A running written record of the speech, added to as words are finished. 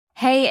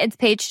Hey, it's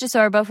Paige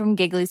DeSorbo from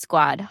Giggly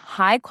Squad.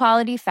 High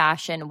quality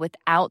fashion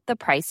without the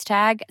price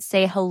tag.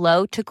 Say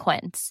hello to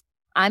Quince.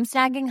 I'm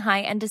snagging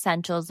high-end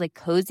essentials like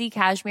cozy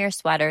cashmere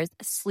sweaters,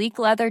 sleek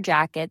leather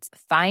jackets,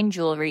 fine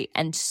jewelry,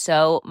 and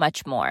so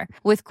much more.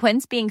 With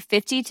Quince being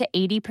 50 to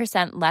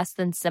 80% less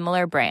than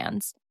similar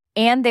brands.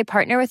 And they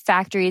partner with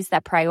factories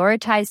that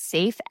prioritize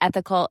safe,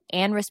 ethical,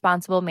 and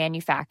responsible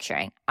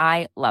manufacturing.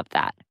 I love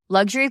that.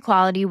 Luxury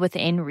quality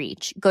within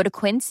reach. Go to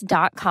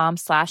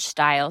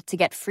quince.com/style to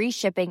get free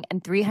shipping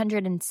and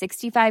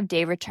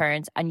 365-day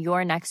returns on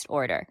your next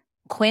order.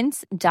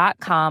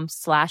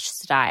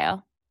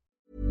 Quince.com/style.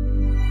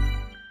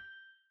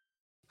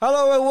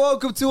 Hello and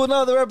welcome to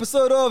another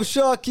episode of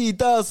Sharky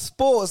Does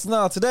Sports.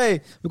 Now today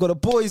we've got the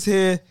boys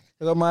here.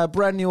 I got my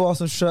brand new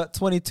Arsenal shirt,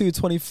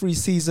 22-23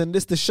 season.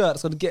 This is the shirt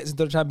that's going to get us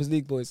into the Champions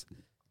League, boys.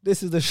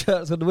 This is the shirt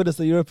that's going to win us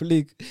the Europa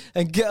League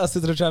and get us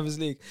into the Champions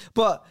League.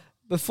 But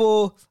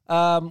before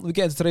we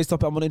get into today's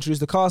topic, I'm going to introduce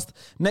the cast.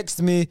 Next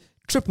to me,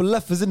 Triple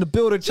F is in the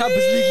building,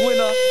 Champions League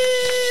winner.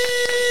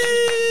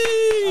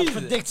 I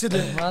predicted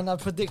it, man. I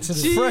predicted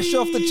it. Fresh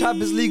off the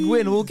Champions League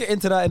win. We'll get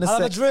into that in a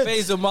second.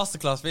 Faisal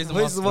Masterclass.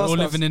 Masterclass. We're all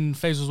living in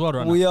Faisal's world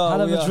right now. We are.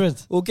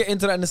 Madrid. We'll get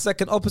into that in a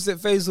second. Opposite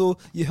Faisal,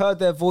 you heard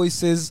their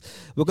voices.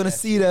 We're going to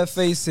see their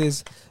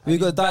faces.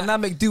 We've got a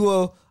dynamic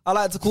duo. I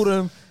like to call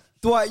them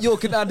Dwight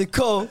York and Andy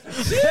Cole.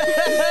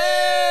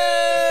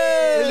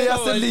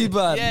 Elias and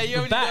Liban. Yeah,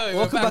 you're back.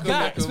 Welcome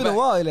back. It's been a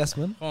while, Elias,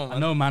 man. I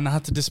know, man. I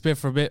had to disappear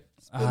for a bit.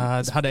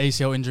 I had an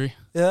ACL injury.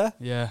 Yeah?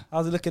 Yeah.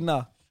 How's it looking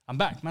now? I'm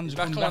back, man. Just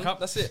back up.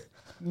 That's it.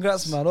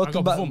 Congrats, man.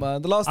 Welcome back,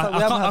 man. The last time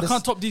I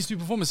can't top these two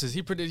performances.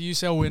 He predicted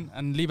UCL win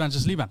and Liban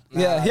just Liban.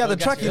 Yeah, he had a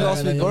trackie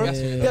last week, bro.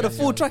 He had a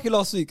full trackie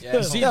last week.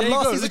 Yeah. See, he had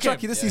last season season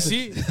trackie this season.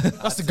 See,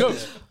 that's the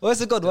GOAT. Where's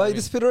the God? Why you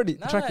disappeared already?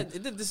 Nah, it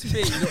didn't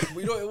disappear.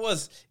 You know what it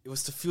was? It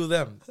was to feel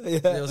them. Yeah.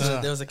 There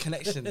was a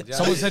connection.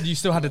 Someone said you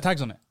still had the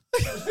tags on it.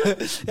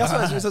 That's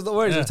why it says don't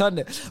worry, he's returned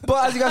it.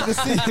 But as you guys can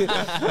see, as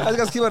you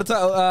guys keep on the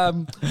title,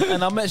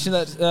 and I mentioned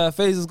that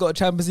Faisal's got a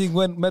Champions League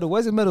medal.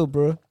 Where's the medal,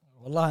 bro?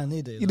 Wallahi, I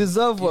need it. You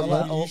deserve one,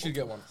 man. You should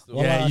get one.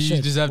 Yeah,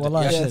 you deserved it.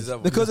 Yes.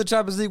 Because the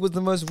Champions League was the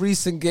most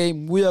recent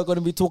game, we are going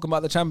to be talking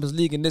about the Champions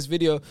League in this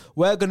video.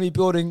 We're going to be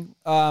building,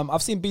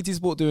 I've seen BT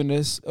Sport doing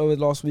this over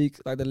the last week,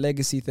 like the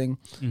legacy thing.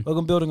 We're going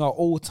to be building our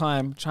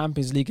all-time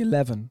Champions League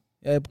 11.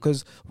 Yeah,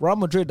 because Real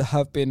Madrid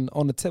have been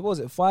on the tip. What was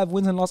it? 5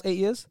 wins in the last 8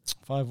 years?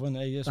 5 wins,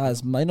 8 years.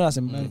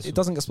 It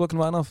doesn't get spoken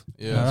about enough.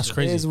 Yeah, that's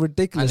crazy. It is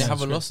ridiculous. And they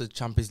haven't lost a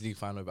Champions League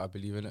final, I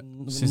believe, in it.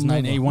 Since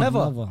 1981.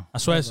 Never. I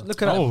swear.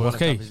 Look at that. Oh,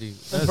 okay.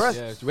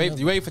 Impressive.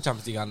 You wait for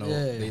Champions League, I know.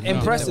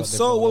 Impressive.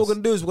 So what we're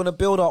going to do is we're going to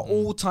build our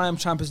all-time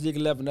Champions League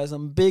 11. There's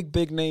some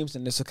big names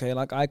in this, okay?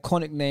 Like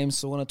iconic names.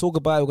 So we're going to talk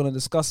about it. We're going to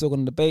discuss it. We're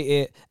going to debate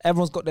it.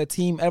 Everyone's got their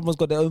team. Everyone's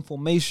got their own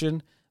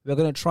formation. We're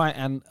going to try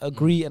and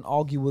agree and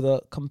argue with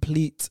a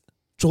complete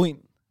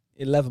joint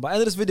 11. By the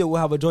end of this video, we'll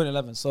have a joint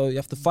 11. So you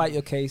have to fight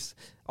your case,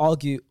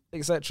 argue,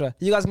 etc.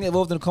 You guys can get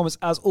involved in the comments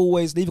as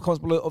always. Leave a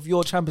comment below of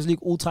your Champions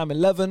League all-time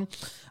 11.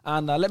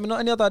 And let me know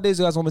any other ideas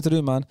you guys want me to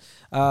do, man.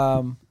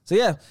 So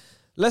yeah,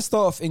 let's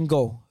start off in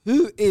goal.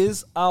 Who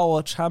is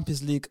our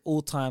Champions League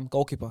all-time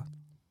goalkeeper?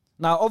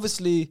 Now,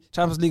 obviously,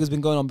 Champions League has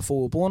been going on before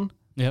we were born.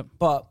 Yep.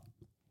 But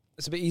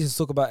it's a bit easier to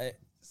talk about it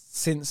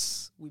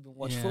since we've been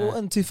watching football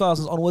in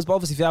 2000s onwards. But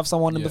obviously, if you have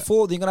someone in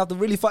before, then you're going to have to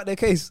really fight their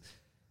case.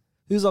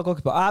 Who's our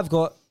goalkeeper? I've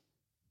got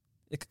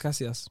Iker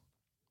Casillas.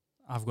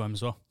 I've got him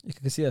as well.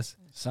 Iker Casillas.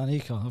 San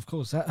Iker, of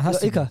course. That has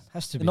to be.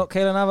 Has to be. Not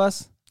Keylor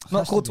Navas.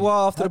 Not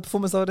Courtois after the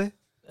performance the other day.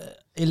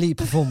 Elite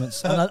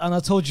performance. and I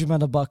told you,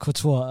 man, about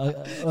Courtois.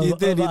 You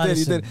did.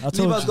 Levi's got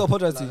to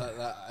apologise to you.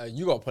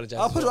 You got to apologise.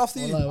 I'll apologise after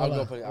you.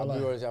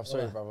 I'm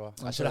sorry, brother.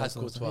 I should have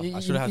had Courtois.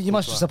 You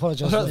must just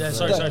apologise. Yeah,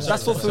 sorry.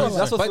 That's for food.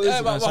 That's for food.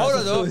 Hold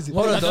on, though.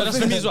 That's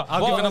for me as well.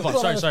 I'll give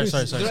another.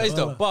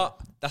 Sorry. But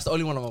that's the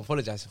only one I'm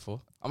apologising for.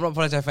 I'm not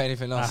apologising for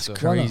anything else. That's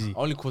crazy.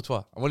 Only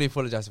Courtois. I'm only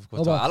apologising for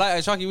Courtois. I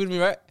like Sharky with me,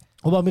 right?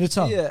 What about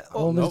Militao? Yeah.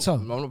 I'm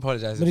not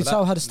apologising.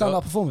 Militao had a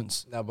stand-up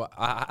performance. No, but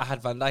I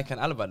had Van Dijk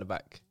and Alaba at the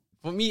back.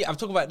 For me, I'm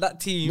talking about that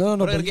team. No, I'm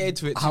not going to but get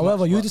into it.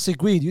 However, you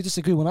disagreed.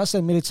 When I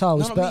said Militao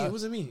was better. It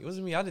wasn't me.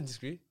 I didn't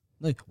disagree.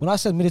 No, when I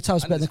said Militao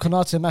was better than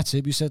Konate and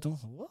Matip, you said,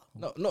 what?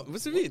 No, it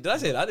wasn't me. Did I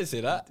say that? I didn't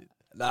say that.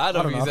 Nah, I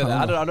don't think you said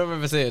that. I don't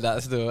remember saying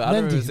that still. I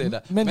don't remember saying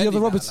that. Mendy over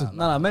Robertson.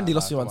 No, Mendy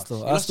lost your one still.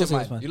 You lost your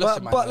mind.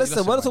 But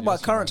listen, we're not talking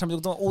about current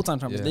Champions League, we're talking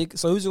all-time Champions League.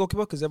 So who's your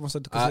goalkeeper? Because everyone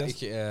said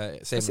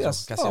Casillas.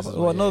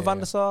 Same. No Van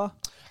der Sar.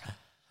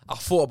 I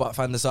thought about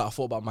Van der Sar. I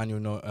thought about Manuel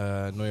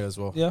Neuer as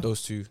well. Yeah.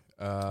 Those two.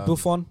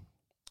 Buffon.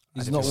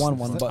 He's not won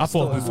one, but I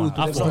thought Buffon.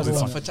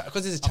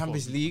 Because it's a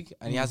Champions League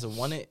and he hasn't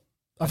won it,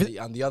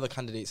 and the other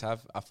candidates have.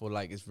 I feel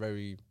like it's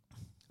very.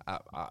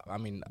 I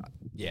mean, I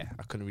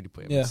couldn't really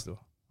put him in still.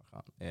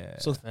 Yeah.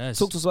 So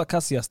talk to us about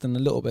Casillas then a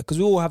little bit, because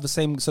we all have the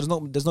same. So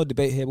there's no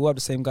debate here. We all have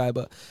the same guy,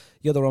 but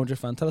you're the Real Madrid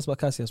fan. Tell us about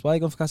Casillas. Why are you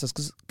going for Casillas?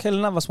 Because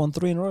Keylor Navas won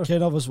 3 in a row. Keylor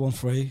Navas won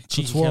 3.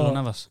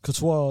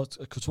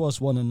 Courtois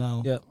won, and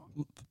now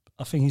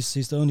I think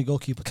he's the only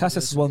goalkeeper. Casillas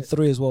has won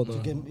 3 as well,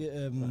 though.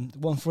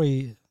 Won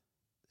 3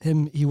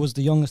 he was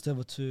the youngest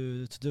ever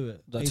to do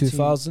it. Like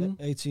 2000?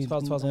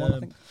 2001, I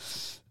think.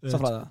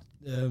 Stuff like that.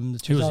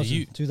 He was a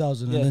youth.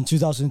 2000, Yeah. and then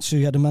 2002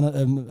 he had a man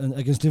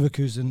against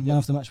Leverkusen, man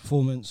of the match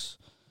performance,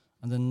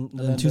 and then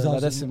then 2000 La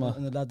Decima.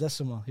 and the La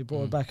Decima, he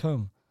brought it back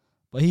home.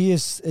 But he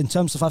is, in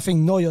terms of, I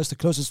think Neuer is the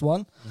closest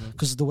one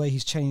because of the way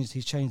he's changed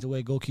the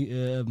way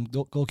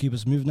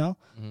goalkeepers move now.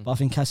 But I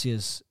think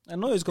Casillas, I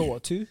know he's got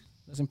what, 2?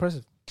 That's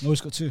impressive.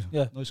 Neuer's got 2.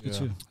 Yeah. Neuer's got Yeah.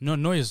 2. No,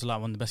 Neuer's like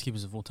one of the best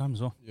keepers of all time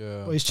as well.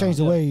 Yeah. But he's changed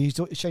the way he's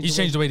He's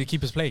changed the way the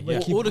keepers play.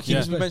 Well, Yeah. All the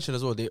keepers Yeah. we mentioned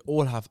as well, they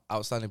all have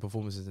outstanding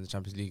performances in the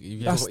Champions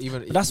League. That's what you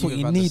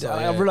Van der need. Sar,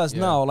 I realize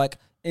now, like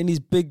in these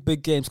big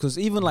games, because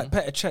even like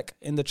Petr Cech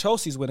in the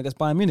Chelsea's win against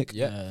Bayern Munich,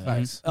 Yeah,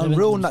 facts.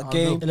 unreal in that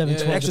game. 11,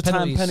 12, Extra the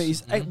time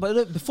penalties. penalties, but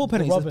look, before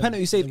penalties, the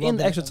penalty saved in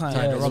the extra time.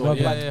 Yeah, the the rubber,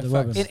 rubber, yeah, the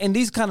facts. rubber. In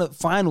these kind of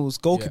finals,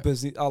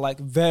 goalkeepers are like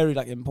very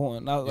like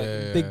important. Now, like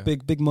Yeah.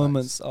 big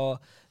moments are.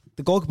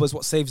 The goalkeeper is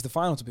what saves the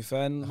final, to be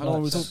fair, and no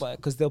one will 100%. talk about it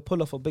because they'll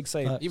pull off a big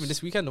save. Even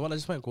this weekend, the one I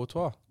just went,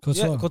 Courtois.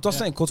 Yeah, Courtois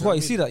saying Courtois.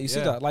 You see that,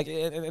 Yeah. that. Like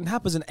it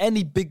happens in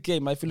any big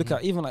game. Like, if you look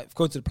at even like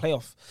going to the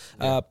playoff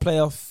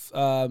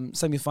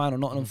semi-final,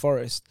 Nottingham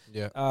Forest,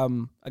 Yeah.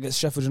 against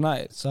Sheffield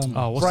United.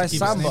 Oh, what's Bryce the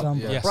keeper's name?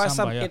 Samba. Yeah, Bryce Samba,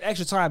 Samba yeah. in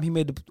extra time, he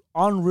made the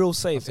unreal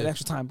save in it.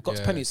 extra time. Got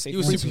to Yeah. penalties, He saved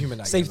was three- superhuman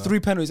that saved game, 3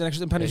 penalties in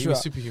extra penalty he was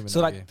shootout. superhuman So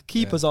that like game.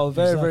 keepers Yeah. are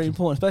very Exactly.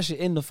 important, especially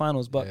in the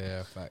finals. But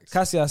Yeah, facts.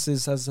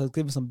 Casillas has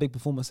given some big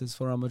performances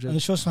for Real And Madrid. it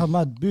shows how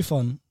mad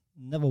Buffon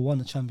never won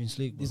the Champions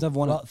League. He's never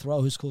won it.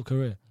 throughout his whole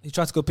career. He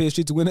tried to go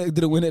PSG to win it,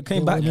 didn't win it,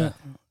 came back. Yeah.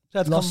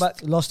 Tried to Lost, come back.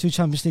 lost 2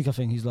 Champions League. I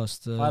think he's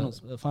lost Finals.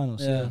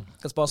 Finals. Yeah,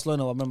 against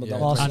Barcelona. I remember Yeah.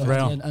 that one. And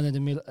Real.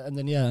 And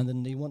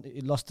then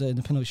he lost in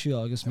the penalty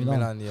shootout against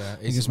Milan. yeah.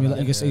 Against Milan,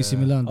 against AC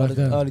Milan back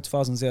then. Early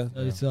 2000s, yeah.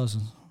 Early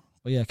 2000s.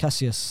 But yeah,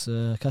 Casillas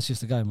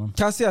the guy, man.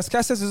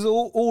 Casillas is an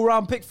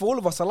all-round pick for all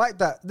of us. I like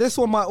that. This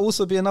one might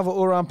also be another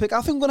all-round pick.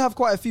 I think we're gonna have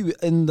quite a few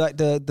in like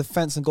the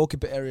defense and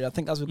goalkeeper area. I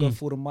think as we go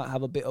forward, we might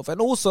have a bit of. And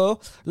also,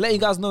 letting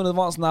you guys know in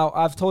advance now,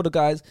 I've told the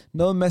guys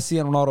no Messi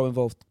and Ronaldo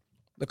involved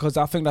because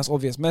I think that's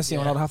obvious. Messi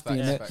and Ronaldo have to be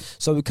in it,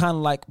 so we kind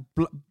of like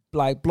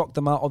block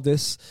them out of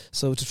this.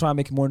 So to try and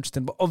make it more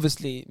interesting. But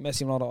obviously,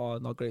 Messi and Ronaldo are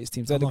not greatest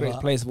teams. They're the greatest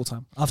players of all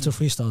time. After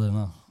freestyle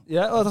now.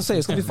 Yeah, as I say,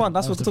 it's gonna be fun.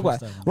 That's what to talk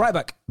about. Right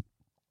back.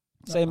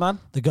 Say, man.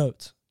 The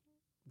GOAT.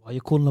 Why are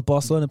you calling a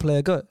Barcelona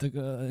player goat? You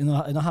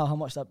know how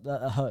much that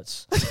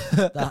hurts.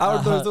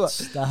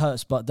 that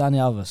hurts. But Dani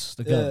Alves,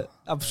 the Yeah, GOAT.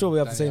 I'm sure we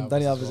have the same.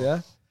 Dani Alves, yeah.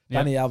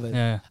 Dani Alves.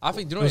 Yeah. I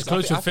think, you know, It was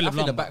close to I Philip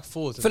think the Lahm. back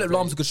four. Philip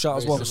Lahm's a good shot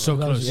as well. It was so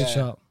close. Good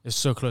shout. It's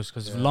so close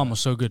because Lam was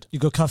so good. You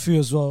got Cafu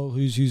as well,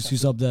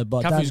 who's up there.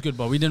 But Cafu's good,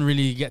 but we didn't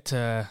really get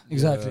to.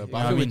 Exactly. But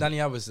I think with Dani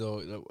Alves,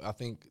 though, I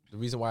think the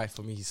reason why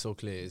for me he's so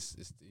clear is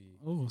the.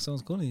 Oh,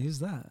 someone's calling you. Who's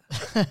that?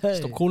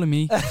 Stop calling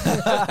me.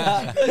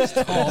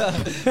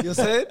 You're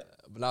saying?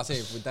 But now I'm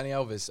saying with Dani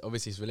Alves,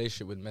 obviously his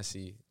relationship with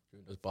Messi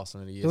during those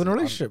Barcelona years. You're in a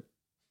relationship.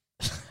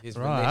 His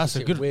Right, that's a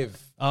relationship good-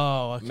 with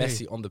Oh, okay.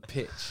 Messi on the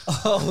pitch.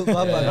 Oh,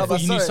 my bad. I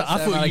thought you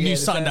knew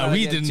something that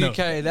we didn't know.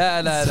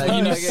 Nah.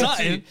 You knew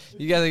something.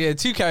 You guys are getting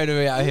too carried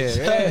away out here.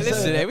 Hey,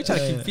 listen, we're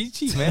trying to keep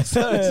PG, man.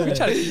 We're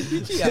trying to keep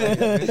PG out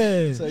here.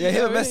 Man. So, yeah,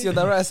 him and Messi on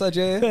the right side,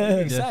 yeah. I'm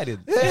excited.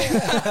 I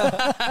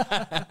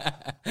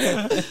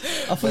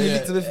thought you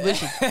leaked some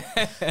information.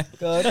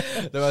 God.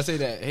 No, I say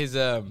that his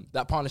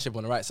that partnership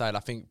on the right side, I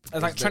think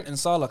It's like Trent and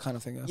Salah kind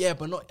of thing. Yeah,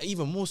 but not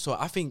even more so.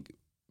 I think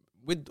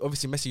with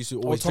obviously Messi used to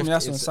Or always.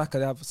 Tomiyasu and Saka,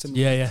 they have a similar.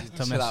 Yeah.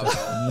 Chill out.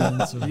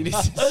 You need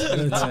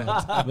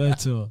to-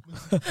 Mental.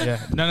 Yeah.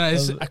 No,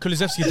 it's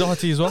Kulusevski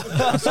Doherty as well.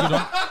 That's a good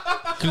one.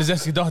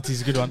 Kulusevski Doherty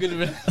is a good one.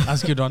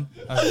 That's a good one.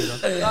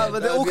 But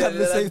they all kind of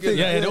the same thing.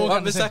 Yeah, they all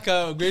kind of the same.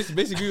 Saka,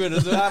 basically agree with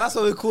us. Nah, that's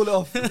what we call it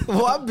off.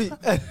 What be?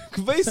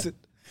 Basic.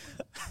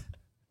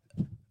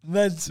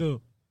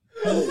 Mental.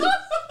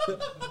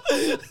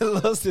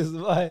 Lost his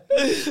mind.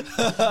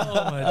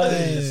 Oh my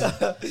days.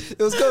 It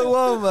was going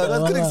well, man.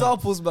 That's good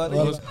examples, man.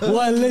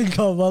 What a link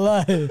up,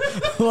 Malai.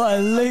 What a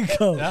link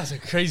up. That's a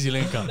crazy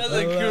link up. That's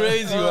a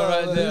crazy one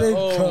right there. Link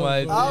Oh up. my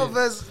days.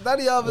 Alves,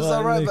 Dani Alves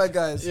are right back,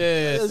 guys.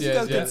 Yes, As you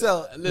guys can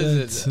tell.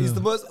 Listen, He's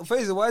the most.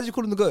 Faisal, why did you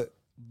call him the GOAT?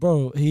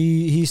 Bro,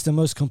 he's the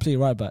most complete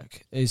right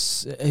back.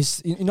 It's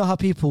you know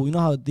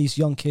how these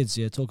young kids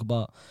talk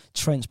about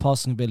Trent's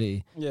passing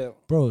ability. Yeah.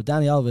 Bro,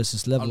 Dani Alves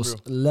is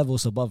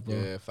levels above, bro.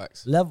 yeah,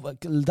 facts.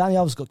 Dani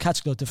Alves got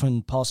category of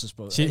different passes,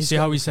 bro. See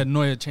how we said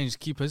Neuer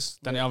changed keepers?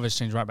 Dani Alves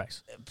changed right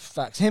backs.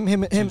 Facts. Him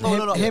and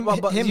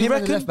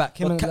the left back.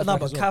 Him and the left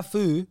back as well.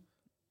 Cafu.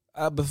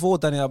 Before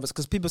Dani Alves,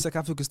 because people say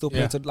Cafu can still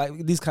play to like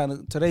these kind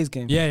of today's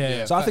game.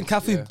 Yeah. So I think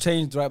facts, Cafu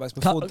changed right backs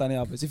before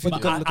Dani Alves. If you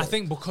But go look I at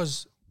think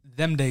because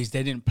them days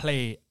they didn't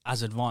play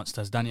as advanced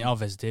as Dani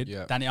Alves did.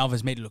 Yeah. Dani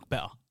Alves made it look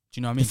better. Do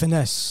you know what I The mean?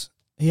 finesse.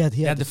 He had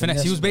He had the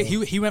finesse. bro.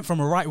 He went from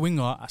a right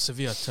winger at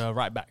Sevilla to a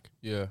right back.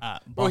 Yeah.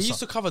 at Bro, he Barca. used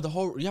to cover the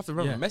whole. You have to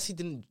remember, Yeah. Messi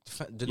didn't.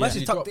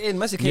 Messi tucked it in.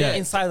 Messi came Yeah.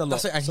 inside a lot.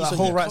 That's it. And So he that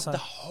whole whole right the side.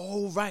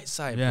 whole right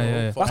side. Yeah, bro,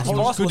 yeah. for That's He because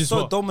was Barca good was as so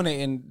well.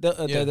 dominating.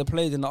 They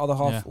played in the other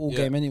half all Yeah.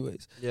 game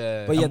anyways.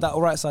 Yeah. But yeah, that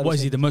right side. What was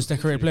is he? The most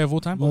decorated player of all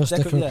time? Most Deco-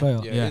 decorated yeah. player.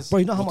 Yeah, Yeah. it is. Bro,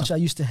 you know how much I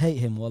used to hate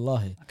him,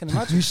 wallahi. I can I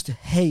imagine. used to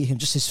hate him.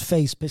 Just his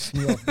face pissed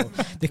me off, bro.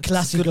 The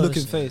classic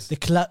Good-looking face. He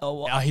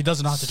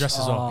doesn't know how to dress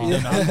as well. Oh, He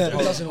don't know how to he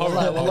dress. doesn't.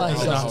 Wallahi, He wallahi, he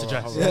doesn't know how to doesn't.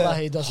 dress.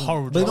 Wallahi, he doesn't.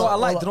 Horrible. But you know what I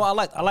liked? Wallahi. You know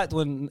what I liked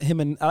when him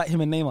and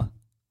Neymar.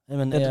 Him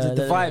and, The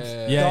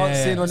vibes, Yeah,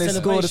 dancing when they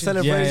scored, the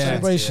Celebrations.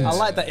 celebration. Yeah. I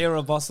like that era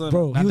of Barcelona.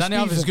 Bro, Now, he was Dani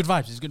Alves is beefing. good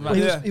vibes. He's good Bro,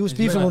 he vibes. was, he was He's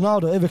beefing very-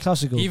 Ronaldo every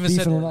Clasico. He even said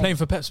Beefing Ronaldo. playing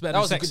for Pep's better That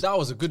than was a sex. good. That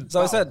was a good.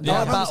 So I said, battle.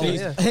 yeah, He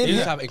used yeah. to- he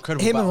used to have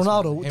incredible. him and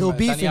battles, Ronaldo, man. they were Dani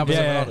beefing. Alves and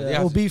Yeah, Ronaldo,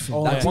 They were beefing.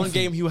 Oh, Like yeah. one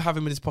game he would have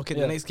him in his pocket,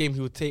 Yeah. the next game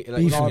he would take. Like,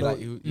 Beefing. literally,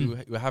 like, he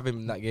would have him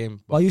in that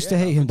game. But I used to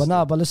hate him, but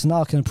now. now, listen,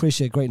 now I can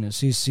appreciate greatness.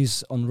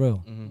 He's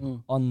unreal,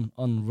 Mm.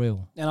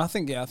 unreal. And I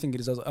think it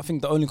is. I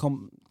think the only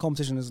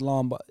competition is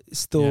Lahm, but it's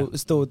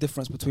still a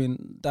difference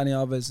between Dani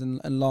Alves and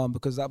Lahm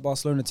because that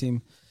Barcelona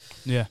team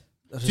Yeah.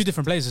 that's Two just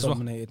different players as well.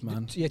 dominated,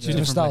 man. Yeah, two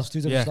different styles.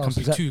 Two different Yeah, styles. two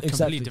Exactly.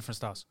 completely different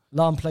styles.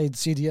 Lam played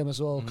CDM as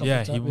well. a couple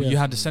Yeah, of times. you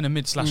had the centre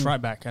mid / Mm. right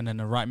back and then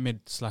the right mid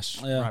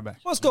 / Yeah. right back.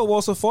 Let's go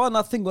well so far, and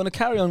I think we're going to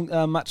carry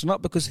on matching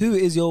up because who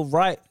is your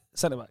right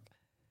centre back?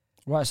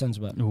 right centre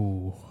back.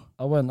 Ooh.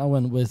 I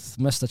went with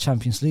Mr.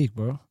 Champions League,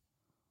 bro.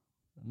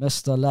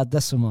 Mr. La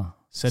Decima.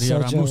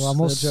 Sergio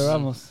Ramos. Sergio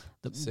Ramos.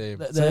 Same.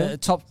 The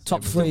top We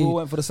all three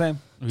went for the same.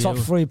 top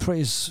three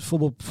prettiest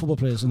football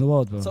players in the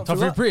world, bro. Top Top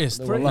three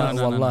prettiest. Wallahi,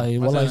 Wallahi,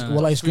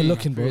 wallahi, he's good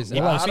looking, bro. Prettiest.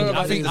 Wallahi, I he's don't good know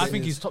I about think these- I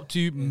think he's top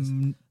two.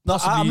 No,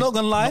 Possibly I'm not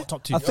gonna lie. not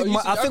top two. I think Oh,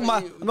 my, you I see- think my,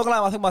 okay, I'm not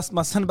gonna lie. I think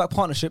my centre back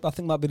partnership. I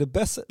think might be the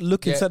best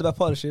looking Yeah. centre back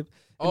partnership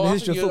in Oh, the I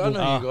history think of I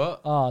football. know you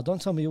got.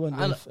 Don't tell me you went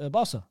I with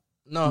Barca.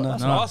 No, No.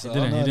 that's No, Barca. he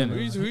didn't. He didn't.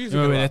 Who's You the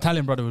know, good an one?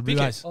 Italian brother with blue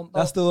Piqué. eyes.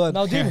 That's the word.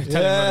 Maldini.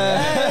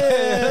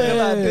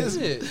 Yeah. Is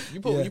it? You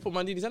put Yeah.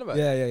 Maldini centre back.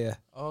 Yeah.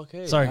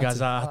 Okay. Sorry,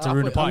 guys, I had to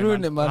ruin the party.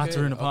 ruined man. it, man. I had to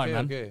ruin the party,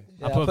 man. Okay.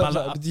 Yeah, I put but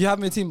Ballon- do you have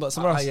me a team, but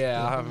somewhere else?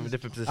 Yeah, I have him in a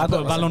different position. I I put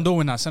put Ballon d'Or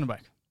winner centre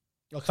back.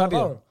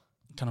 Fabio.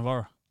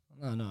 Cannavaro.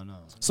 No.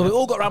 So we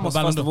all got Ramos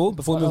Ballon first of d'Or. all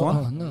before we move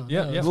on. No.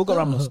 Yeah, yeah. We all got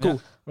Ramos.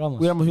 Cool. Ramos.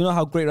 We know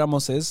how great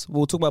Ramos is.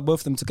 We'll talk about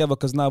both of them together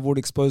because now I've already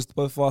exposed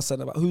both of our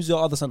centre back. Who's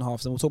your other centre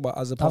halves? And we'll talk about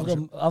as a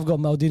partnership. I've got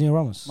Maldini and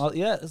Ramos.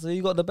 Yeah, so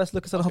you got the best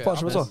looking centre half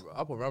partnership as well.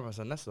 I put Ramos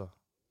and Nesta.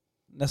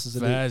 Nesta's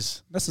elite.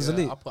 Fairs. Nesta's Yeah,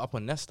 elite. I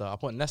put Nesta. I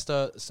put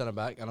Nesta centre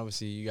back, and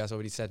obviously you guys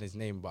already said his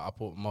name, but I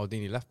put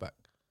Maldini left back.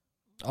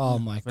 Oh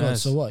my god!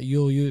 Fairs. So what?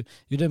 You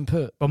didn't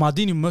put? But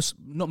Maldini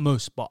not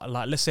most, but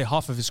like let's say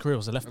half of his career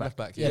was a left back. Left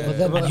back. Yeah, Yeah, but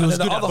then- And he was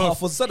the good at other both.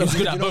 half was centre He was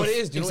good back. at You know what both. it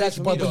is? Do you know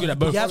Exactly, what it is but- for me, good at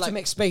though? both. You have Like- to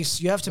make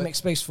space. You have to make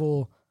space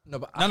for. No,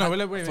 but No, I no,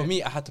 had- wait. For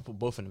me, I had to put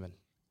both of them in.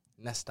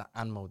 Nesta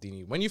and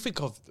Maldini. When you think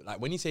of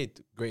when you say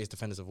greatest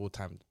defenders of all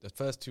time,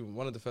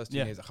 one of the first two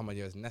Yeah. names that come out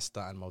here is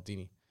Nesta and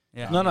Maldini.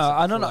 Yeah. No,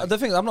 I I know. feel like- The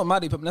thing is, I'm not mad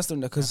at you put Nesta in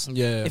there because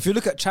Yeah. if you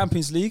look at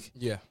Champions League,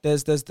 Yeah.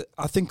 there's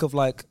I think of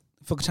like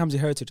for Champions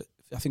League heritage.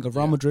 I think of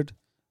Real Yeah. Madrid.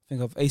 I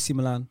think of AC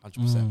Milan.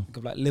 100%. Think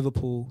of like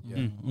Liverpool,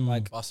 Yeah.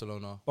 like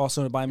Barcelona.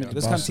 Barcelona, Bayern Munich. Yeah,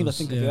 Those kind of teams I Barca's,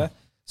 think of. yeah. Yeah.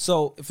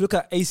 So if you look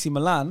at AC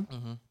Milan,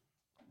 Mm-hmm.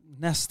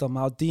 Nesta,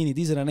 Maldini,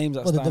 these are the names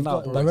that Well, they've stand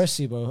got out. Bro.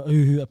 Baresi, bro.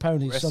 Who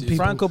apparently Baresi. some people.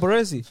 Franco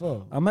Baresi.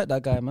 Bro, I met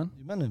that guy, man.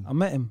 you met him, I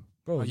met him.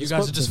 bro. Oh, you just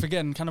guys spoke are to just him.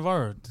 forgetting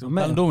Cannavaro, the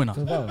Man. Ballon d'Or winner.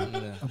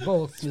 Cannavaro.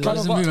 Bro,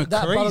 guys are moving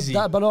crazy.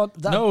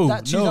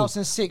 That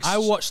 2006. I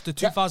watched the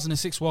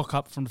 2006 World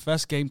Cup from the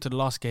first game to the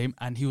last game,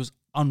 and he was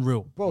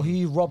unreal. Bro,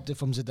 he robbed it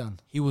from Zidane.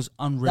 He was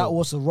unreal. That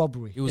was a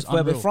robbery. He was If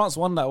unreal. France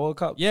won that World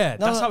Cup, Yeah,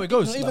 that's how it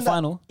goes. no, the even that,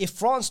 final. if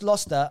France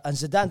lost that and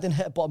Zidane didn't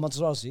hit bottom of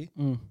Materazzi,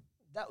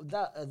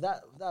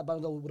 that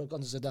Ballon d'Or would have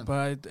gone to Zidane.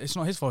 But it's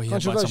not his fault he headbutted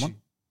Controversial. someone.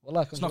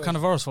 Wallah, It's not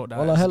controversial. Cannavaro's fault that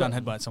Wallah, Zidane hella.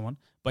 headbutted someone.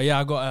 But yeah,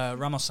 I got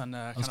Ramos and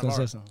I was gonna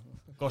say Cannavaro. something.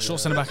 Got a short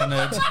centre back and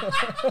Did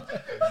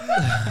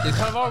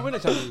Cannavaro win a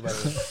Champions League, by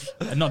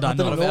the way? not that. I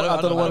don't No, know.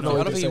 I don't I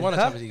know. don't think he won a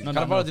Huh? Champions League. No,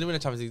 Cannavaro didn't win a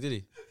Champions League, did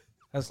he?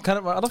 That's kind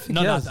of. I don't think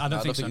no, he no, has. I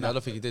don't think so. I no.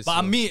 don't think he did.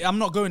 But so. I'm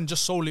not going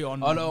just solely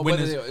on Oh, no,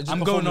 winners. just I'm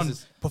going on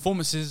performances.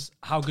 performances,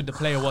 how good the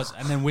player was,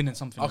 and then winning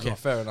something. as Okay, well.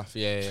 fair enough.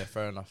 Yeah,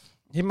 fair enough.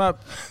 He might.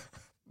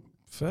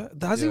 Fair.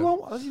 Has he Yeah.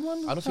 won? Has he won?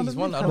 I don't think he's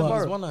won. I Champions don't think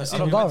League? he's won. I See,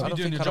 don't you Cannavaro. meant to be think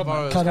doing your job,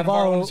 man. Cannavaro.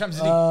 Cannavaro won the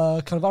Champions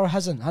League. Cannavaro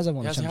hasn't won He the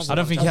hasn't Champions I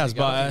don't League. think he has, I don't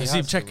but think he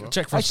has, Zeeb, bro.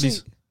 check for us, Actually,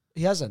 please.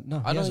 he hasn't.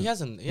 No, I know he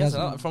hasn't. He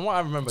hasn't. From what I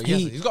remember, he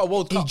hasn't. He's got a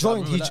World Cup. He joined.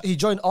 I remember that. He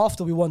joined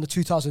after we won the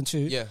 2002.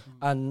 Yeah.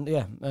 and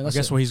yeah. And I that's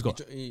guess it. what he's got.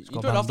 He got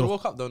joined Ballon after the d'Or.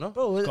 World Cup, though, no?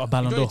 Bro, Got a He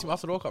Ballon joined d'Or. the team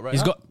after the World Cup, right?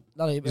 He's got.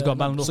 he's got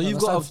Ballon d'Or. So you've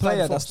got a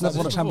player that's never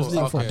won a Champions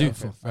League. Okay, I do.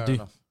 okay, I fair do.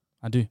 enough.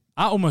 I do.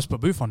 I almost put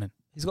Buffon in.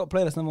 He's got a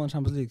player that's never won a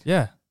Champions League.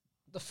 Yeah.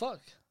 The fuck?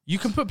 You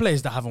can put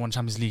players that haven't won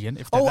Champions League in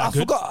if they're Oh, that I good.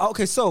 forgot.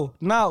 Okay, so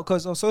now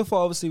because so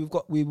far obviously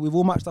we've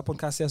all matched up on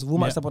Casillas, we've all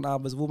matched Yeah. up on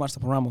Alves, we've all matched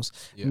up on Ramos.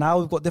 Yeah. Now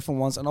we've got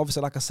different ones, and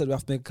obviously, like I said, we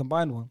have to make a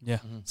combined one. Yeah.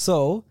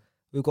 So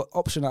we've got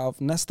option out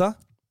of Nesta,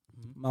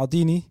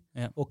 Maldini,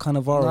 Yeah. or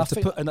Cannavaro No, I to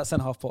think- put in that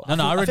centre half pot? No,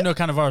 I already know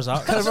Cannavaro's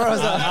out.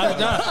 Cannavaro's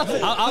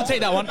I'll take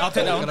that one. I'll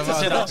take that one. I'll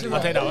take that one.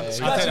 I'll take that one.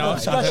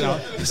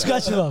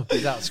 Scratch him up.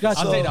 Scratch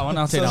him I'll take that up. one.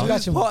 I'll take So that one.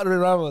 who's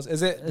partnering Ramos?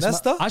 Is it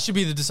Nesta? I should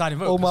be the deciding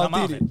vote Or because I'm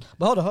out of Maldini? it.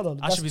 But hold on.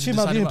 I That's should be two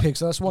deciding Maldini about- picks,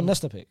 so that's one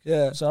Nesta pick.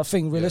 Yeah. So I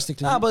think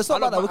realistically, Nah, but it's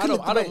not like that. We can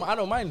debate. I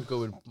don't mind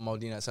going with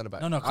Maldini at centre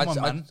back. No, come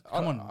on, man.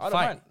 Come on, I don't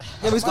fight. mind. Yeah,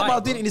 but he's got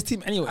Fight, Maldini in his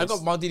team anyway. I got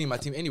Maldini in my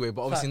team anyway,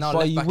 but obviously now But are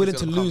left you back willing is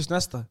to gonna come. lose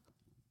Nesta?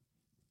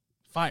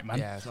 Fight, man.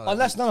 Yeah, it's not that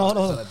unless deep. no, hold It's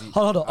on. not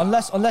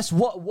that deep. Unless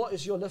what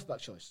is your left back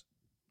choice?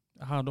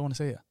 I don't want to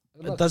say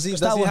it. Does he 'Cause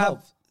that have will help.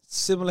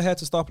 similar hair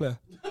to star player?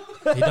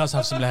 He does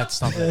have similar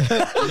hairstyles.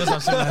 He does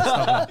have similar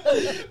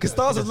hairstyles. Because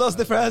stars has lost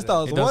different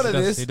hairstyles. He does, One he of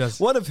does, this, he does.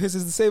 one of his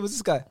is the same as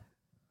this guy.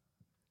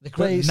 The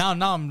greatest. Now I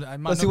might Does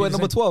not he be wear the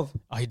number same. 12?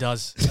 Oh, he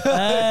does.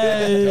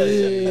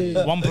 Hey.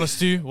 1 +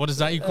 2. What does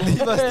that equal?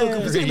 Leave us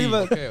still completely,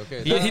 man.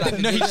 Okay.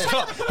 He just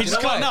clocked. He just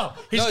clocked now.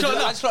 He just clocked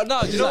now. I just clocked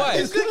now. Do you know why?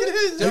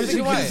 Do you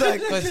know why?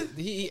 Because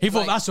He thought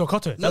like- Vaso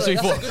Koto. That's what he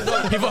thought.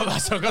 He thought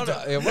Vaso No, Koto.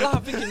 no, yeah, well,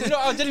 I'm thinking,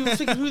 I didn't even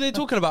think who they're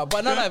talking about.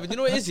 But no, but you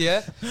know what it is,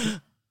 yeah?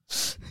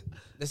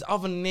 There's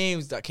other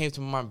names that came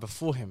to my mind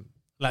before him.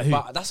 Like who?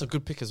 But that's a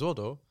good pick as well,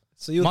 though.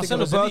 So you're thinking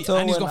Marcelo's elite, Roberto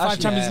and he's got 5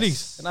 Ashley. Champions Yes.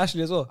 Leagues. And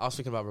Ashley as well. I was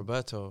thinking about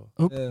Roberto.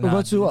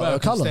 Roberto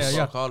what? Carlos.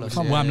 Yeah. Carlos.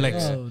 Come yeah. Wham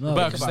legs. No, no.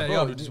 Roberto But stay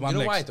bro, with just do wham you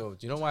know why legs. though?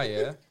 Do you know why?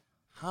 Yeah.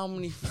 How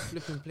many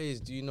flipping players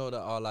do you know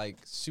that are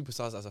like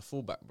superstars as a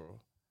fullback, bro?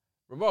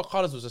 Roberto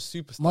Carlos was a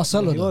superstar.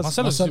 Marcelo. He was.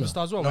 Marcelo's a Marcelo.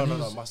 superstar as well. No, when no, he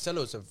no. was-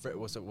 Marcelo was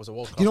a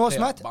world class. You know what's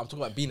player, mad? But I'm talking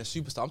about being a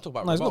superstar. I'm talking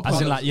about No, he's Roberto got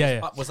As in, Carlos like,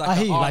 yeah. was I like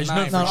hear an you. Like, R9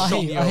 no, for no, I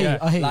sure. hear you,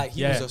 I hear you. Like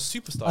he Yeah. was a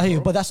superstar. I hear you,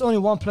 bro. but that's only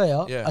one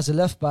player Yeah. as a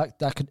left back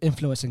that could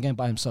influence a game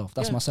by himself.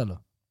 That's Yeah. Marcelo.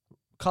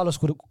 Carlos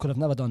could have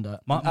never done that.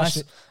 Ma-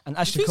 And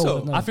Ashley think Cole. so? would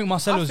have never. I think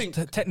Marcelo's I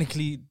think-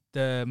 technically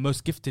the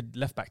most gifted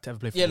left back to ever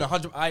play for. Yeah, no,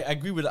 100. I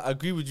agree with that. I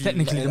agree with you.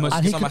 Technically like, the most- on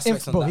And he some could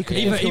aspects on bro, that, he could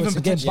yeah. influence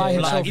the game potentially, by like,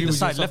 himself. either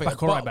side, left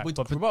back or right But back. with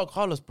But Roberto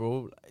Carlos,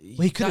 bro,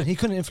 He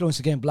couldn't influence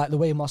the game like the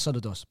way Marcelo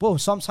does. Bro,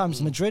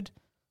 sometimes Madrid,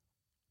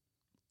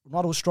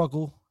 Ronaldo will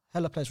struggle,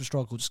 hella players will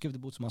struggle. Just give the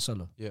ball to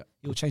Marcelo. Yeah.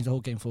 He will change the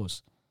whole game for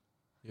us.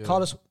 Yeah.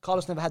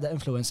 Carlos never had that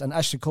influence, and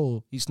Ashley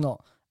Cole, he's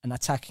not an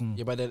attacking.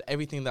 Yeah, but then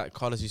everything that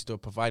Carlos used to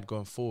provide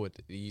going forward,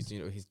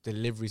 his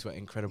deliveries were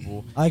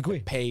incredible. I agree.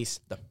 Pace,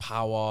 the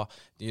power,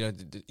 he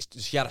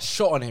had a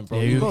shot on him, bro.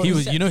 Yeah, he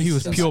was. You know, he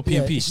was pure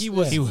yeah, PMP. he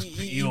was- He was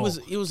he pure.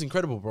 was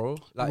incredible, bro.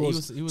 Like he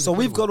was So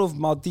we've incredible. got off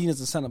Maldini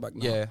as a centre back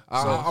now. Yeah,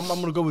 I'm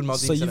gonna go with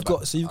Maldini.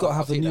 So you've got to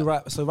have the new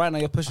right. So right now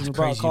you're pushing That's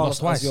Roberto crazy. You lost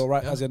Carlos as twice. your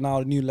right Yeah. as your now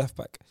new left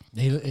back.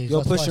 He's You're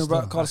lost pushing twice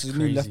Roberto still. Carlos as your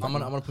new crazy. left back. I'm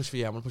gonna push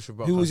for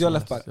Roberto. Who was your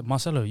Carlos. left back?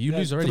 Marcelo, you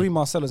lose 3 already.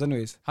 Marcelos,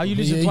 anyways. How you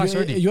losing twice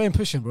already? You ain't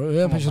pushing, bro.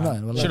 You ain't pushing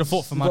nothing. Well, Should have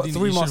fought for You've got Maldini.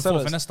 3 You should have fought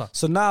for Marcelos. Nesta.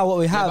 So now what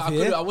we Yeah, have but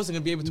here. I wasn't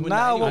gonna be able to win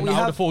Now that what anyway. we I would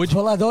have- have fought with you.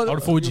 Well, I I don't. would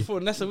have fought with You you.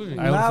 fought Nesta with me.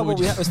 I would Now have what fought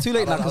we with have. It's too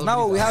late now because now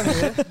what we have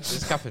here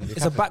It's capping.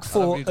 is a back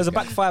four. There's a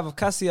back 5 of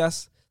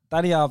Casillas,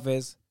 Dani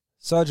Alves,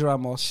 Sergio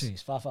Ramos,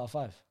 Jeez, 5 out of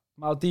 5.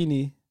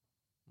 Maldini.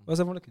 Where's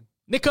everyone looking?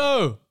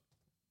 Nico,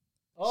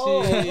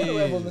 Oh, Jeez.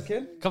 where everyone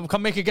looking?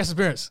 come make a guest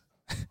appearance.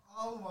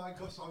 Oh my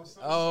gosh, I'm so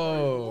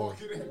Oh.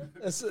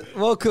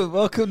 walking in.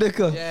 Welcome,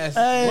 Nico. Yes.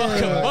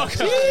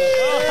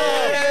 Welcome.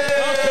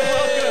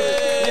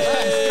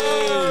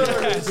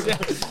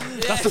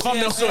 That's the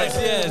thumbnail choice.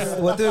 Yes.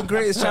 We're doing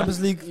greatest Champions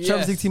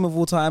League team of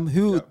all time.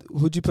 Who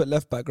would you put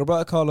left back?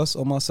 Roberto Carlos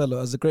or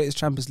Marcelo as the greatest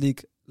Champions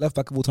League left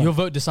back of all time? Your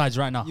vote decides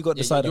right now. You got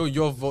to decide.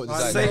 Your vote. Say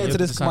Decide. it to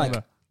this Decide.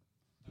 mic.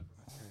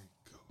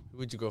 Who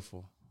would you go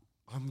for?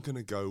 I'm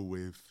gonna go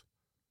with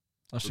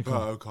Ashley Cole.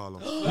 Roberto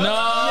Carlos. No.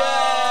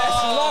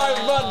 Yes, my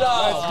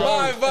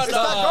brother. It's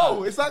that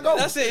goal. It's that goal.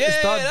 That's it.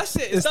 Yeah, done. that's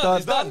it. It's It's done.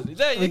 It's done. done.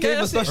 There We you gave go. him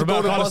a That's it. special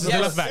Roberto golden Carlos is buzzer.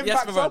 the left back.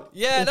 Yes, brother.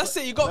 Yeah, that's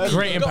it. You got me.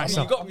 Great You got impact, me.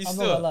 sir. You got me I'm not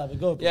still. gonna lie, but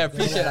go, bro. Yeah,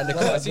 appreciate that,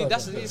 Nico. See,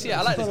 that's I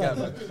like this guy,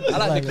 man. I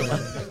like Nico,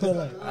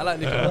 man. I like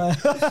Nico.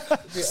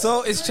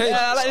 So it's changed.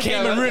 Yeah, I like this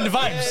Came guy, and man. ruined the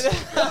vibes.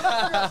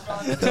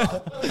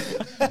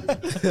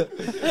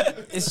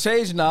 It's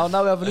changed now.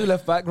 Now we have a new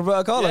left back,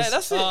 Roberto Carlos. Yeah,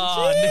 that's it.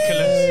 Ah,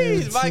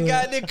 Nicholas. Jeez, my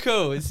guy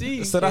Nico.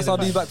 See, So that's our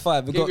new back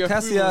 5. We've Give got you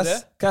approval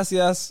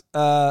Casillas,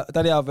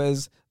 Dani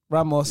Alves,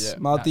 Ramos, Yeah.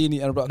 Maldini,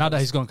 and Roberto Now that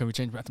Carlos. he's gone, can we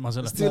change back to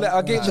Marcelo? Too late.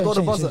 I gave the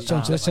golden buzzer. Let's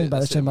change back. Let's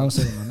change back.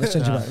 Let's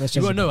change it back. Let's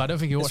You change won't it know. back. I don't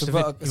think you watched It's the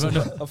Roberto, video. You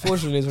won't know.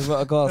 unfortunately, it's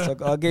Roberto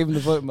Carlos. I gave him the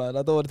vote, man.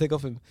 I don't want to take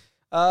off him.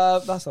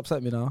 That's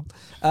upset me now.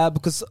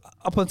 Because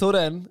up until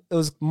then, it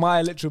was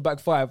my literal back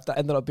 5 that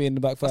ended up being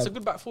the back 5. That's a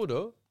good back four,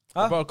 though.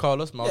 Huh? Roberto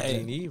Carlos,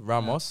 Maldini,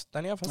 Ramos,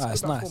 Daniel.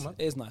 It's nice.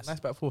 It is nice. Nice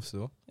back four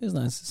still. It's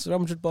nice. It's Real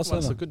Madrid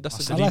Barcelona. That's a good.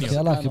 That's a I good. like it.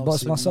 I like it. But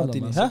it's Maldini, Marcelo,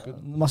 Maldini. man. Huh?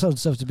 Marcelo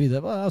deserves to be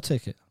there. But I'll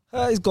take it.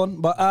 He's gone.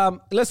 But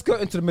let's go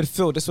into the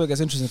midfield. This is where it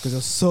gets interesting because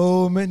there's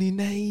so many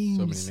names.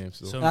 So many names.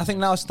 Still. So And I think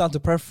now it's down to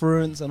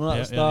preference and all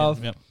that stuff.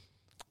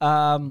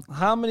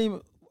 How many?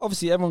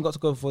 Obviously, everyone got to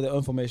go for their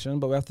own formation,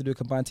 but we have to do a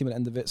combined team at the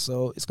end of it.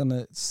 So it's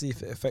gonna see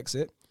if it affects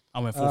it.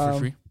 I went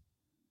 4-3-3.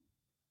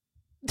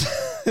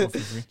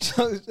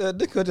 4-3-3.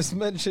 Nico just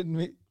mentioned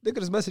me. Nico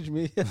just messaged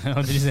me.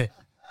 What did you say?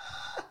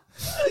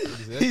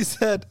 He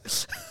said,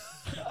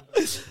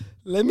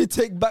 "Let me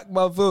take back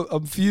my vote.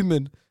 I'm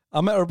fuming. I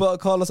met Roberto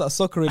Carlos at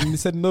soccer and he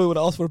said no when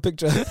I asked for a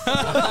picture.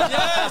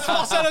 Yes,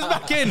 Marcelo's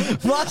back in.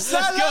 Let's go,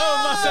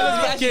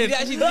 Marcelo's back in.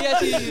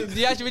 Did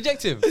you actually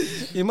reject him?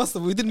 He must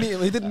have. We didn't meet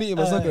him. He didn't meet him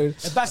at soccer.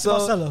 Back to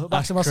Marcelo.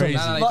 Back to Marcelo. crazy.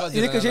 No,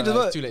 You think I changed his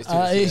vote? It's too late.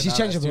 It's he's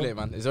changing, too bro. late,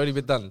 man. It's already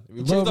been done.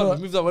 We Bro, moved on. bro.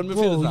 We moved on. We're Bro,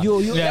 midfielders now. you-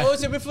 Yeah,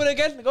 what's your midfielder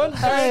again? Go on.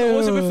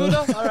 What's your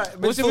midfielder? All right.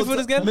 What's your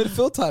midfielders again?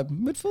 Midfield time.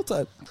 Midfield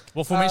time.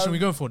 What formation are we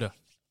going for there?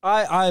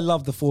 I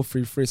love the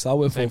 4-3-3, so I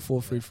went for a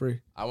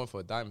 4-3-3. I went for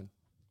a diamond.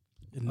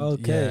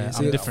 Okay, Yeah,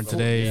 so I'm different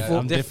today. Yeah,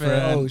 I'm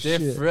different. Oh, shit.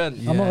 Different.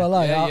 I'm not gonna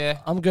lie. Yeah.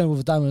 I'm going with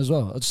a diamond as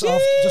well. Just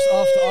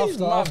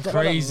after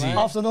Crazy.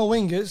 After no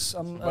wingers.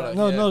 Brother,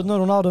 No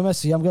Ronaldo,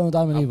 Messi. I'm going with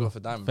diamond I'm either. going for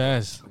diamond.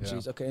 Fairs. Yeah.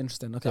 Jeez, okay,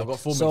 interesting. Okay, I've got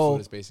 4 so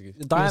midfielders basically.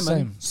 the diamond.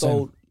 same,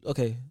 So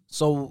okay,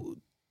 so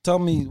tell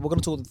me, we're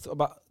gonna talk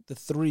about the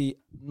 3,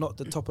 not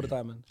the top of the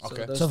diamond.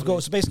 Okay. those So I've three.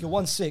 got basically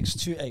 1, 6,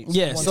 2, 8.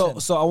 Yeah, 1, so 10.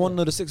 so I want to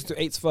know the 6 to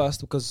 8s first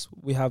because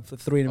we have the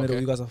 3 in the middle.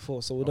 Okay. You guys have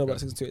 4, so we'll know Okay.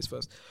 about 6 to 8s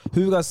first.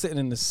 Who you guys sitting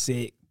in the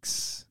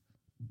 6?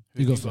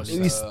 You go first.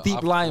 He's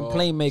deep line I've got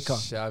playmaker.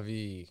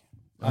 Xavi.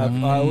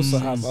 I also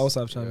have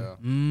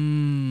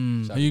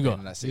Xavi. Yeah. Who you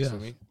got? That's 6 for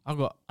me. I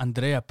got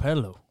Andrea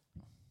Pirlo.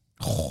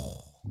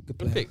 Good Good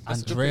player. pick.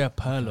 That's a good Andrea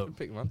pick. Pirlo. Good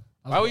pick, man.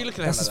 Why were you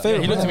looking at That's him his like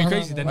that? He looked at me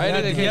crazy. Then Why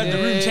he did had the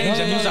room change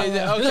and he was like,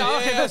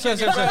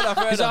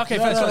 okay, He's like, okay,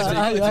 first.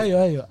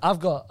 I've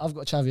got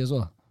Xavi as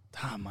well.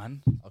 Damn,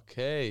 man.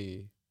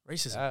 Okay.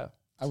 Racism. Yeah.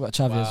 I've got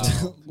Xavi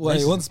as well.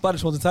 Wait, one's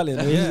Spanish, one's Italian.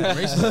 Yeah,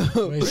 racism.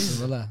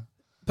 Racist, wallah.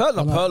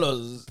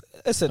 Pirlo's.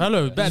 Listen,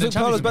 Pirlo, better you than think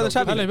Pirlo's Xavi. better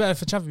than Xavi? Pirlo better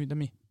for Xavi than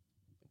me.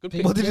 Good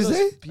pick. What did you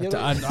say?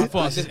 I thought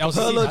I was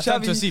Pirlo, I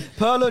turned to see.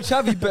 Pirlo,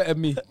 Xavi better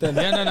than me. Then.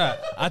 Yeah, no.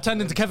 I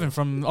turned into Kevin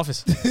from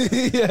Office.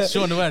 Yeah.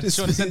 Short the word.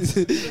 Short the sentence.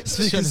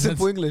 Speaking Short the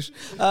simple English.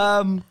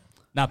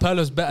 Now,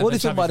 Pirlo's better What do than you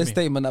think Xavi about for this me.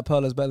 statement that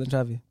Pirlo's better than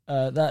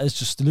Xavi? That is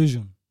just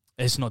delusion.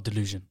 It's not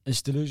delusion.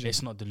 It's delusion.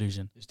 It's not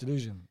delusion. It's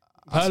delusion.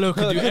 Pirlo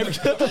can do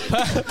everything.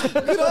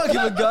 Good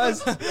argument,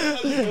 guys.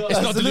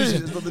 It's not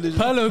delusion. It's not delusion.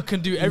 Pirlo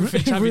can do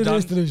everything It Xavi really done.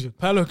 is delusion.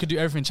 Pirlo can do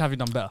everything Xavi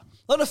done better.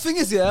 No, the thing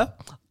is, yeah.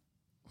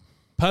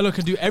 Pirlo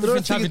can do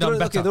everything Xavi done Okay,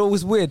 better. they're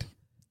always weird.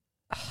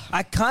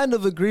 I kind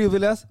of agree with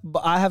Elias,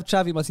 but I have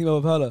Xavi in my team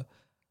over Pirlo.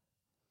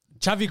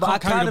 Xavi But I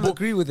can't carry kind the of ball.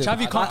 agree with it.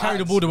 Xavi can't carry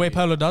the ball the way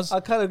Pirlo does.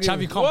 I kind of agree. Xavi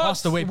with can't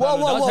pass the way Whoa, Pirlo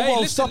whoa, does. whoa, Hey, whoa,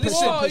 listen, stop it, listen,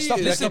 stop it, stop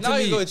it. listen Now to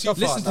you're me. going too far.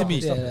 Listen to me.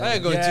 Yeah, Now you're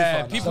going too Yeah,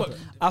 far. people. I feel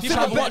People like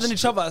have watching watched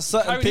each other at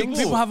certain carry the things.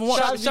 ball. People haven't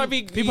watched.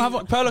 Xavi- People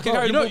haven't. Pirlo can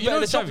carry the ball better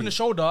than dropping Xavi. the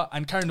shoulder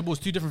and carrying the ball is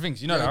two different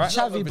things. You know that, right?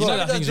 Xavi, You bro. know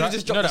that things, right?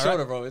 Just You know drop the that,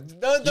 shoulder, right? bro. You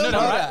know that,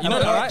 right? You know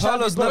that, right?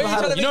 Pirlo's never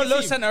had You know low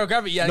center of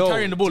gravity and No.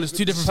 carrying the ball is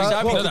two different things.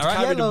 You know that, right?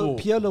 carry the ball.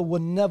 Pirlo will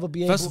never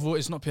be able. First of all,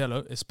 it's not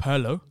Pirlo, it's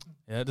Pirlo.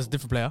 Yeah, that's a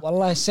different player.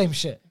 Wallahi, same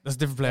shit. That's a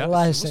different player.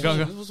 Wallahi, same Go,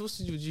 shit. go. What's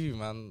to do with you,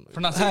 man?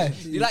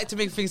 Pronunciation. You like to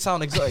make things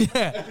sound exotic.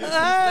 Hey,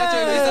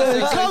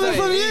 coming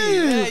from you.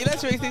 Yeah, you like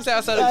to make things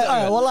sound Alright,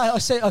 exotic. wallahi, I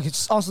say, okay,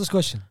 just answer this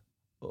question.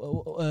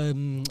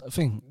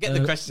 Get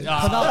the question.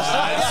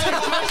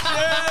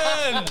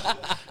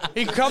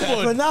 He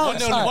crumbled.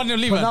 Pronounce, 1-0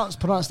 leaver.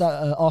 pronounce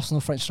that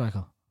Arsenal French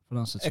striker.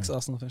 Pronounce it.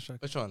 Ex-Arsenal French striker.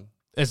 Which one?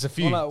 There's a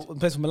few. One that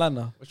plays for Milan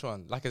now. Which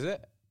one? Like, is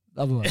it?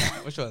 The other one.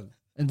 Which one?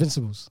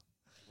 Invincibles.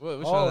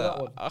 Which Oh, one? that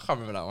one. I can't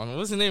remember that one.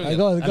 What's the name Hey, again?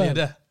 go on, go Ali on.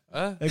 there.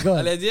 Huh? Hey, go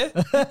on. Aladia?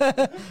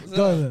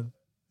 Go on, man.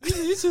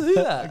 Who's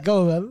that?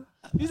 Go on, man.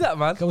 Who's that,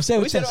 man? Go say it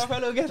We with said chest. it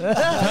about Pirlo again.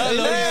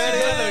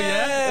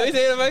 yeah. We said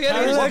it about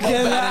Carries again. the ball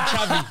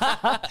better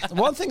than Xavi.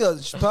 One thing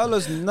is,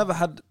 Pirlo's never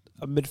had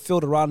a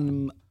midfield around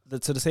him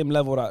to the same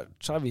level that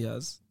Xavi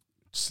has.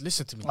 Just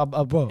listen to me.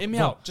 Bro. Hear me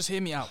bro. out. Just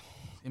hear me out.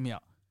 Hear me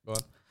out.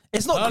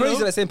 It's not Pirlo-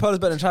 crazy that saying Pirlo's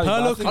better than Xavi. but I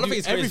Pirlo think- I don't think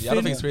it's crazy. I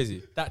don't think it's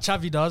crazy. That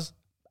Xavi does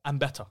and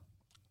better.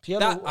 Pirlo,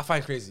 That I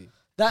find crazy.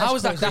 How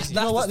is that crazy. crazy? You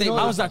know That's what? the You know statement.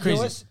 How what? is that You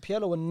know crazy? what?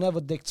 Pirlo will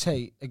never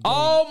dictate a game.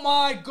 Oh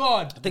my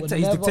God. Will Dictate,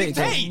 he's never-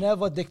 dictating. will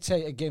Never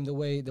dictate a game the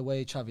way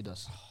Xavi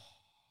does.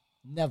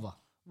 Never.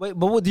 Wait,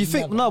 but what do you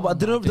think? Never. No, but I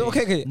didn't.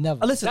 Okay.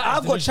 Never. Listen, That is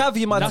I've got delusion.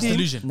 Xavi in my That's team.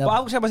 delusion. But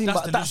I've got Xavi in my team. That's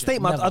But that delusion.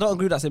 statement, Never. I don't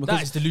agree with that statement. That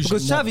because- is delusion.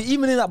 Because Never. Xavi,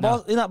 even in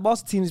that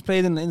Barca team he's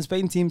played in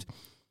Spain teams,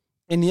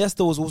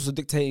 Iniesta was also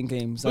dictating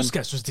games. And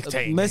Busquets was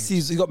dictating.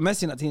 He got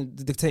Messi in that team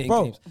dictating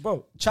Bro, games.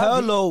 bro.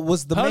 Pirlo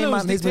was the Pirlo main was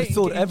man in his dictating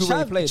midfield games.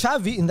 everywhere he played.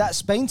 Xavi in that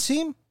Spain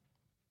team,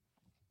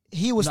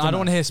 he was No, the I don't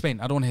want to man. hear Spain.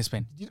 I don't want to hear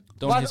Spain.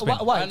 Don't Why? want to hear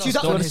Spain. Why? Why not?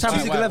 2000 Don't want to hear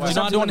Champions Spain. League level. Do you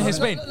know I don't want to hear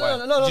Spain? No, Do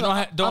you know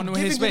I don't want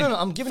to hear Spain?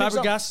 I'm giving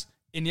example. Fabregas,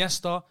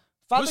 Iniesta,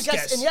 Fabregas,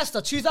 Busquets.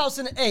 Iniesta,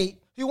 2008.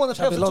 Who won the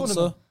player of Xabi the Alonso.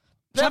 tournament?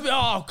 Xavi,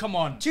 oh, come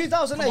on.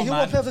 2008. Come on, Who man.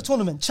 won player of the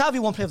tournament? Xavi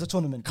won player of the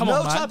tournament. Come no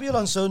on, man. Xabi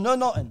Alonso, no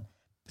nothing.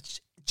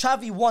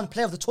 Xavi won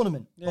player of the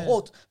tournament. The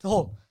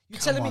whole. You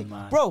telling me, on,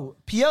 man. bro?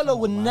 Pirlo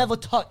would never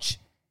touch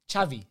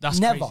Xavi. That's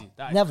never, crazy.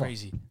 That is never.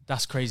 crazy.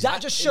 That's crazy.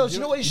 That just shows. You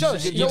know what it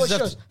shows? you You know what it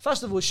deserve shows?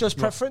 First of all, it shows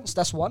preference.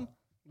 That's one.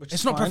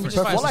 It's not fine, preference. which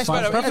is fine. It's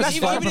fine. Well, Preference that's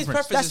is fine. fine. Even his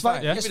preference That's is fine.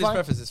 fine. Yeah. Even It's his fine.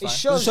 preference is It fine.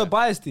 shows. So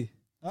biased.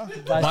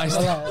 Biased.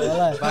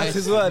 That's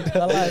his word.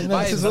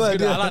 That's his That's word.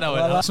 good. I Yeah. like that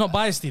word. It's not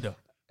biased though.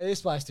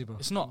 It's biased, bro.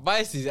 It's not.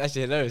 Biased is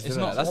actually hilarious. It's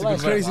isn't not. it? That's a Well,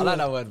 good crazy word. I like word.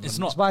 that word. It's man.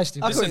 not. It's biased,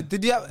 bro. Okay,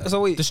 did you have?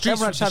 So wait, The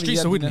streets everyone had Xavi, are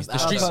you with me. had The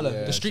streets Pirlo.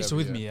 Yeah, the streets are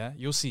with Xavi, me. Yeah,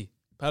 you'll see.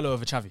 Pirlo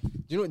over Xavi. Do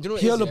you know what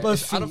Pirlo it is?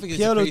 both I don't feet. think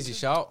it's a Pirlo- crazy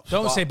shout.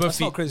 Don't but say both that's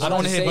not feet. crazy. I don't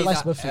want to say hear both.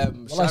 Wallace both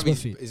feet. Wallace both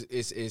feet.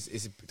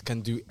 Xavi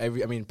can do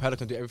every. I mean, Pirlo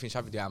can do everything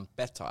Xavi do and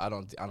better. I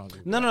don't.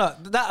 Agree No.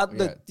 that I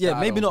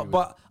Maybe don't not. agree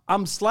But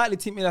I'm slightly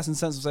team Midas in the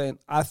sense of saying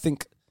I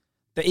think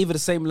they're either the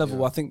same level.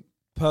 Yeah. I think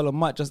Pirlo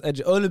might just edge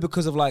it only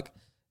because of like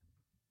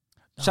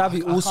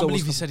Xavi I also can't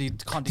believe was. he said he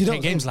can't You know-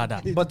 dictate games like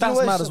that. But that's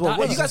You know mad what? as well. That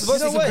Well, you is- guys are both You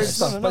know saying what? crazy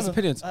stuff. No, Best no.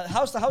 opinions.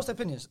 How's the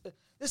opinions?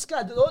 This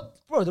guy,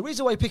 bro, the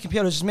reason why you're picking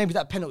Pirlo is just maybe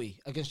that penalty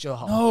against Joe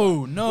Hart.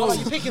 No. What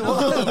are you picking?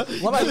 What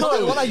are you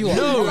on? What are you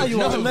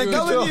on?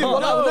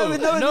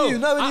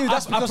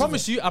 I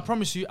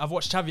promise you, I've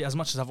watched Xavi as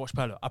much as I've watched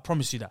Pirlo. I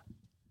promise you that.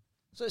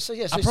 So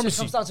yes, I it promise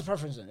comes you. down to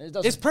preference. Then. It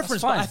doesn't. It's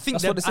preference, fine. but I think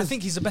That's what this I is.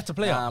 think he's a better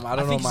player. I don't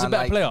know, think he's man. a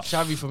better player.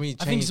 Xavi for me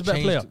I think he's a better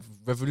changed, player.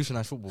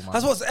 revolutionized football, man.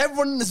 That's what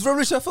everyone is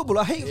revolutionary football.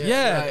 I hate it.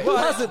 Yeah. Well,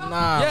 has it?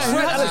 Nah, Yeah, Trent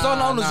nah,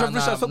 Alexander-Arnold's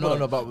revolutionary football.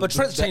 No, But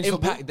Trent's the changed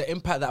football.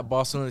 impact that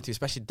Barcelona team,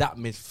 especially that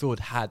midfield,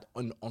 had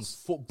on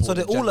football. So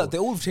they in all general, they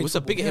all changed It was a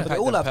football. bigger Yeah, but they impact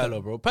all than have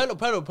Pirlo, bro.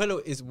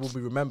 Pirlo will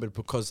be remembered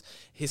because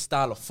his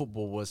style of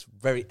football was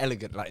very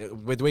elegant. Like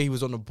with the way he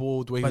was on the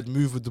ball, the way he would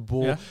move with the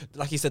ball, Yeah.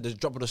 like he said, the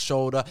drop of the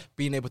shoulder,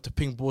 being able to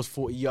ping balls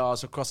 40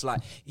 yards across.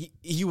 Like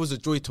he was a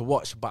joy to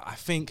watch. But I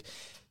think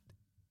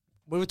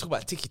when we talk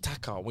about tiki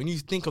taka, when you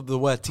think of the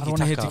word tiki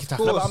wanna hear taka,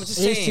 tiki-taka. no, but I'm just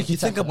It is saying.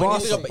 tiki-taka. Think of When you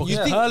Barca. think of- you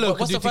Yeah. think- Pirlo what's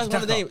could the do first one of the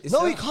tiki-taka. name? It's No,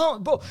 not- he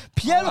can't, bro.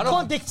 Pirlo I don't-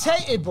 can't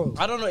dictate it, bro.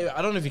 I don't know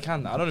if he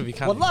can. I don't know if he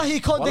can. Wallahi, he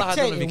can't Wallahi, I don't dictate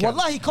know if it. he can.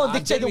 Wallahi, he can't I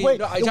dictate the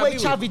genuinely- way no, the way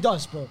Xavi Xavi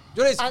does, bro.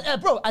 You know, it's-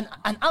 And bro, and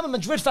I'm a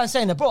Madrid fan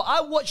saying that, bro. I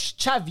watch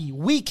Xavi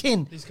week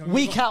in, can we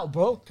week move on? out,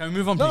 bro. Can we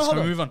move on, No, please? hold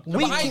Can we move on? No,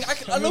 Week,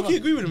 but I low-key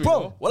agree with him,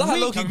 bro. Wallahi, I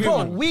Week, low-key agree bro,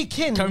 with him. week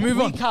in, Can we move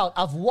on? week out.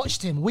 I've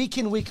watched him week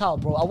in, week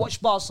out, bro. I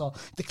watched Barca,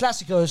 the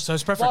Clásicos. So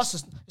it's preference.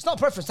 Barca's, it's not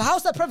preference. So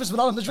how's that preference when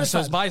I'm a Madrid So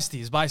fan? it's biased.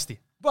 It's biased.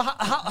 Bro, how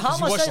am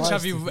You I watch saying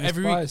that? Xavi It's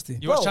every week. biased.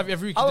 You watch Bro, Xavi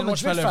every week. You I'm didn't a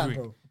watch Madrid Pirlo fan, every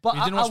bro. week. But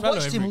You didn't I watch Pirlo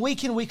watched every him week.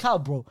 week in, week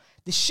out, bro.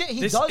 The shit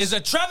he This does, is a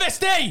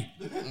travesty.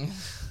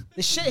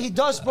 the shit he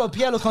does, bro.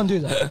 Pirlo can't do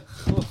that.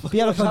 Pirlo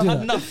can't I've do had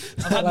that. enough.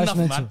 I've had That's enough,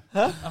 mental.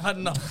 man. I've had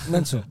enough.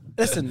 Mental.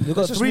 Listen, we've got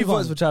Let's just 3 move on.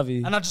 votes for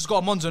Xavi. And I just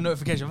got a Monzo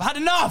notification. I've had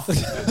enough.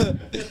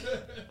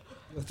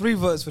 3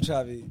 votes for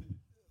Xavi.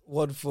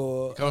 1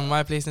 for. Come on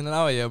my place in an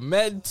hour, you're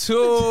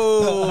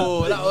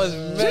mental. That was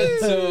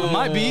mental. I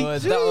might be.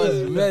 That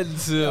was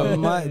mental.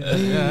 Might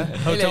be.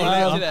 Hotel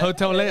later.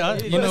 Hotel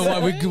later. You know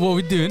what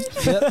we're doing.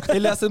 Yep,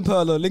 Elias and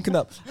Pirlo linking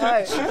up. All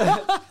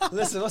right.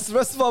 Listen, what's the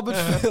rest of our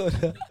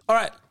midfield? All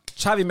right.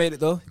 Xavi made it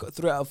though. He got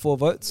 3 out of 4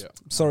 votes. Yeah.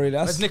 Sorry,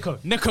 Where's Elias. Nico?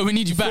 Nico, we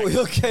need you back. For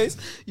your case.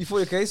 You fought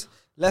your case.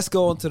 Let's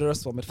go on to the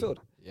rest of our midfield.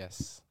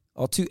 Yes.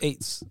 Our 2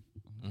 8s.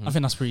 I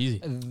think that's pretty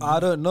easy. I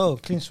don't know.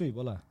 Clean sweep,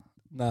 wallah.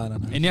 No.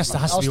 Iniesta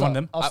has to be one of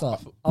them.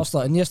 I'll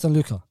start. Iniesta and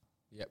Luka.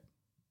 Yep.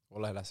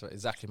 Wallahi, that's right.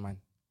 Exactly mine.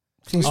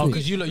 Clean Oh, sweep.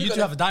 because you two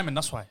have a diamond.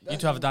 That's why. You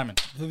two have a diamond.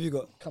 Who have you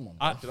got? Come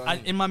on.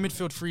 In my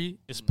midfield 3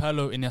 is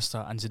Pirlo,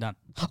 Iniesta, and Zidane.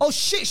 Oh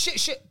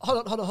shit.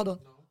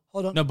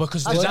 Hold on. No,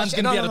 because Actually, Zidane's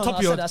gonna be at the top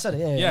of your. I said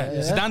it. Yeah,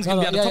 Zidane's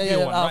gonna be at the top of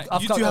your one, right?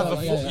 You two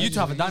have you two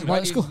have a diamond. Right,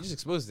 Right? it's cool. You just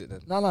exposed it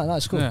then. No,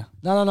 it's cool. Yeah.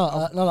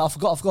 No, I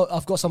forgot.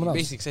 I've got someone else.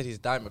 Basically said he's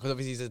diamond because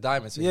obviously he's a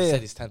diamond, so Yeah, he yeah.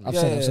 said he's 10. I've Yeah,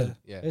 said yeah, it.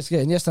 yeah. Let's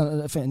get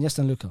Iniesta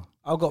and Luka.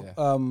 I've got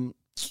Yeah.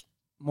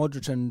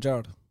 Modric and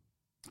Gerrard.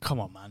 Come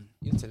on, man.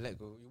 You need to let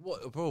go.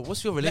 What, bro?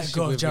 What's your Let relationship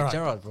go of with Gerrard.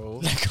 Gerrard,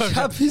 bro?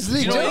 Champions Do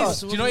League. you know what it Gerrard. is?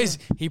 Do you know what it is?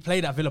 He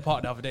played at Villa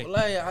Park the other day.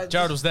 Wallahi,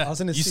 Gerrard was there. I was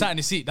in his You seat. sat in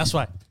his seat. That's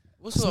why.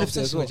 What's your Sniffed it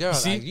obsession as well. with Gerrard?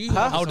 See? Like, you I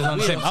have would have done the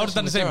weird same. I would have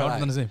done the obsession same. I with would have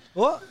done the Gerrard,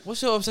 same. What? like,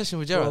 What's your obsession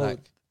with Gerrard? Bro, Like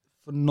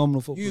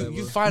Phenomenal footballer.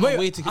 you bro. find a way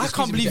Wait, to. I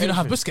can't believe you don't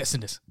have Busquets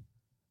in this.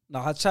 No,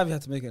 Xavi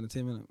had to make it in the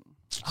team, innit?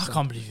 I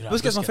can't believe you don't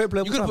have Busquets my favorite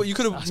player. You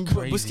could have That's put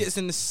crazy. Busquets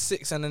in the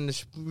 6 and then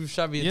move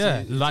Xavi. Yeah,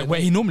 into, like where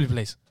he normally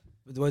plays.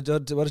 Where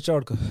does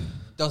Gerrard go?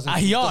 doesn't.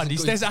 At Yard, doesn't he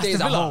go- stays at Aston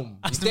at Villa. home. He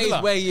Aston stays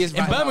Villa. where he is In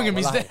right Birmingham, now,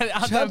 he's wallahi. there.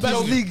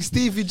 Champions League,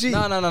 Stevie G.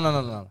 No.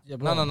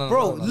 bro.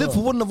 Bro,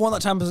 Liverpool wouldn't have won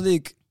that Champions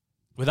League.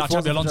 Without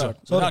Before Xabi Alonso. Gerrard.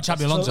 Without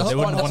Xabi Alonso, they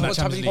wouldn't have won that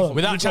Champions League.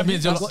 Without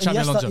Xabi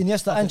Alonso.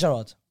 Iniesta and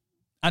Gerrard.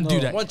 And do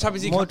that. One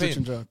Champions League Modric campaign.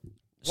 and Gerrard.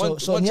 So One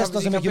Iniesta Champions doesn't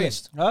League make your campaign.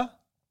 list. Huh?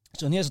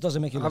 So Iniesta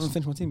doesn't make I your haven't list.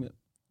 finished my team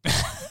yet.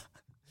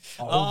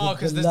 Oh,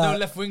 because there's no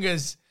left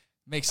wingers.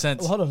 Makes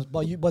sense. Oh, hold on,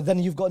 but then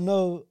you've got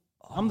no.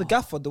 I'm the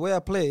gaffer. The way I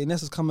play,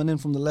 Iniesta's coming in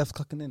from the left,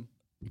 cutting in.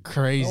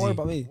 Crazy. Don't worry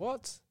about me.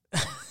 What?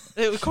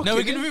 No,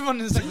 we're gonna move on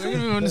in a second. We're gonna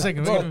move on in a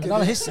second. Bro, no,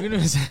 his- We're gonna move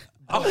on in a second.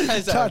 Oh,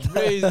 that's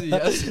crazy.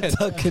 I said,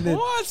 Tucking in.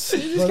 what?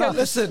 Bro, no,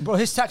 listen, bro,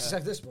 his tactics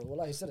like this, bro.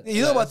 Wallah, he said it.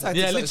 You know about tactics.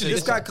 Yeah, like, literally.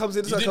 This guy comes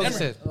in, this guy You comes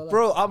did in.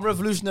 Bro, I'm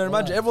revolutionary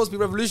manager. Everyone's be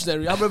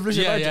revolutionary. I'm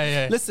revolutionary Yeah, manager.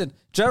 yeah. Listen,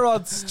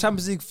 Gerrard's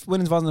Champions League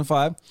winning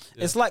 2005.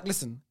 It's like,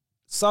 listen,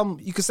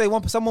 you could say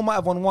someone might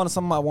have won 1,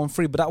 some might have won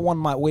 3, but that one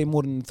might weigh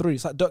more than 3.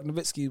 It's like Dirk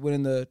Nowitzki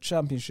winning the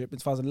championship in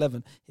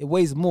 2011. It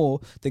weighs more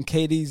than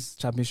KD's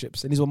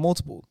championships, and he's won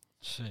multiple.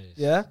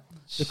 Yeah,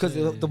 because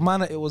the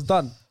manner it was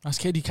done. That's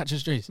KD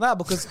catches strays. Nah,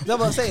 because that's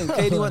what I'm saying.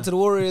 KD went to the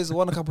Warriors,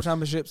 won a couple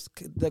championships.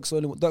 Dirk's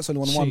only won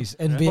one. Jeez,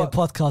 NBA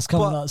podcast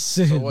coming but- out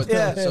soon. So what?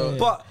 Yeah, So-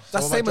 but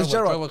that's so same what as about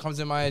Gerrard. What comes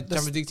in my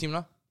Champions League team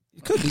now?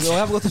 Could you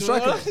haven't got the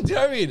striker? Do you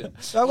know what I mean?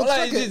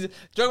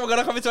 Drogba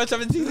gonna come into my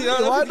Champions League.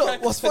 Why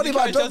not? What's funny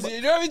about Drogba?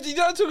 You know what I mean? You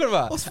know what I'm talking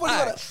about? What's funny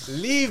about that?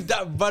 Leave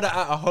that brother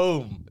at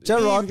home.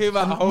 Gerrard, Leave him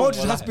at home.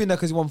 Modric has been there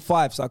because he won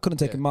 5, so I couldn't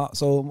take him out.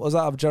 So I was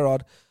out of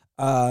Gerrard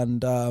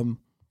and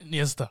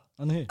Iniesta.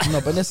 And here. no,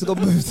 but Nesta got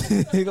moved.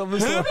 He got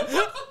moved.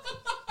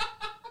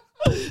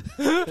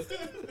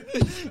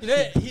 You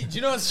know, do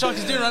you know what Shark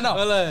is doing right now?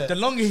 The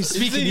longer he's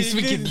speaking, he's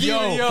thinking, yo,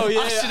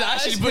 I should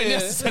actually put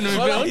Iniesta centre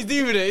midfield. He's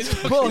doing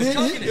it. Bro,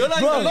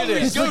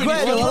 He's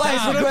regretting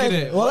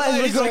it.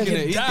 Wallahi, he's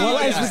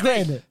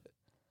regretting it.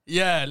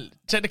 Yeah,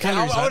 check the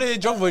calories. I want to hear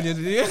Drogba in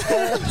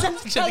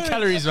it. Check the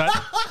calories, man.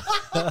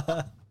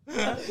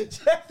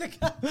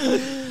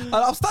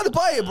 I'm standing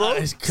by it, bro.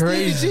 It's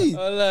crazy.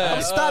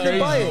 I'm standing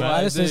by it.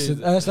 man.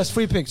 That's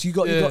 3 picks. You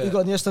got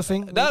Iniesta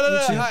thing. No.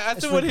 I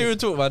still want to hear him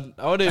talk, man.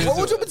 I want to hear him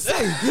What would you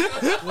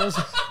talk. want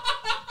to say?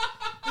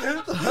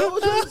 What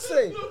would you want to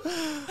say?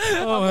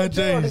 Oh my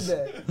Gerrard in days.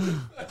 there.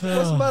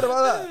 What's mad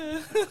about that?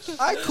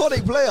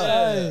 Iconic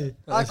player.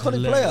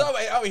 Iconic player. No,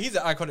 I mean, he's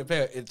an iconic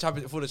player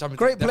for the Champions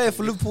Great League, player definitely.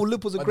 for Liverpool.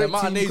 Liverpool's a But great the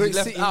amount of team. names Great you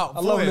left city. out I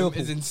for love him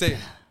Liverpool. is insane.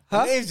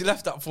 Huh? The names you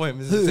left out for him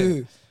is Who?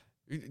 insane.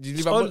 Who do you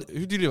leave out?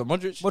 Who do you leave out?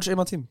 Modric? Watch in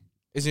my team.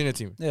 Is he in your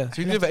team? Yeah.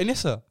 So you leave out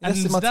Iniesta? And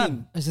That's in my Zidane.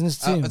 team. It's in his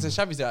team. So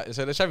Xavi's out.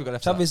 So the Xavi got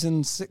left out. Xavi's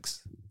in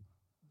 6.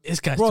 This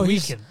guy's Bro,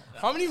 he's- tweaking.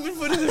 How many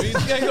midfielders have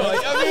you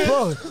got?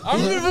 Bro, How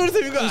many midfielders have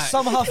you he got?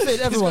 somehow fit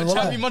He's everyone. got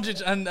Wallahi. Xavi,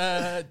 Modric,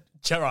 and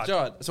Gerrard.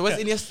 Gerrard. So where's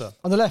Iniesta?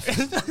 On the left. Oh,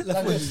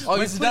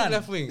 Where's he's Zidane? Zidane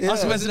left wing. Yeah.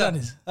 Ask him where Zidane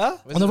is. Huh?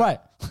 On the right.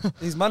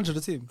 He's manager of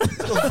the team. He's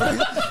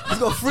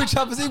got 3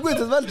 Champions League wins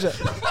as manager.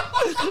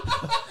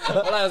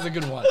 Well, that's a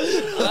good one.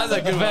 That's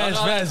a good one.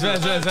 Vez.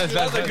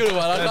 That's a good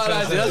one. I can't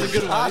lie to you. That's a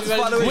good I one. had to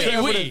find a way to put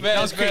everyone in.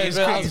 That was great. It's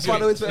great. I had to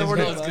find a way to put everyone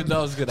in. That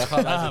was good. I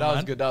can't lie to you. That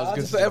was good. That I was had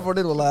good. to put everyone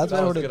in. Wallahi. I had to put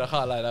That was everyone in. good. I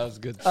can't lie. That was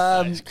good.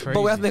 It's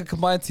But we have to make a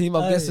combined team.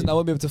 I'm Aye. guessing I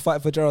won't be able to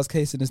fight for Gerrard's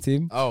case in his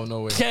team. Oh,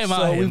 no way. Get him out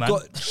So of here, we've man.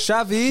 got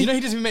Xavi. You know he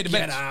doesn't even make the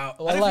bench. I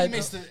don't Wallahi, think he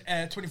makes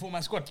the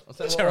 24-man squad.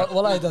 Gerrard.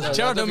 Wallahi doesn't.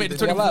 Gerrard don't make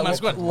the 24-man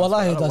squad.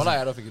 Wallahi doesn't. Wallahi,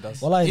 I don't think he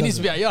does. Wallahi He needs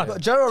to be doesn't. at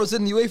yard. Gerrard was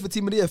in the UEFA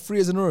team of the year 3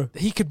 years in a row.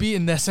 He could be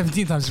in there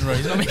 17 times in a row.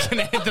 He's not making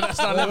it into that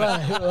start level.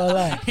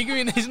 Wallahi. He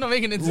could be. He's not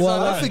making it into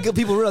Wallahi. I start think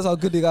people realize how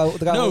good the guy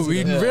No, was. we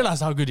you know. didn't realize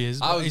how good he is.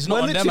 But he's We're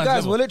not on them literally, guys,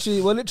 level.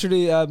 we're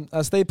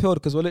literally stay peeled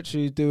because we're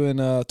literally doing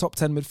top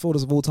 10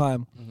 midfielders of all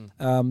time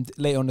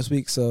later on this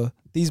week. So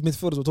these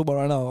midfielders we're talking about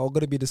right now are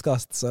going to be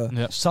discussed. So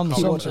Yeah. Some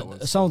Keep watching.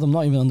 of them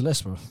not even on the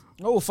list, bro.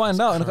 we'll find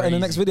out in the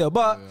next video.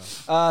 But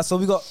so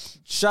we got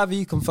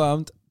Xavi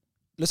confirmed.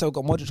 Let's say we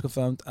got Modric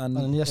confirmed and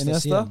And Iniesta.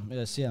 CM.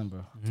 Yeah, CM,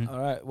 bro. All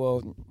right,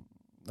 well,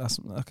 that's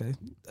okay.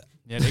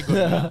 Yeah, they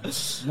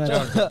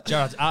got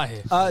Gerrard's out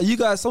here. You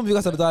guys, some of you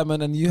guys had a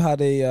diamond and you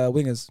had a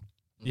wingers.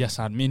 Yes,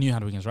 me and you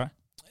had wingers, right?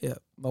 Yeah,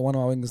 but one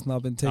of our wingers now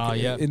been taken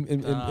yeah. in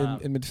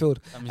midfield.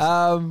 That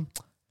means-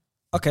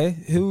 Okay,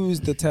 who's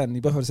the 10?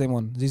 You both have the same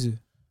one, Zizou.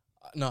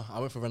 No, I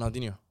went for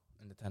Ronaldinho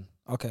in the 10.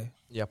 Okay,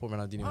 Yeah, I put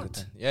Ronaldinho in the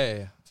 10.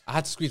 Yeah. I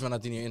had to squeeze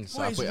Ronaldinho in. So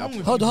What I is put wrong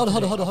with Hold you? on.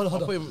 I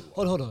put him.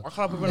 Hold on. Why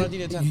can't I put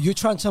Ronaldinho in 10? You're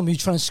trying to tell me you're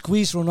trying to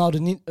squeeze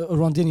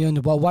Ronaldinho in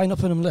the ball. Why not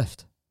put him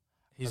left?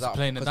 He's Because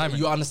playing the diamond.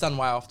 You understand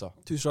why after.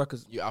 2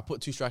 strikers. I put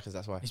 2 strikers,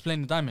 that's why. He's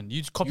playing the diamond.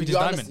 You just copied You his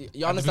understand- diamond.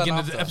 you At the understand beginning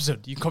of the after.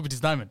 episode, you copied his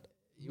diamond.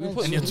 We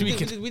put, And you're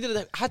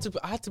tweaking. I had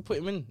to put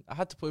him in.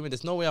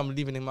 There's no way I'm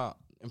leaving him out.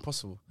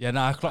 Impossible. Yeah,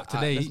 I clocked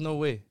today. There's no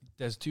way.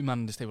 There's 2 men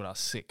on this table that are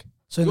sick.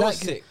 So in You're that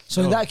sick.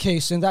 so in No. that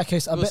case,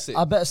 You're sick.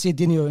 I better see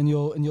Dino in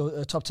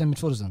your top 10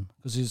 midfielders then,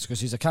 because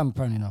he's a cam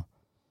apparently now.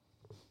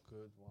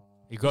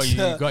 He got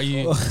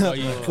you. Well,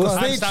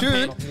 stay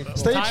tuned.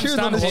 Stay tuned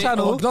on this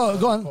channel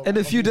Go on. in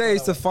a few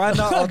days to find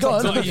out our Go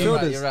top on. 10 You're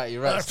midfielders.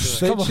 right.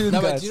 Stay Come on. tuned,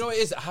 No, but guys. do you know what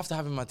it is? I have to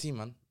have him in my team,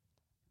 man.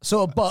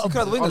 So, but You could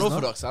have the wingers, no?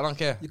 Unorthodox. I don't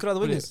care. You could have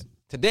the wingers.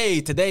 Today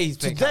he's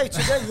playing camp.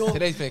 today you're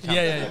Today's playing camp.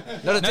 Yeah.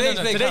 No, Today's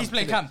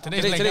playing camp.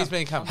 Today's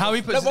playing camp. How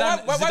he puts No, but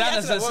Zidane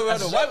why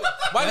as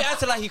why we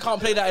acting like he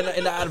can't play that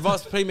in that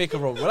advanced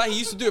playmaker role? Well, like he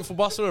used to do it for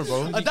Barcelona,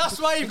 bro. That's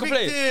why you can picked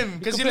play. him,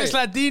 because he can looks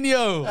play. like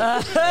Dino.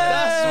 That's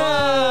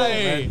why.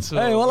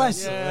 hey, well,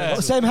 Yeah.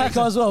 same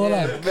haircut as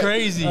well.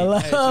 Crazy.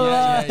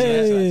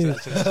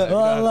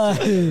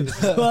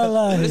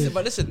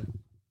 Listen.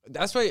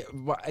 That's why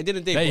I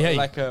didn't think Hey.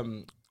 like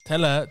Tell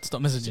her to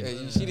stop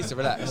messaging. she needs to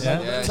relax. Yeah?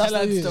 That's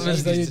not you. stop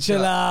That's not you. messaging.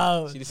 Chill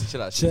out. She needs to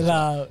chill out. Chill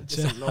out.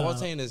 Listen, no, what I'm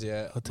saying is,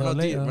 tell her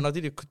later.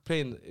 Ronaldinho could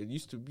play.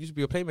 Used to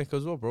be a playmaker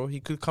as well, bro. He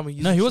could come.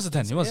 No, he was a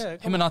 10. He was. Yeah,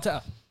 Him and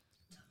Arteta.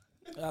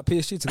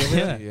 PSG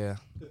together. Yeah.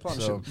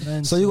 So,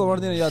 So you got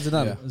Ronaldinho, you had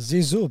Zidane. Yeah.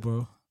 Zizou,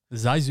 bro.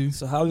 Zaizu.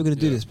 So how are we going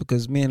to do this?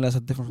 Because me and Les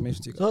have different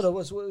information to you guys. Hold on,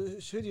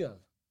 who do you have?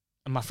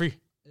 And my free.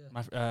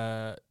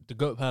 Yeah. The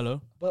GOAT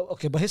Perlo.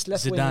 But his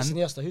left wing is Zidane.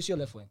 Iniesta. Who's your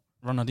left wing?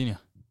 Ronaldinho.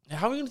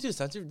 how are we gonna do this?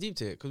 I'm too deep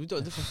to it because we got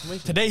a different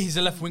formation. Today he's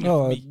a left winger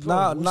No,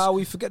 for me. now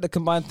we forget the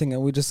combined thing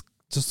and we just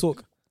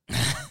talk.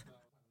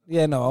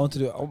 Yeah, no, I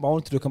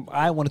wanted to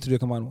do a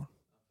combined one.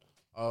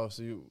 Oh,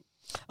 so you.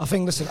 I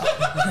think, listen,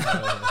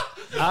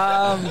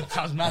 That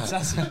was mad.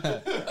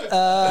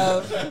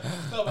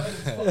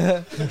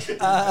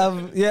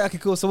 Yeah, okay,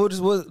 cool. So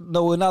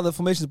now the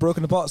formation is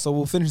broken apart, so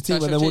we'll finish the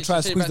team and then we'll try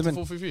and squeeze them in.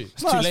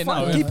 It's too late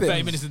now. Keep it.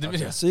 30 minutes in the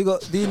video. So you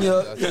got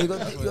Dino, you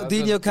got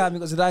Dino Cam, you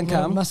got Zidane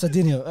Cam. Master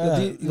Dino.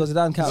 You got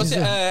Zidane Cam.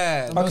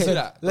 Don't do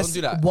that. Don't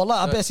do that. Wallah,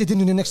 I better see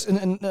Dino in the next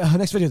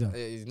video then.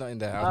 He's not in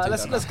there.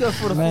 Let's go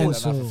for the Man,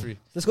 forwards. so- For free.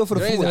 Let's go for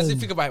the I forwards. didn't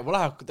think about it.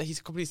 Wallah,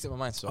 he's completely slipped my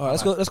mind. So All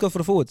right, let's go for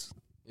the forwards.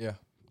 Yeah.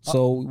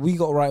 So we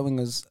got right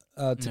wingers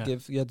to Yeah.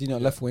 give. Yeah, Dino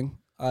left wing.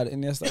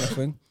 Iniesta left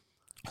wing.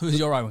 Who's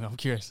your right wing? I'm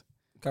curious.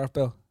 Gareth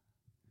Bale.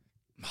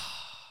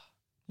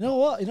 You know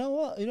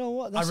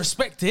what? I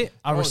respect it.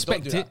 I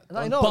respect do it.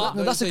 that. But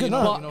that's a good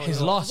but no.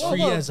 his last 3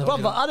 years,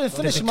 Brother, I didn't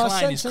finish my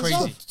decline is sentence. crazy.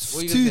 What are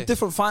you gonna Two say?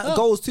 different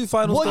goals, 2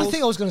 finals. What do you goals.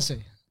 think I was gonna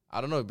say?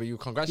 I don't know, but you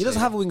congratulate. He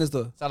doesn't have wingers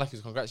though. Sound like he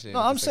was congratulating.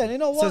 No, I'm saying, you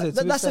know Says what? it,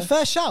 to be That's a fair.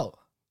 fair shout.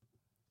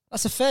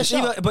 That's a fair It's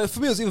shout. either, but for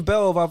me, it was either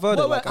Bale or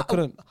Valverde. Wait, Like I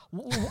couldn't.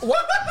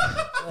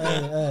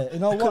 Hey, you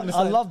know what?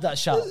 I love that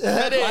shout.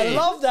 I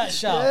love that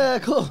shout. Yeah,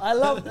 cool. I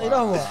love. You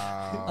know what?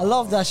 I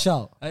love that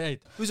shout. Hey,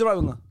 Who's the right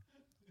winger?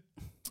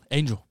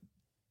 Angel.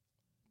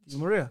 Di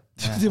Maria.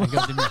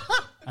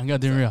 I'm going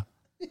Di Maria.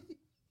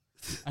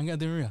 I'm going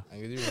Di Maria.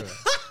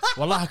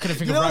 Wallah, I couldn't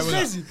think You of know right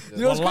what's winger. crazy?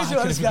 You know what's crazy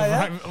about this guy,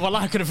 yeah? Wallah,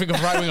 I couldn't think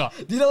of right winger.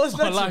 Do you know what's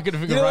Wallah, I mental? couldn't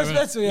think You of know right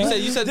what's winger. mental,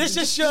 yeah? You said This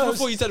just shows.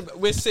 before you said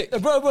we're sick.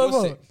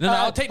 Bro. No,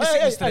 I'll take the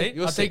sickness today.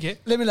 You're I'll take sick.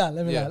 it. Let me land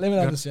Yeah.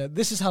 this, yeah.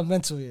 This is how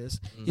mental he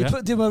is. You Yeah.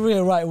 put Di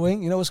Maria right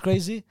wing, you know what's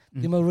crazy?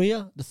 Di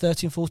Maria, the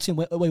 13-14,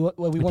 where we won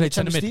the played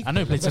centre Champions mid. League. I know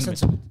he played Best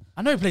centre mid.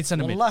 I know he played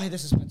centre mid. Wallahi,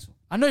 this is mental.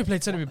 I know he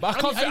played centre mid, but I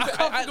can't think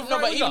No, of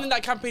but right even in winger.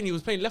 that campaign, he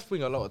was playing left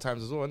wing a lot of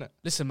times as well, innit?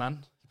 Listen, man.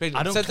 Played,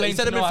 I don't said, claim he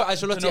said to a bit know for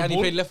to know Ancelotti and he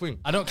ball. played left wing.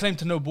 I don't claim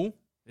to know ball.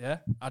 Yeah,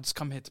 I just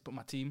come here to put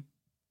my team.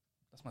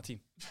 That's my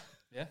team.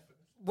 Yeah,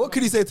 What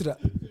could he say to that?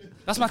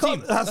 that's my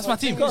team. That's my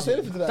team. can't say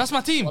anything to that. That's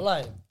my team.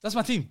 Wallahi. That's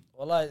my team.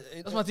 Wallahi.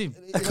 That's my team.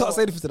 I can't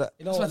say anything to that.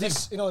 You know That's what? my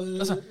Let's, team. you know,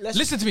 That's my, let's,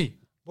 listen to me.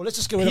 well, let's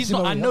just get rid He's of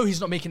Di not. I Maria. know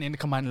he's not making it in the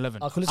combined 11.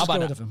 Cool, let's How just get about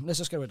rid that? of him. Let's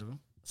just get rid of him.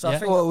 So Yeah. I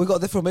think, Well, we got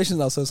different formations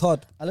now, so it's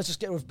hard. and let's just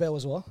get rid of Bale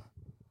as well.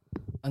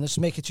 And let's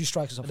make it 2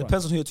 strikers up It front.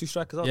 depends on who your 2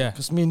 strikers are. Yeah.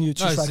 Because me and you,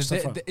 2 No, strikers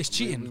up front. it's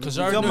cheating because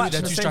I If already you're know matching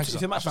they're the two same, strikers.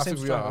 if you're matching I the same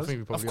think we are. I strikers, think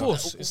we probably Of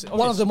course. It's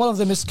One of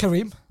them is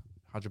Kareem.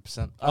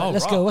 100%. Oh,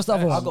 Let's right. go. What's the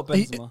other I one? got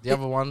Benzema. The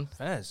other one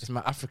Fairs. is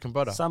my African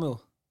brother.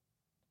 Samuel.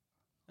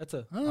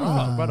 Eto'o.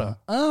 Brother.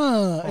 You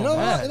know what?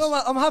 nice. You know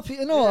what? I'm happy.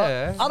 You know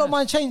Yeah. what? I don't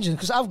mind changing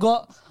because I've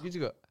got Who'd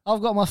you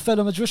got? my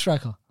fellow Madrid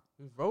striker,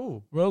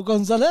 Bro, Raul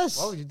Gonzalez.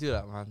 why would you do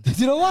that, man? Do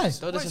you know why?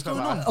 Don't disrespect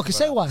my African Okay,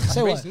 say brother. why.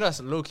 Say why. You know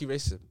that's low-key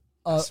racism.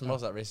 It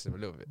smells like racism a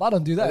little bit. But I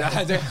don't do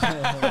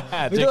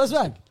that. You know what's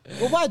bad?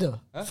 Well, why though?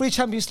 3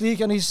 Champions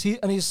League and he's top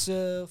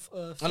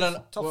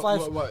 5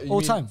 you all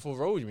mean time. For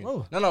Raul, you mean?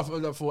 Raul.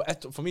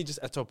 No, for me, just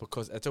Eto'o,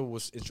 because Eto'o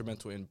was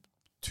instrumental in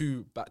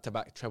 2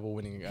 back-to-back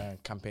treble-winning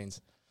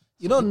campaigns.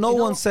 You know, no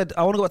one said.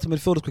 I want to go back to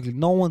midfielders quickly.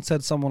 No one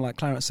said someone like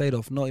Clarence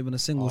Seedorf. Not even a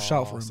single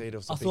shout for him.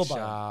 Seedorf's a I big thought about it.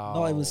 shout.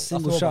 Not even a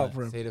single shout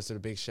for him. Seedorf's a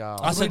big shout.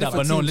 I said that,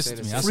 but no one listened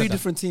to me. I 3 said that.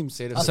 different teams.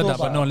 Seedorf's I said a that, big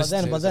but shout. no one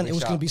listened to me. But then it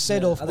was going to be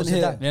Seedorf I or didn't hear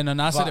Zidane. that. Yeah,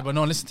 no, I said it, but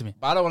no one listened to me.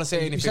 But I don't want to say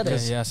anything said it.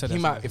 because Yeah, I said he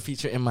that. might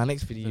feature in my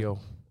next video.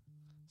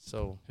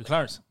 So, Who,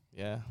 Clarence?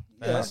 yeah.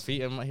 Yes.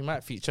 He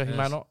might feature, he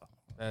might not.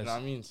 You know Yes. what I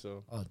mean?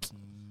 So, Oh,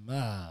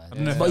 man. I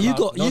don't know if But I'm you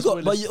allowed-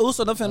 got, but you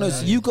also another thing I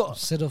noticed. You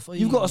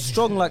got a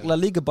strong like La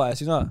Liga bias.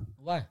 You know,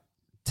 Why?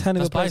 10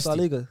 of your That's players La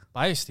biased. Liga.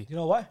 Biased. You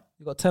know why?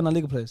 You got 10 La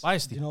Liga players.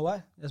 Biased. You know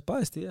why? That's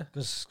biased, yeah.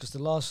 Because the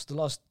last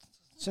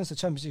since the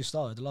Champions League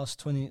started, the last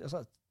 20, it's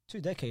like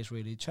 2 decades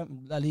really.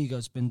 La Liga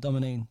has been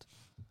dominating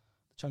the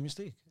Champions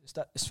League.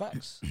 It's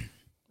facts.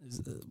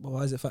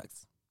 Why is it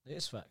facts? It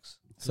is facts.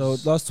 So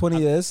last 20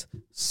 years,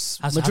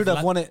 Madrid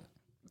have won it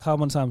how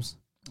many times?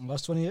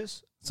 Last 20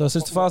 years, So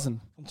since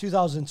 2000. from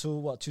 2000 to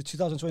what? To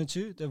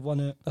 2022, they've won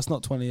it. That's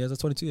not 20 years.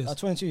 That's 22 years.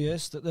 22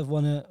 years that they've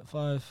won it.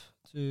 5,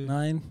 2,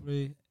 9,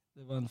 3.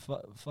 They've won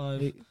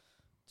 5, Eight.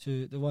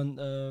 2. They won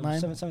 9.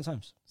 7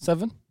 times.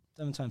 7,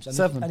 7 times. And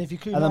 7. and if you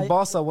could, and then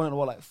Barca won it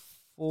what, like 3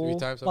 4?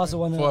 times. Barca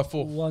won Four,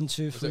 it 1,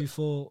 2, Was 3, it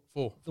 4.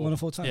 4. They won it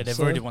 4 times. Yeah, they've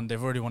So already won.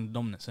 They've already won the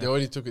dominance. They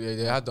already took it.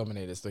 They had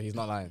dominated, so he's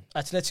not lying.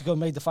 Atletico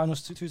made the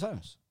finals 2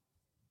 times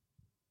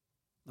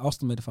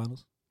Arsenal made the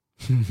finals.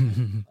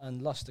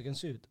 and lost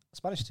against who? A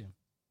Spanish team.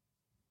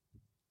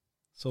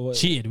 So what?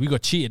 Cheated. We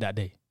got cheated that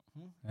day.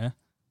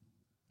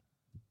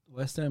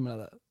 Why staring like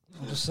that?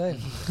 I'm just saying.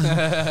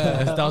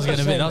 That was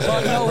getting a bit. That was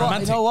But you know what?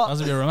 romantic. You know what? That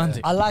was a bit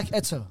romantic. I like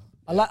Eto'o.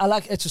 I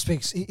like Eto'o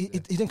speaks. He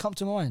didn't come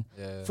to my mind.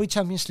 Yeah. 3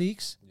 Champions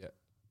Leagues. Yeah.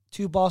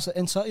 2 Barca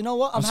Inter. You know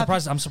what? I'm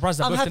surprised. I'm surprised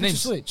that I'm both the happy to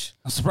names. switch.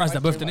 I'm surprised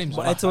that both the names.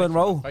 But are- Eto'o and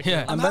Raul.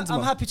 Yeah. And I'm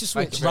Benzema. happy to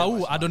switch. you very Raul,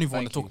 much, I don't man. even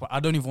want Thank to talk you. about. I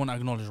don't even want to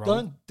acknowledge Raul.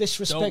 Don't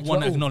disrespect Don't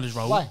want to Raul. acknowledge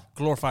Raul. Why?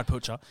 Glorified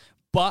poacher.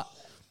 But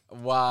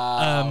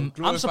Wow.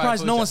 I'm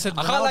surprised no one said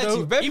I can't lie to you.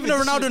 Ronaldo. Very Even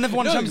though Ronaldo never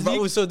won the Champions Raul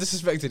League, was so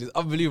disrespected. It's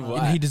unbelievable.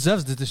 he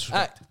deserves the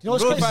disrespect. You know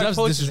what's Glorified crazy?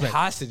 coach Deserves is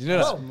disrespect. hasted, you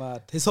know that?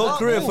 Mad. His whole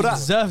career for that.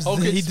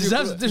 He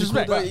deserves the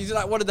disrespect. Bro, he's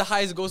like one of the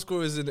highest goal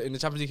scorers in the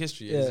Champions League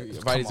history. Yeah.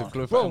 He's Riley's a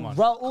glorified. Bro, Come on.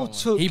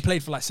 Raul took. He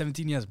played for like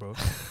 17 years, bro.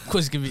 Of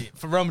course, he can be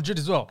for Real Madrid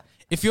as well.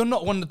 If you're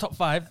not one of the top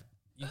 5,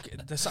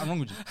 there's something wrong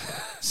with you.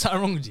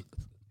 Something wrong with you.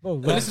 Bro,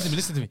 But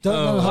listen to me.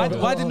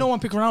 Why did no one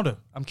pick Ronaldo?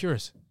 I'm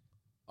curious.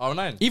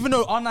 R9. Even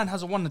though R9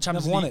 hasn't won the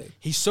Champions Never won League,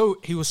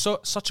 it. he was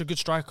such a good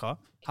striker.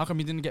 How come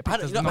he didn't get picked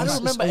I as don't the number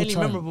remember It's any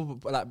all time.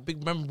 memorable,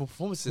 big memorable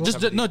performances. Just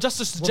general.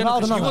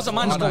 Ronaldo, He wasn't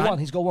my he's number got 9. one.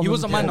 He's got one. He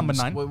wasn't my number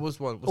 9. What was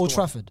one? What's Old the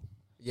one? Trafford.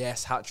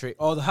 Yes, hat trick.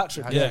 Oh, the hat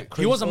trick. Yeah,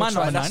 he wasn't my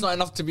number 9. That's not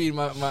enough to be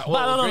my. But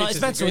no,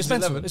 it's mental. It's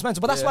mental. It's mental.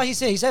 But that's why he's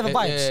here. He's ever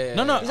vibes.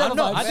 No, He's ever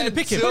vibes. I didn't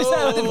pick him. Mental.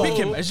 I didn't pick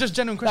him. It's just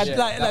genuine question.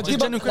 Like Just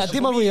genuine question.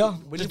 Di Maria.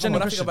 When Just I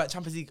genuine think question. about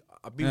Champions League,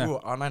 I'll be real.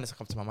 R9 has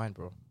come to my mind,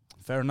 bro.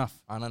 Fair enough.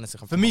 R9 has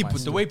come For to me, my mind.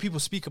 but the way people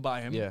speak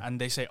about him Yeah. and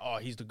they say, "Oh,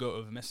 he's the GOAT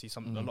over Messi,"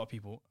 a lot of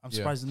people. I'm Yeah.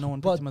 surprised that no one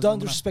picked But him as don't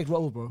number 9. disrespect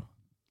Raul, bro.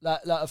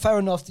 Like, fair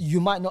enough. You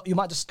might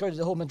discredit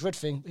the whole Madrid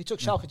thing. He took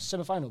Schalke to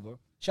semi-final, bro.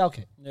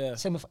 Schalke. Yeah.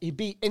 He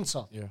beat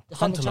Inter. Yeah.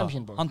 Defending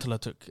champion, bro. Huntelaar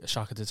took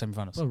Schalke to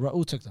semi-finals. Bro,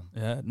 Raul took them.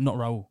 Yeah, not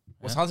Raul.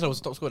 Was Huntelaar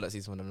was top scorer that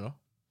season for them, no?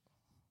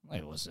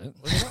 It wasn't.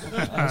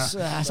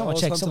 Someone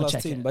check. Someone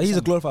check. it. But he's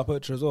a glorified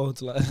poacher as well.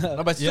 To like,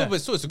 No, but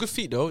still, it's a good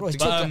feat though. Bro, to,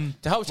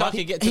 but, to help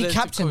Schalke get to he the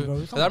captained, bro.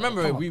 Come 'Cause I on,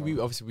 remember come on, we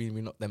bro. obviously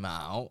we knocked them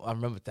out. I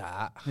remember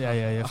that. Yeah.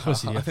 Of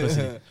course he did. Of course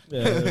he did.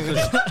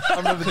 I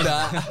remember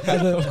that.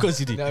 Of course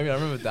he You did. know what I mean? I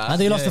remember that.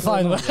 And they lost the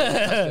final. We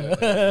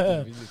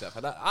did that.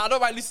 But I don't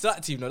mind losing to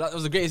that team though. That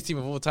was the greatest team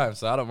of all time,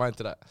 so I don't mind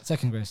to that.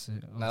 Second greatest.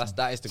 Nah,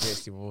 that is the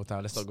greatest team of all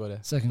time. Let's not go there.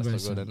 Second Let's not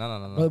greatest. go there.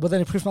 No. But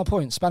then it proves my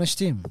point. Spanish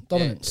team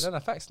dominance. No,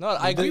 facts. No,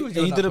 I agree with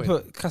you. He on that didn't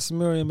point. put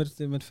Casemiro in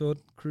midfield.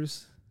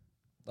 Cruz.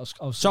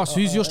 Sharks,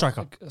 who's your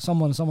striker?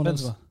 Someone else.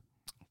 Benzema.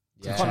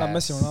 You can't have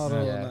Messi,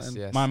 Ronaldo, and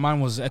Yes. Mine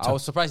was Eto'o. I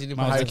was surprised you didn't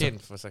put Mine was Harry Eto'o. Kane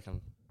for a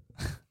second.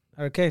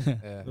 Harry Kane.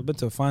 Yeah. We've been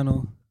to a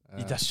final.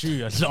 That's true.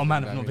 A lot of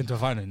men have not been to a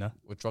final, you know.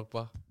 With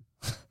Drogba.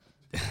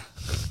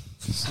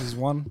 He's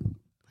won.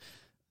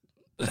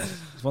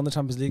 He's won the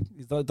Champions League.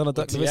 He's done a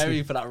duck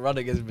Thierry for that run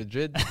against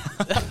Madrid.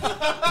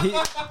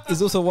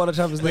 He's also won a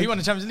Champions But he League. won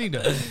the Champions League,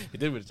 though. He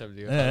did win the Champions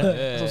League. Yeah.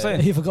 That's what I'm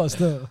saying. He forgot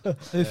still.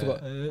 Who forgot?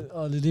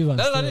 Oh, the Divas.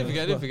 No, I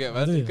didn't forget,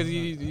 man. Did you? Because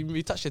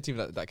he touched your team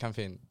that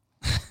campaign.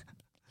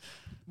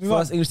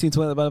 First English team to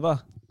win the Ballon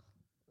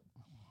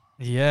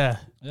Yeah.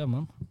 Yeah,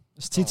 man.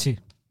 It's TT.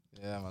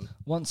 Yeah, man.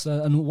 Once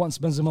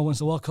Benzema wins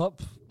the World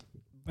Cup,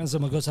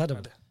 Benzema goes ahead of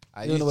it.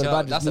 You don't know what the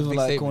bad That's is, a moving big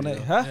like statement. Cornet. you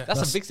know. Huh?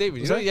 That's a big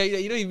statement.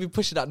 You know, he's been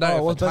pushing that Oh,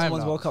 narrative what's for time Benzema's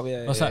now. World Cup?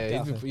 Yeah, What's yeah, that?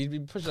 yeah. He's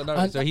been pushing that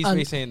narrative. So he's and-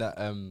 really saying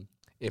that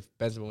if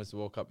Benzema wins the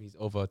World Cup, he's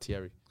over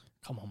Thierry.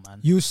 Come on, man.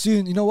 You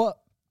know what?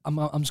 I'm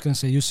just gonna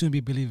say, you'll soon be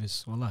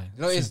believers. Wallahi.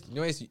 You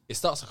know, it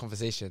starts a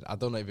conversation. I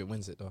don't know if it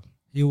wins it though.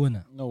 You'll win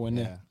it. No one,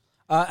 yeah.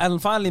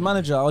 And finally,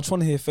 manager. I just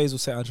want to hear Faisal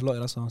say Ancelotti.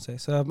 That's what I'm saying.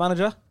 So,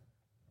 manager.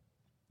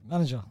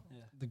 Manager.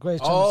 The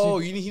greatest Oh,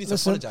 Champions he needs to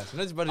Listen. apologize. He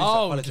needs to Oh,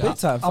 apologize. Big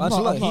time. For I'm not-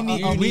 Ancelotti. I'm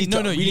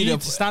not- You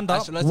need to stand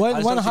up. League.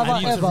 When have I I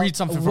need to ever read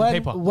something from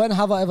paper. When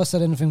have I ever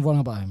said anything wrong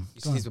about him?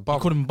 He's a You bum.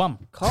 called him a bum.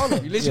 Carlo.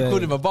 You literally Yeah.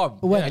 called him a bum.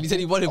 When? And he said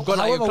he wanted him gone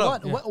out of your However,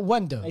 club.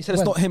 when though? He said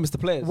it's not him, it's the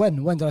players. When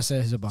did I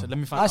say he's a bum? So let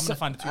me I find. I'm said- gonna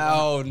find the tweet.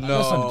 Oh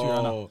Let's find the tweet right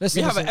now. no. Listen,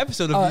 We have an listen.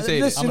 episode of you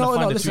saying listen, I'm gonna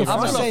find the listen, tweet. I'm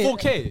I'm gonna gonna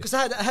say 4K. because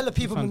I had a hell of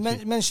people Find the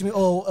tweet. mention me.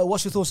 Oh,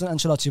 what's your thoughts on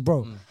Ancelotti,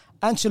 bro?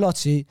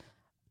 Ancelotti.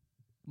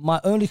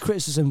 My only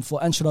criticism for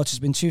Ancelotti has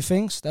been two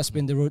things. That's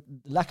been the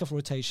lack of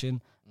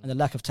rotation and the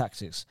lack of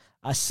tactics.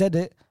 I said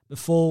it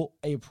before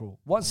April.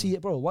 Once he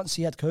had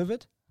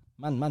COVID,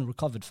 man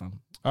recovered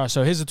from. All right,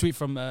 so here's a tweet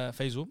from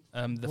Faisal.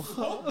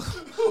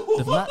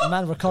 The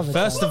man recovered.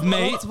 First of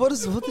May. What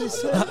did he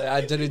say?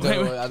 I genuinely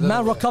don't know. I don't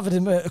Man know. recovered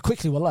him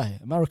quickly. Wallahi,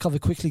 man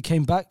recovered quickly.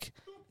 Came back.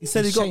 He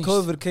said he He's got changed.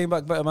 COVID, came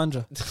back better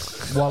manager.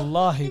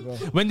 Wallahi, bro.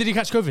 When did he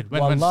catch COVID?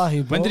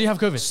 Wallahi, bro. When did he have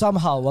COVID?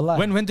 Somehow, wallahi.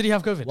 When did he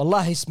have COVID?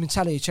 Wallahi, his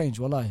mentality changed.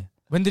 Wallahi.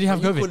 When did he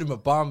have You called COVID? him a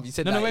bum. You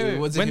said No, that wait. it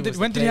wasn't When him, it was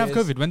did the he have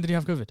players. COVID? When did he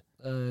have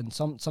COVID?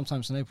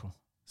 Sometimes in April.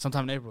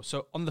 Sometime in April.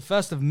 So on the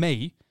 1st of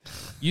May,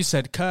 you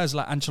said Kerr's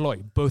like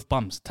Ancelotti, both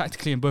bums,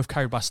 tactically and both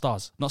carried by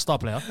stars, not star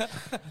player.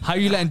 How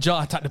you letting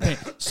Jar attack the paint?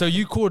 So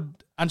you called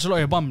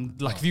Ancelotti a bum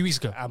like a few weeks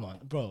ago. Come on,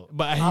 bro.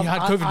 But he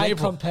had COVID in I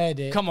April. compared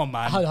it. Come on,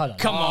 man. Hold on.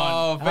 Come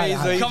on. Oh,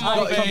 Faisal, Come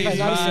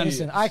on,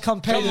 Listen. I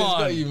compared Come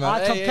it. on.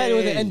 I compared it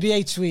with the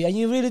NBA tweet, and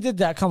you really did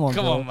that. Come on,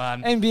 Come bro. on,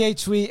 man.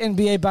 NBA tweet,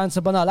 NBA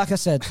banter, but no, like I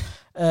said,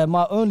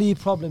 my only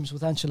problems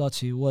with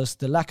Ancelotti was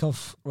the lack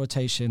of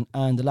rotation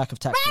and the lack of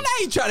tactics. Man, I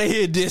ain't trying to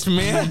hear this,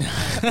 man.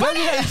 Man,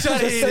 I ain't trying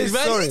to hear this,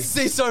 man. You need to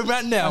say sorry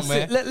right now,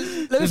 man. Let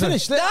me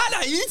finish. Nah,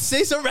 you need to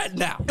say so right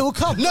now. It will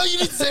come. No, you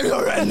need to say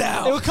so right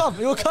now. It will come.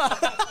 It will come.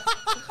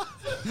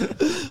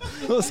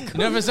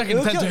 Never a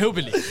second tend to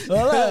hillbilly. It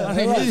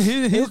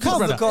will come.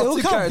 brother. It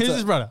will come. Here's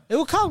his brother. It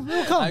will come. It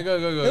will come. Go.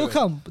 It will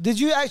come. Did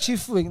you actually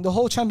win the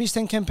whole Champions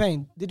League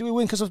campaign? Did we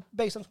win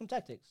based on some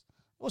tactics?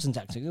 It wasn't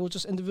tactics. It was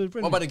just individual What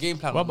brilliance. about the game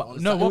plan? What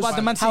about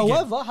the Man City game?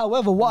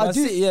 However, what I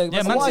do, Man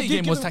Man what I City do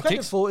game give was him credit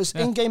tactics. for is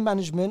Yeah. in-game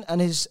management and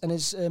his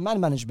man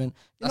management.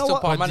 You That's know still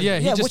what? part of But yeah,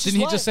 Yeah, which is didn't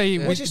he why- just say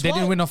which is they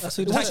didn't why- win off which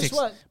is tactics,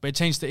 why- but it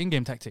changed to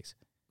in-game tactics.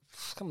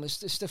 Come on,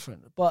 it's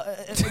different. But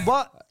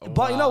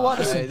you know what?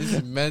 Listen, This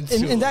is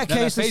mental. in that No,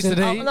 case, face listen,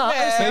 today. I'm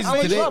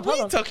a today. drop. What are Hold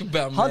you on. talking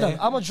about, Hold man? on,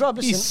 I'm a drop.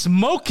 He's Listen,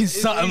 smoking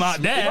something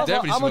out there.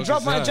 definitely I'm gonna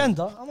drop my smoking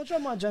agenda. I'm gonna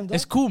drop my agenda.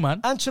 It's cool,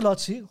 man.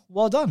 Ancelotti,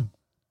 well done.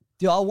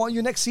 Do I want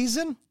you next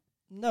season?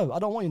 No, I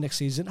don't want you next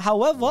season.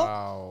 However,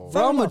 Wow.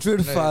 Real Madrid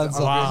No, it's fans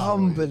are Wow.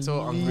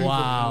 unbelievable.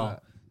 Wow.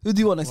 Who do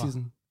you want next Wow.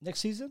 season? next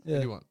season, Yeah. What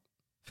do you want?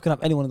 If you can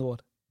have anyone in the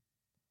world.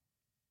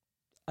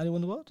 anyone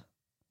in the world,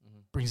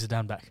 Brings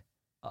Zidane back.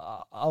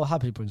 I'll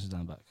happily bring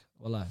Zidane back.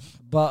 Wallahi.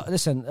 But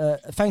listen,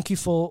 thank you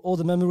for all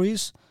the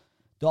memories.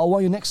 Do I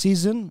want you next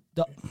season?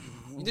 You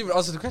didn't even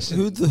answer the question.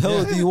 Who the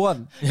hell do you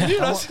want?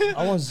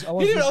 I want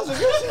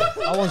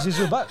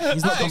Zizou back.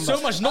 He's not coming So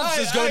back. much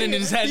nonsense going in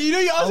his head. You know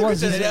you answered the want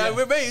question. Zizou. Yeah,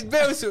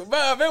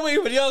 we're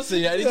waiting for the answer.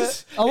 Yeah, he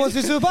just. I want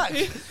Zizou back.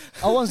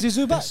 I want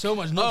Zizou back. So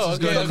much nonsense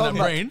okay, going on in come that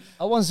back. brain.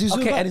 I want Zizou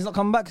Okay, back. and he's not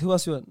coming back. Who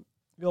else you want?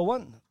 You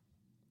want?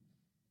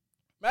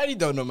 Man, you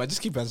don't know, man.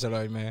 Just keep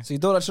Ancelotti, man. So you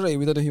don't actually.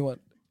 We don't know who you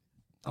want.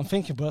 I'm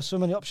thinking, bro. So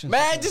many options.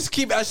 Man, just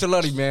keep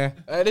Ancelotti, man.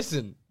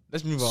 Listen,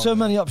 let's move on. So man.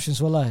 many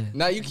options. Wallahi.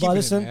 Now you keep But it,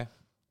 listen, man.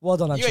 well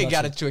done, You ain't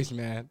got a Ancelotti. choice,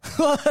 man.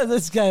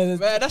 This guy. Man,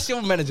 that's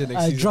your manager next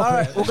I season. drop All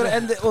it. right, we're gonna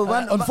end it. Well,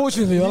 man,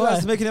 Unfortunately, you wallahi.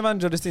 guys making him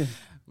manager of this team.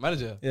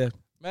 Manager. Yeah.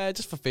 Man,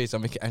 just for face,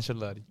 I'm making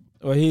Ancelotti.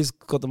 Well, he's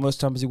got the most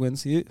Champions League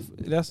wins. You,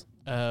 yes.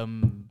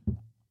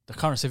 The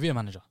current Sevilla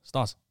manager,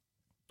 Stars.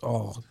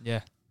 Oh, Yeah.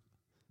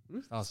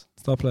 Stars.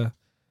 star player.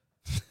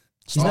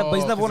 He's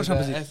never won a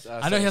Champions League.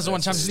 I know he hasn't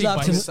won Champions League,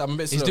 but Slapped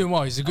he's doing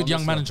well. He's a good I'm young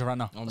slow. manager right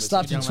now.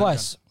 Slapped him young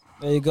twice.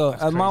 There you go.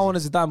 That's And my crazy. one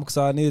is Zidane because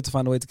I needed to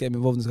find a way to get him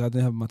involved in this guy. I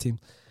didn't have him on my team.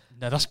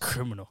 No, that's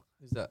criminal.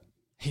 Who's that?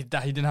 He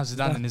didn't have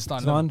Zidane in his He's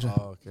starting no lineup. manager.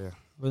 Oh, okay.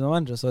 He's no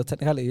manager, so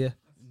technically, yeah.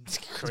 It's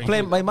He's crazy.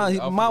 playing, my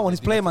one, he's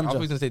player I was manager.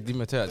 going to say Di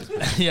Matteo.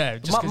 Yeah,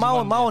 just 'cause he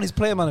won, My one, he's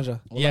player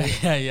manager. Yeah.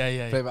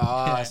 Play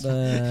by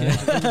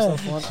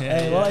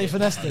Hey, well, you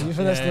finessed it. You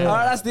finessed it. All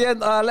right, that's the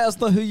end. Let us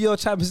know who your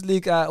Champions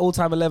League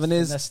all-time 11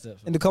 is Finessed it.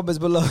 in the comments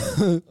below.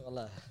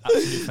 Wallahi.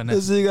 Absolute We'll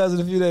finesse. see you guys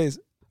in a few days.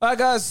 All right,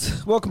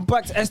 guys, welcome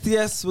back to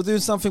SDS. We're doing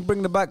something,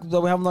 bringing it back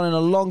that we haven't done in a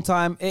long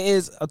time. It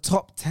is a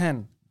top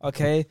 10,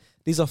 okay?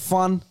 These are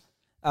fun.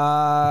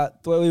 The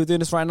way we're doing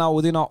this right now,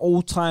 we're doing our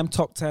all-time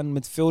top 10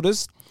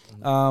 midfielders.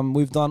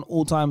 We've done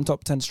all-time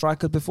top 10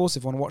 strikers before, so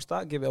if you want to watch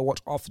that, give it a watch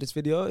after this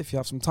video if you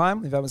have some time.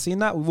 If you haven't seen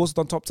that, we've also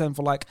done top 10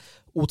 for like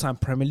all-time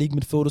Premier League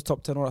midfielders,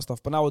 top 10, all that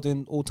stuff. But now we're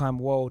doing all-time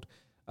world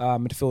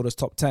midfielders,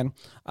 top 10.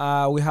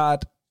 We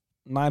had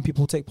 9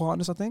 people take part in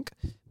this, I think.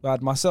 We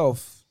had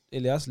myself,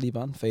 Ilyas,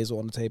 Liban, Faisal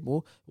on the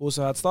table. We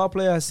also had star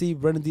player,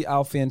 Hasib, Renedy,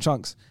 Alfie, and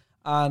Chunks.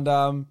 And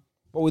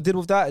what we did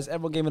with that is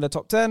everyone gave me the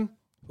top 10.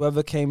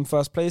 Whoever came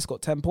first place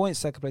got 10 points,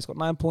 second place got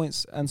 9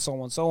 points, and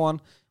so on, so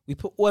on. We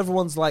put all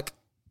everyone's like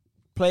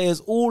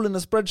players all in a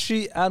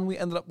spreadsheet, and we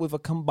ended up with a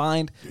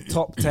combined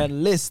top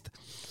 10 list.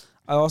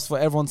 I asked for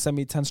everyone to send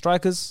me 10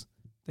 strikers.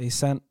 They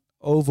sent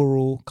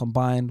overall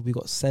combined, we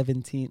got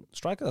 17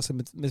 strikers. I said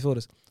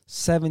midfielders.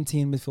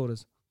 17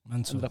 midfielders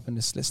ended up in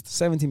this list.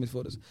 17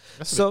 midfielders.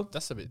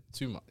 That's a bit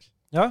too much.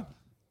 Yeah?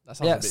 That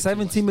sounds a Yeah, bit too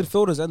 17 much.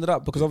 midfielders ended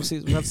up because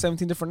obviously we had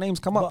 17 different names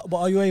come up. But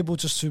are you able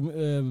just to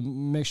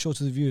make sure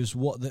to the viewers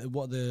what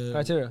the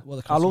Criteria.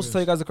 What the I'll also criteria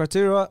tell you guys the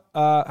criteria.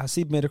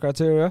 Hasib made a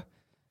criteria.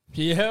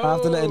 Yo. I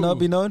have to let it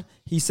be known.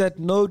 He said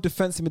no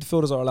defensive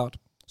midfielders are allowed.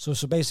 So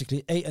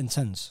basically 8 and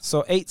 10s.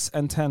 So 8s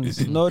and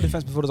 10s. No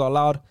defensive midfielders are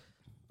allowed.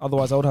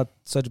 Otherwise, I would have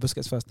Sergio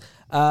Busquets first.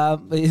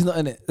 But he's not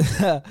in it.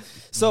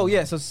 So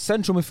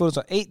central midfielders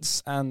are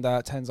 8s and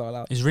 10s are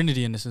allowed. Is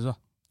Rinaldi in this as well?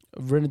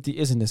 Renedy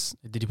is in this.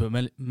 Did he put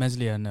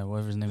Meslier in there,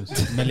 whatever his name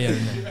is? Melia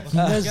in there.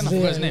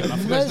 Meslier. I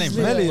forgot his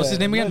name. Melia. What's his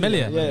name again?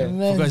 Melia. Yeah.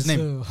 I forgot his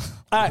name.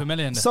 All Put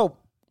Melia in right. there. So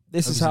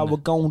this is He's how in we're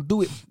going to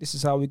do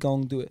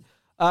it.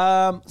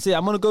 So yeah,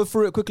 I'm going to go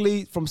through it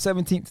quickly from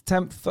 17th to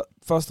 10th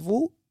first of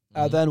all.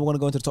 Then we're going to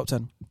go into the top 10.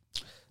 And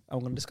we're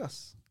going to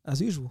discuss,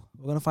 as usual.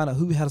 We're going to find out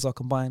who has our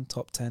combined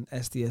top 10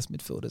 SDS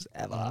midfielders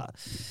ever.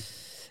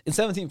 In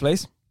 17th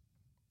place,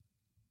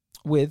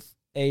 with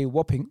a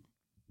whopping...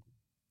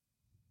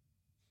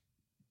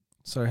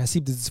 Sorry,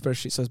 Hasib did the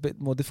spreadsheet, so it's a bit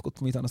more difficult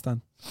for me to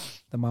understand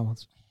than my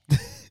ones.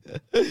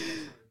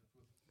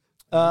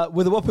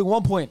 With a whopping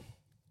 1 point.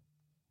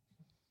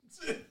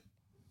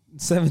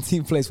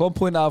 17th place, 1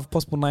 point out of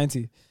possible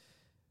 90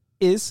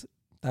 is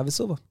David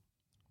Silva.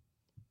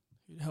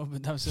 Who the hell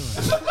put David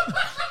Silva?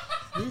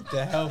 Who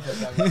the hell put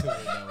David Silva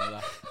in there,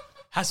 wallah?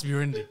 Has to be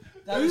Rinaldi.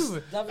 David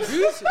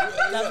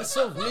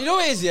Silva. You know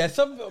what it is, yeah?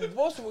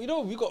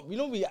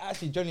 We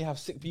actually generally have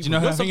sick people. Do you know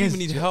who I some think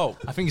people is? need help.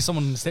 I think it's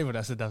someone in the stable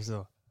that said David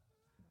Silva.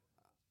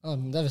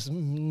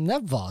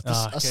 Never. Okay.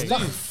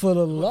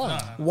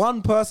 Astaghfirullah.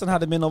 One person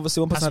had him in,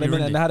 obviously, one person Has to had him be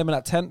in, and Rinaldi. they had him in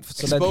at 10th.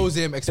 So Expose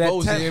him. their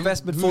 10th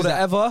best Who's midfielder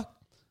that? ever.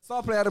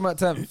 Star player had him at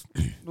 10th.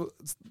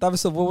 David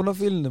Silva, we're not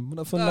feeling him. We're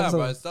not feeling Nah, David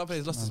bro. Silva. Star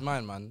player's lost his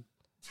mind, man.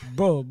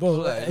 Bro,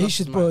 Like, he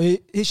should,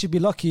 he should be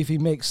lucky if he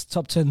makes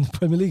top 10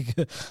 Premier League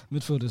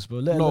midfielders, bro.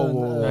 Let No,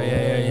 alone,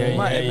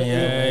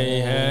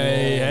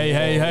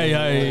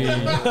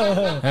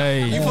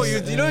 Hey. You thought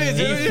you know it?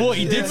 He thought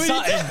he did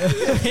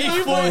something. He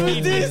thought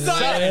he did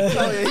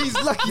something. He's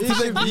lucky to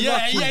make me. Yeah,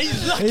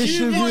 he's lucky. he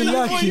should be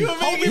lucky.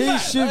 He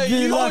should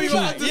be lucky.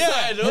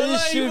 Yeah, He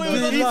should be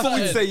He thought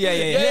we'd lucky. say,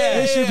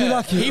 yeah. He should be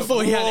lucky. He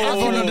thought he had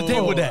everyone on the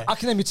table there. I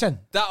can name you 10.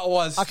 That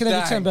was. I can name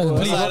you 10 better.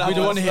 Please, we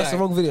don't want to hear. That's the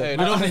wrong video.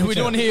 We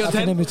don't want want to hear your I can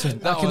 10. name you 10.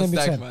 That I can was name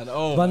you stacked, 10. man.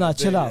 Oh, but my nah,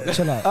 chill out,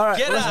 chill out. All right,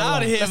 Get it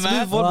out of here, let's man.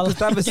 move on because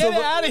David Get it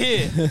Silva. out of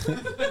here.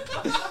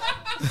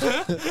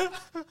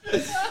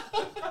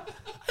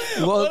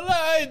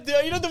 Wallahi,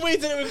 you know the way you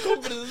did it with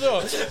confidence as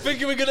well.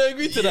 Thinking we're gonna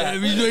agree to that.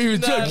 We don't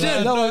even joke.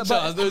 You know what,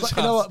 chance, no but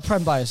you know what?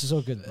 Prem bias. It's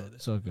all good, bro.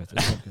 It's all good.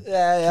 It's all good.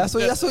 Yeah, that's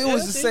what he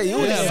always say. He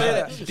always Yeah, say man.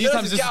 that. These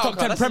times it's top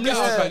 10 Prem list.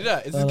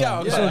 It's a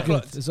gap. It's all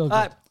good. It's all All good.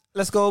 right,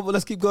 let's go.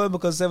 Let's keep going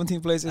because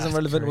 17th place isn't That's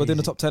relevant. We're doing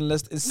the crazy. top 10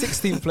 list. In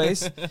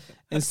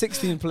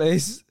 16th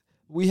place,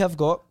 we have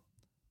got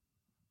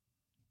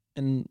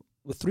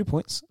with 3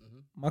 points,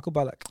 Michael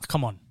Ballack.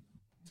 Come on.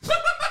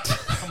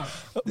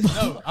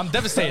 No, I'm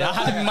devastated. I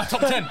had him in my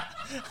top 10.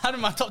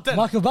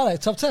 Michael Ballack,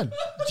 top 10. Do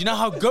you know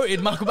how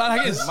goated Michael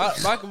Ballack is?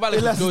 Michael Ballack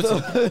That's is go-to.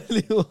 the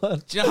only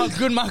one. Do you know how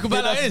good Michael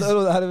Ballack That's is? the only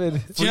one that had him in.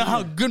 Do you know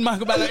how good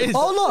Michael Ballack is?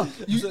 Oh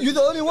no, you're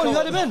the only one who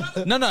had him in.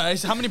 No,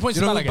 it's how many points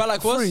You did know who Ballack get?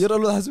 Ballack was? Three. You're the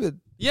only one that has him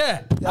in.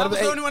 Yeah, He I had him was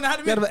at the only one that had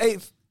him He had in. him at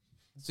 8th.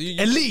 So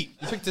you Elite.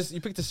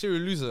 You picked a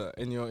serial loser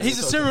in your. He's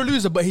a serial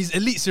loser, but he's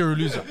elite serial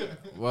loser.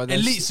 Well, then-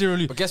 Elite serial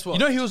loser. But guess what? You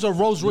know he was a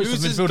Rolls Royce of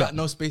Losers midfielder. got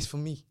no space for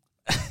me.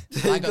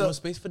 I got no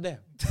space for them.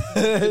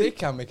 They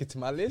can't make it to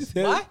my list.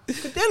 Why?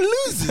 'Cause they're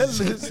losers.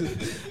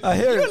 I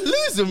hear You're a it.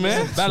 loser,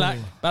 man.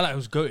 Ballack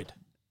was goated.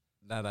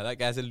 Nah, that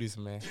guy's a loser,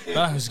 man.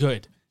 Ballack was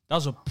goated.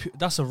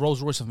 That's a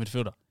Rolls Royce of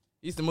midfielder.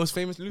 He's the most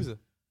famous loser.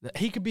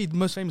 He could be the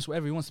most famous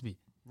whatever he wants to be.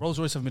 Rolls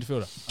Royce of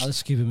midfielder.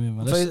 Let's keep him in,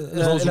 man. That's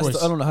Rolls the Royce.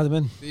 only one that had him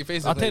in.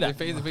 I'll take that. I'll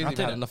take I'll take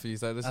that. enough of you.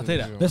 So I'll take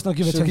that. Let's not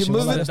give Should we keep attention.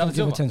 moving? Wallah, let's not David give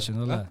Silva. attention.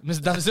 Wallah.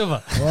 Mr. David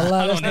Silva. Wallah, let's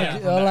on not there,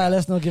 gi- on wallah,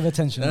 let's not give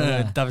attention.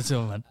 Wallah. David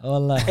Silva, man.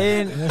 Wallah.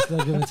 Let's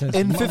not give attention.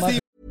 In 15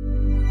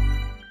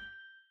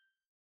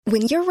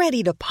 When you're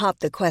ready to pop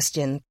the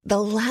question, the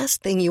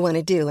last thing you want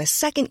to do is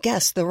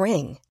second-guess the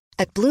ring.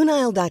 At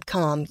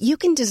BlueNile.com, you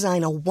can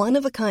design a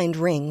one-of-a-kind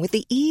ring with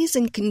the ease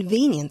and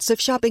convenience of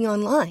shopping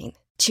online.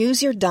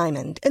 Choose your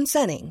diamond and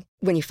setting.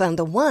 When you find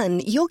the one,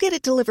 you'll get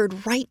it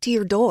delivered right to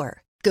your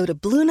door. Go to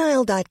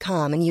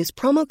BlueNile.com and use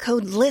promo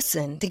code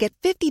LISTEN to get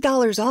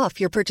 $50 off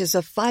your purchase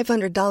of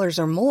 $500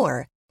 or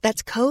more.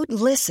 That's code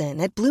LISTEN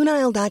at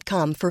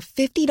BlueNile.com for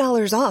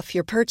 $50 off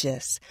your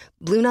purchase.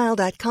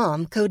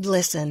 BlueNile.com, code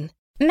LISTEN.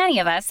 Many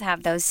of us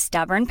have those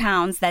stubborn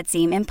pounds that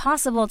seem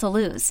impossible to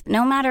lose,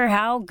 no matter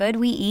how good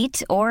we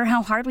eat or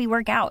how hard we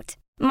work out.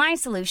 My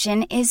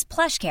solution is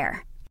PlushCare.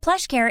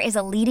 PlushCare is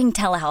a leading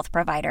telehealth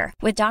provider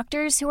with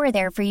doctors who are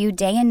there for you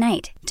day and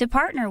night to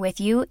partner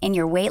with you in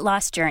your weight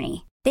loss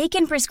journey. They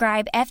can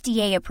prescribe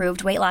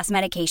FDA-approved weight loss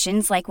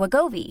medications like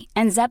Wegovy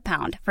and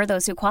Zepbound for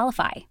those who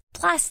qualify.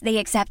 Plus, they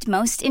accept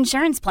most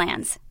insurance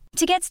plans.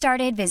 To get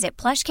started, visit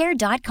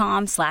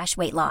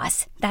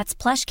plushcare.com/weightloss. That's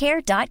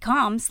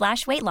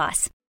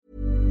plushcare.com/weightloss.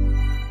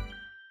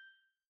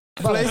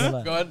 place.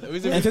 Go on.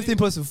 Who's In it? 15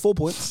 place with 4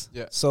 points.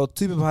 Yeah. So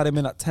 2 people had him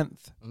in at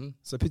 10th. Mhm.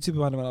 So 2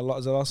 people had him in a lot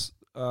as the last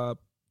Yeah.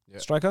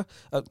 striker.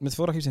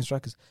 Midfielder, I keep saying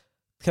strikers.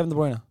 Kevin De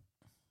Bruyne.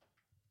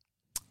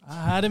 I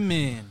had him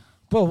in.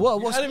 Bro, You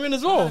what's had him in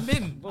as I well. had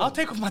him in. I'll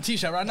take off my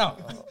t-shirt right now.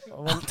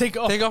 I'll take it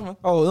off. Take off, man.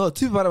 Oh, no,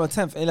 2 people had him at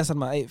 10th. Elias had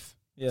him at 8th.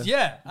 Yeah.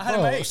 Yeah, I had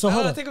him Bro, at 8. so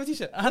hold on. Take off a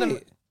t-shirt. I had him.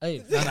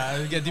 Hey,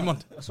 No, get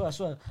Dimond. I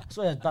swear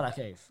he had Ballack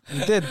 8th. He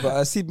did, but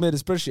I see made a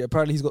spreadsheet.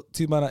 Apparently, he's got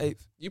 2 man at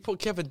 8th. You put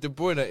Kevin De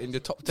Bruyne in the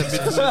top 10 I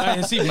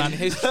midfielders. see, man.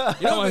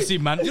 Come on, see,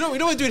 man. You know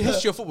we're doing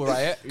history of football,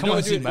 right? Come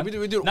on, see, man. We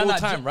do it Nah, all nah, the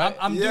time, right?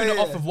 I'm Yeah, doing it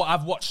yeah, off yeah. of what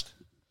I've watched.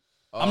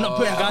 I'm not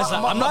putting guys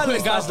like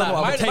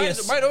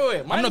Mateus.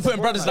 I'm not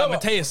putting brothers like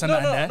Mateus and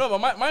that in there. No,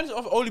 but mine's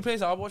only players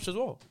that I watched as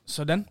well.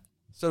 So then,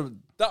 So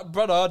that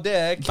brother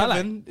there,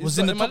 Kevin, Ballack was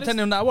in the top 10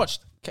 that I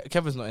watched.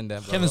 Kevin's not in there.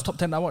 Brother. Kevin's top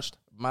 10 that I watched.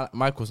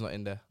 Michael's not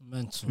in there.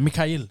 Mental.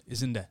 Mikhail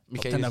is in there. Top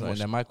Mikhail's 10 not I've in watched.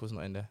 there. Michael's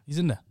not in there. He's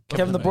in there.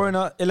 Kevin De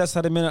Bruyne, Elias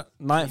had him in at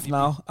 9th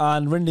now.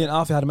 And Rindy and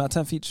Alfie had him at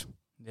 10th each.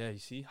 Yeah, you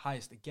see,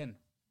 highest again.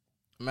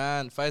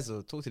 Man,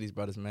 Faisal, talk to these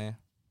brothers, man.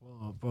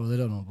 Oh, bro, they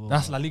don't know ball.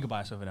 That's La Liga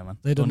bias over there, man.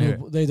 They don't hear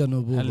know. it. They don't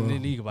know ball, La bro.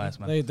 Liga bias,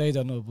 man. They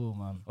don't know ball,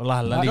 man.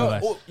 Wallah, La Liga No,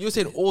 bias you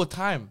said all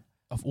time.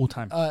 of all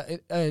time. Liban,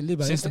 Since the you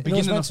know what's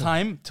beginning of mental?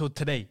 time till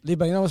today.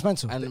 Liban, you know what's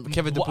mental? And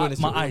Kevin De What- Bruyne is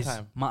still my all eyes.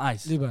 time. My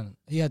eyes. Liban,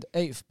 he had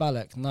 8th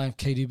Ballack, 9th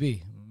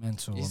KDB.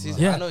 Mental. He's- man. he's-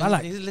 Yeah, I know, I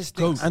like his list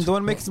goat. stinks. And the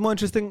one makes it more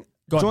interesting,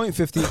 Go on. joint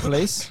 15th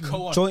place.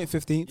 Go on. Joint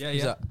 15th. Yeah, Who's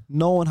yeah. that?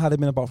 No one had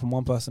him in apart from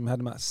one person. We had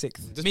him at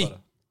 6th. This Me.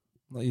 brother.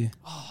 Not you.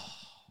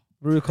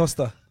 Rui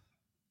Costa.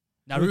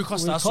 Now, Rui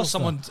Costa, I saw Costa.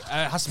 someone,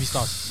 has to be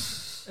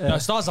Stars. No,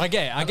 Stars, I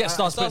get it. I get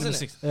Stars Stars, putting in the innit?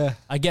 sixth. Yeah.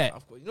 I get it.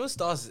 Of course. You know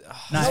Stars.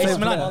 Nah, His Ace favourite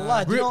Milan. player.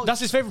 Wallahi, do you know- That's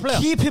his favourite player.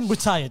 Keep him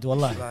retired,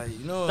 wallah. Like,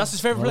 you know. That's his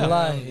favourite player.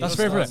 Wallahi. That's his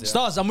favourite player.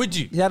 Stars, Stars, I'm with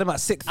you. He had him at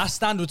 6th. I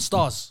stand with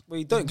Stars. Well,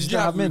 you don't, because Did you you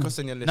don't have have him. Rui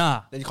Costa on your list?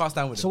 Nah. Then you can't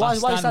stand with him. So why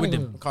stand you with standing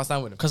him. with him? Can't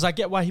stand with him. Because I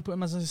get why he put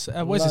him as his,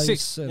 where's Wallahi, his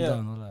sixth? sitting Yeah.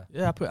 down, wallah.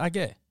 Yeah, I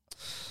get it.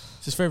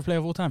 It's his favourite player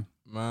of all time.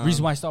 Man.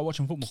 Reason why I started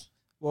watching football.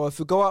 Well, if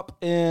we go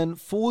up in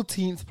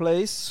 14th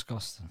place,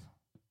 Disgusting.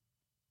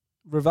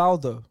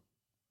 Rivaldo.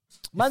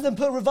 Man, then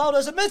put Rivaldo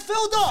as a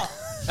midfielder.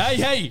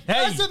 Hey.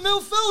 That's a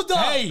midfielder.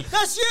 Hey.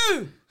 That's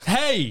you.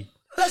 Hey.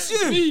 That's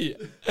you. Me.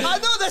 I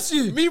know that's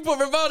you. Me put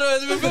Rivaldo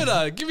as a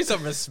midfielder. Give me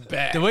some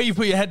respect. The way you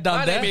put your head down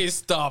My there. name is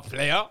star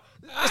player.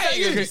 I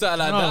ain't gonna do something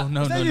like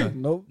that. No.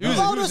 Nope.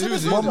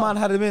 Who's it? One man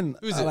had him in.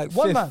 Who's at it? like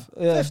One fifth. man.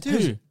 Yeah. Fifth,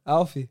 who's it?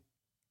 Alfie.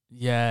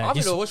 Yeah.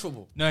 Alfie don't watch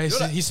football. No, he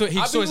saw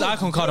his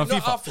icon card on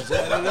FIFA.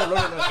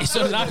 FIFA. He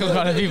saw his icon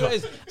card on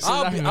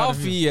FIFA.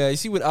 Alfie, yeah, you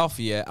see with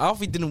Alfie, yeah,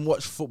 Alfie didn't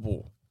watch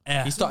football.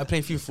 Yeah. He started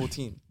playing FIFA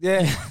 14.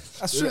 Yeah.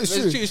 That's true.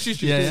 It's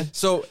true. Yeah.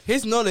 So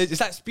his knowledge is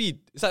like speed.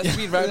 It's like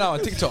speed right now on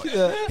TikTok.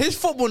 His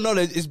football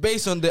knowledge is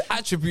based on the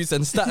attributes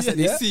and stats that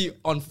they see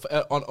on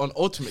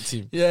Ultimate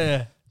Team.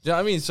 Yeah. Do you know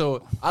what I mean?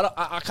 So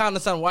I can't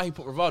understand why he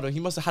put Rivaldo.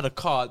 He must have had a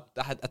card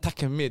that had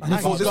attacking mid. He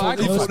thought this card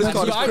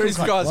is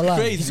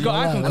crazy. He's got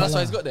icon, and that's why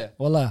he's got there.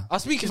 Wallah. I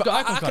speak.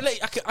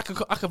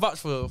 I can vouch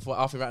for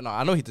Alfie right now.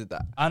 I know he did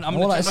that. And I'm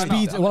Wallah, gonna check right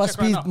Speed. now. Wallah,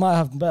 Speed might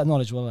have better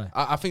knowledge. Wallah.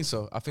 I think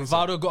so.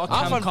 Rivaldo got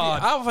a cam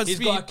card. I've had He's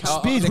Speed. got a cam-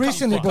 Speed they come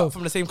recently, from- bro.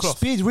 from the same cloth.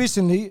 Speed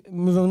recently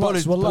moving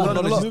nuts. Ball Wallah.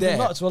 knowledge is Moving there.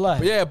 nuts. Wallah.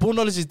 But yeah, ball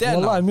knowledge is there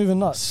Wallah, now. moving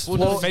nuts.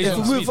 Well, Phase if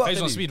on we move speed. up-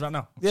 Phase on speed right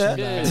now.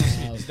 Yeah.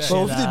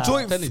 So if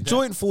the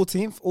joint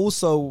 14th,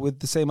 also with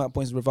the same amount of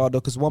points as Rivaldo,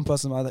 because one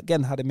person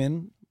again had him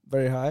in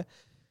very high.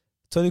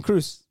 Tony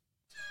Cruz.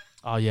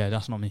 Oh yeah,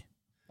 that's not me.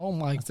 Oh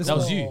my god. That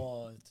was you.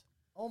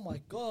 Oh my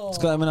god. It's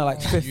got him in at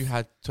like fifth. You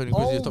had Tony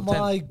Cruz in your Oh top 10.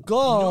 my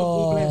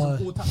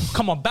god.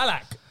 Come on,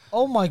 Balak.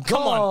 Oh my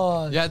Come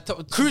on. god. Yeah,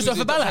 Cruz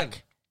over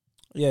Balak.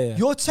 Yeah.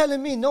 You're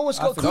telling me no one's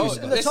got Cruz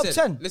in the top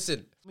 10?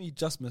 Listen, You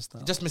just missed he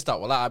out. just missed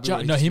out. Well,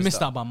 No, he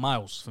missed out by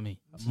miles for me.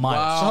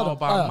 Miles. Wow,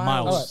 by Alright,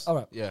 miles. All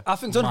right. Yeah, I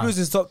think Tony Man. Cruz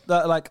is top.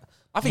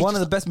 I think One of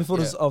just- the best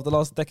midfielders of the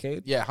last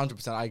decade. yeah,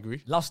 100%. I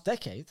agree. Last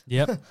decade?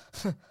 Yep.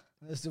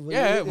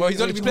 Yeah, well, he's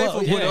only been playing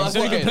for Yeah, he's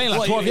only been playing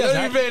like 12 He's years.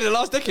 only been playing the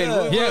last decade.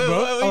 What Yeah, bro.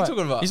 What are you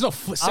talking about? He's not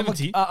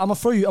 70. I'm gonna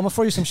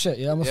throw you some shit.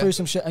 Yeah, I'm gonna throw you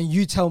some shit, and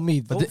you tell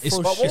me. But it's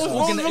What What was it's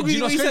wrong gonna- with do you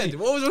know what he what's said? crazy?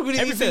 What was wrong with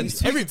what he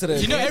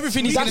said? You know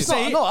everything he's gonna That's not-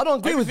 say. no, I don't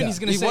agree with Everything that. he's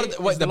gonna He's say one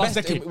of is the last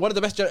decade. one of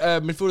the best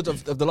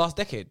midfielders of the last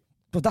decade.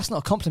 But that's not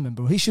a compliment,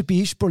 bro. He should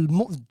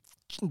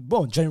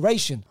bro,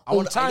 generation.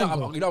 All time,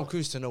 bro. I'm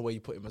curious to know where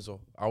you put him as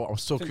well. I'm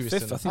so curious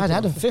fifth, to I know. think. I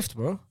had him fifth,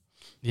 bro.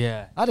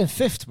 Yeah. I had him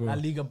fifth, La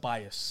bro. Liga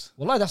bias.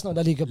 Well, that's not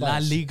La Liga La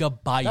bias. Liga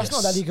bias. That's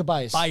not La Liga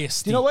bias.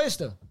 Biased. Do you know what it is,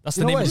 though? That's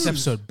Do the you know name of what this it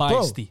is? episode. Bro.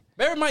 Biased.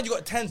 Bear in mind, you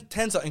got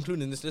 10s are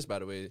included in this list, by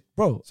the way.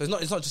 Bro, So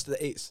it's not just the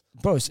 8s.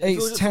 bro, it's If it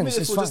was eights, just- tens, if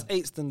it it's was fine. just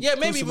eights, then Yeah,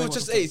 maybe Cruz if it would was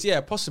just make 8s,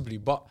 yeah, possibly.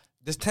 But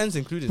there's 10s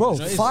included. Bro, You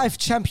know, it's- 5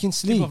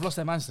 Champions People League. have lost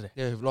their minds today.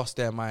 Yeah, who've lost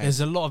their mind.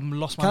 There's a lot of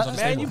lost minds on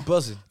this Man, table. you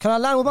buzzing. Can I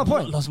land with my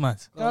point? Lost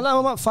minds. Can I land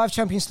with my 5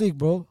 Champions League,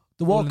 bro?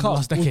 The All World in the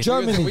last Cup with decade.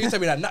 Germany. Will you tell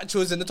me that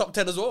Nacho's in the top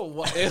 10 as well?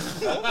 What? What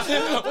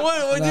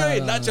do you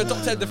mean? Nacho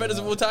top 10 defenders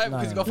of all time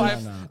because he got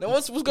 5. Now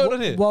what's going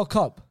on here? World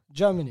Cup,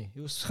 Germany.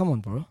 Come on,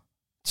 bro.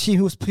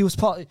 Team, he was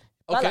part. Okay.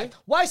 Balak.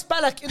 Why is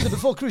Balak in there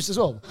before Cruz as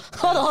well?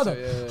 Hold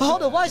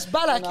on. Why is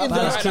Balak in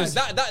there?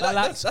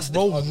 That's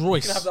Rolls You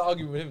Royce. can have that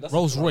argument with him. That's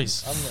Rolls different.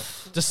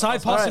 Royce. The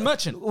side passing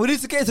merchant. We need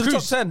to get into the top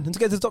Cruz. 10. Need to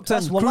get to the top 10.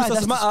 That's Cruz why, doesn't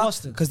that's matter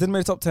disgusting. because they made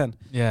the top 10.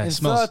 Yeah, In it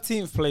smells.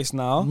 13th place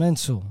now.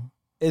 Mental.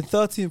 In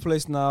 13th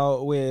place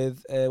now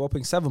with a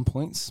whopping 7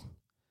 points.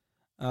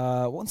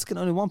 Once again,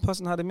 only one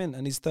person had him in,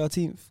 and he's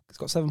 13th. He's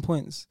got 7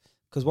 points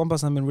because one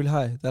person had him really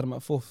high. They had him at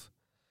 4th,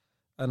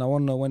 and I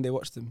want to know when they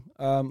watched him.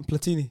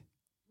 Platini.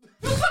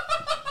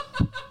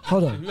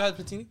 Hold on. Who had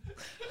Platini?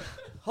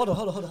 Hold on.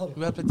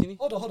 Who had Platini?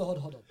 Hold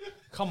on.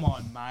 Come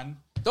on, man.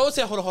 Don't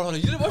say hold on.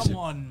 You didn't watch Come him.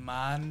 on,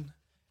 man.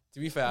 To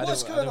be fair, I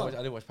What's didn't going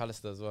on? watch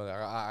Pallister as well.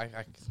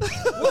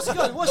 What's going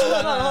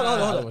on? Hold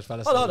I on. didn't watch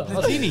Pallister. Hold on.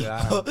 Platini.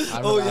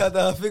 Oh yeah,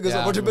 the fingers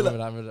of Roger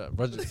Miller.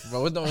 Was it?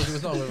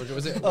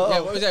 Yeah,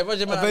 what was it?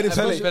 Roger Miller. Roger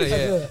Pele. Roger Pele,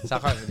 yeah. So I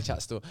can't really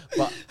chat still.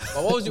 But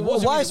what was your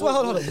Hold on.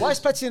 Why is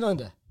Platini on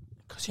there?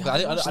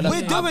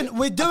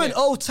 We're doing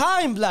old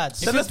time, lads.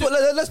 Then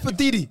let's put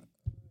Didi,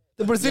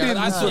 the Brazilian.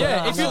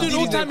 Yeah, if you do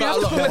all time, you have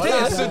to put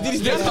Mateus.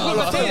 You have to put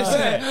Mateus in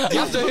there. You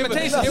have to put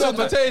Mateus in there.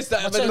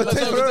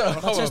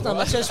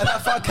 Mateus.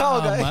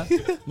 Falcao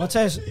guy.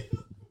 Mateus.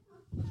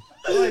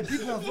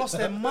 People have lost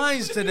their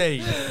minds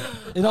today.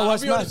 You know I'll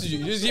what's be mad? honest with you.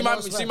 You see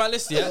my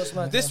list, yeah? What's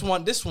mad,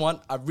 This one,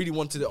 I really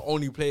wanted the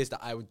only players that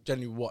I would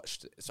genuinely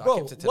watched. So I Bro,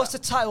 kept it to what's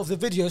that. the title of the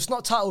video? It's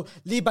not titled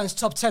Liban's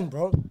top 10,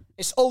 bro.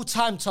 It's old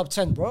time top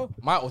 10, bro.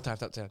 My all-time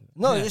top 10.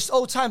 No, it's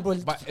old time, bro.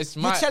 But it's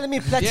You're mine. telling me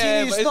Platini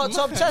Yeah, but is it's not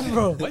top mine. 10,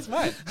 bro. What's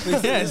mine?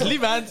 Yeah, it's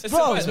Liban's.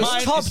 Bro, It's it's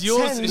mine, top it's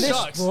yours, 10 it's list,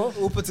 Sharks. bro.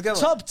 All put together.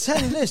 Top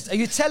 10 list. Are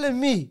you telling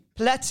me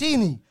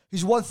Platini,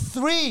 who's won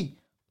 3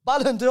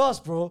 Ballon d'Ors,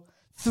 bro?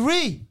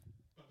 3.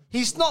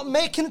 He's not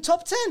making the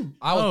top 10.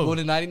 I was Oh. born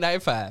in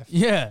 1995.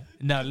 Yeah.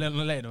 No,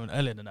 later on,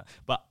 earlier than that.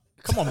 But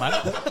come on, man.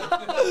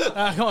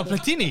 Come on,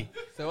 Platini.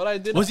 So what I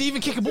did? Was he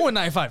even kick a ball in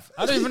 95?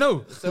 I don't even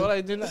know. So what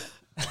I did?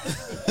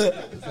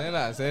 Saying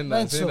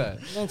that.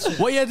 Mental.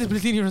 What year did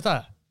Platini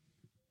retire?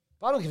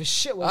 I don't give a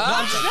shit what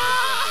Ah,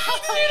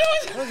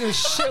 I don't give a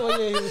shit what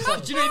year he was on.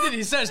 Do you know what he did?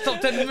 He searched top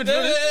 10 midfielders.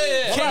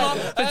 yeah. Came up,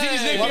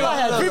 Platini's name came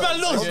Wallahi, up. 3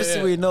 man lost.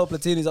 Obviously, we know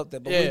Platini's up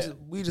there, but Yeah.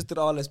 we just did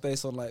our list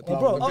based on like. Bro,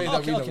 people.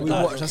 okay. we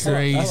watch. That's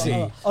Crazy.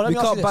 Let We me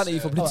ask can't you ban this. you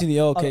for Alright. Platini.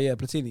 Okay, yeah,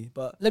 Platini.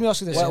 But Let me ask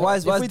you this. why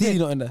is If we Didi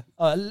did- not in there?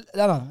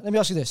 Let me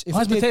ask you this. If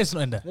Why is we did- Mateus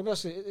not in there? Let me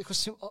ask you,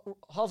 because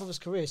half of his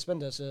career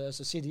spent as a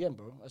CDM,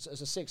 bro, as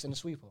a 6 and a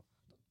sweeper.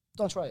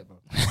 Don't try it, bro.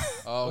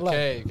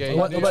 Okay.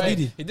 What about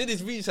Didi? He did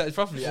his research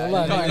properly. You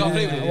Wallah, can't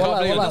play with it. You wallah, can't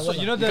play with wallah, it. wallah.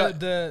 You know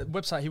the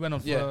website he went on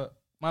for Yeah.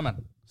 my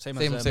man. Same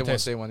Same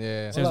Mateus. one.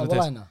 Yeah. Same as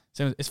Wallah, Mateus.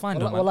 nah. It's fine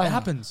Wallah, though, man. wallah, It nah.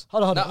 happens.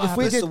 Hold on. Nah, If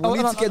we listen, did, we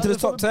need to get to the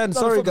top 10.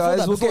 Sorry,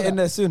 guys, we'll get in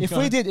there soon. If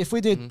we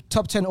did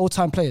top 10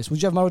 all-time players,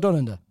 would you have Maradona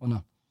in there or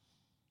no?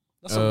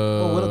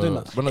 We're not doing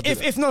that. We're not doing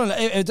If no,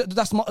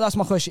 that's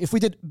my question. If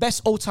we did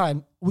best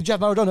all-time, would you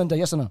have Maradona in there?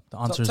 Yes or no? The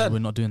answer is 10. we're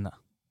not doing that.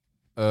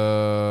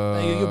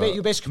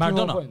 You basically proving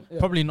one Maradona, point. Yeah.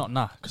 probably not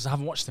now because I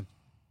haven't watched him.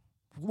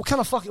 What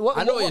kind of fucking?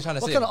 I know what you're trying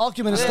to say. What kind of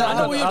argument is Yeah, that?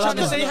 I know what you're trying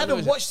to say. You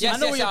haven't watched Yes, it. I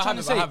know what you're I trying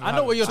to haven't, say. I haven't, I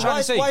know what you're So trying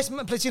to say. Why is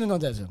Platini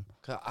not there then?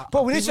 But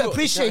But we need to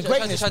appreciate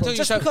greatness, bro.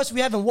 Just because we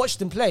haven't watched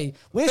him play,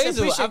 we need to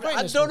appreciate I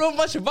greatness. don't know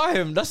much about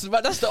him. That's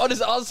the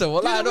honest answer.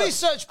 Well, Do the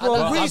research,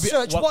 bro.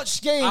 Research.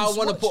 Watch games. I want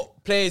to watch- put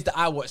players that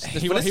I watched.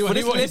 Did you hear what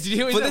he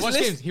watched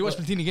games? He watched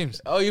Platini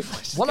games. Oh, you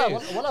watched Well,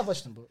 games? I've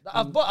watched them, bro.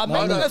 I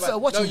made the effort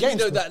of watching you games.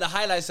 know bro. the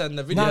highlights and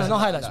the videos. No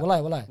highlights.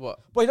 Wallah. What?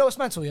 But you know what's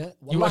mental, yeah?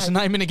 You watched a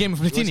 90-minute game of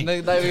Platini.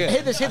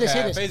 Hear this.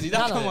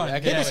 Come on.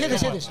 Hear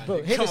this,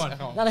 bro. Hear this.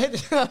 No, hear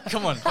this.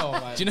 Come on.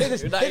 Do you know? Hear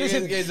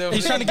this.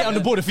 He's trying to get on the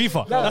board of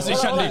FIFA. That's what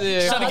he's trying to do.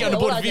 He's trying to get on the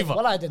board of FIFA.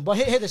 Well, I did. But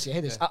hear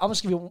this. I'm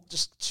just give you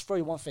just throw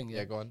you one thing.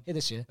 Yeah, go on. Hear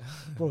this, yeah,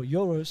 bro.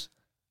 Euros,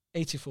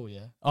 84, yeah.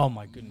 Oh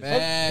my goodness.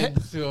 Man,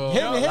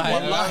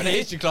 Hit me.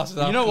 history classes.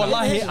 You know,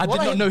 wallahi, I did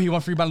Wallahi. not know he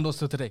won 3 Ballon d'Ors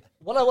till today.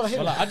 Wallah, hear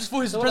me. I just thought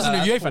he was the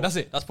president of UEFA. That's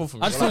it. That's proof for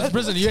me. I just thought he was the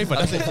president of UEFA.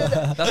 That's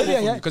it. That's Hit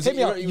me, yeah. because Hit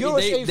me out.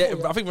 Euros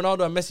 84, I think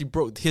Ronaldo and Messi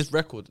broke his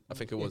record. I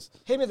think it was.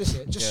 Hear me this,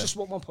 yeah. Just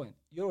one point.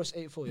 Euros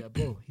 84, yeah,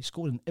 bro. He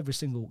scored in every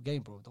single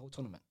game, bro. The whole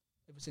tournament,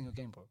 every single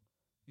game, bro.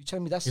 You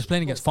telling me that's He was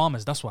playing against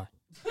farmers. That's why.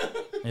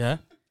 Yeah.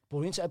 Bro,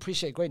 we need to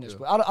appreciate greatness,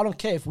 bro. I don't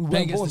care if we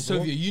Playing weren't born, against the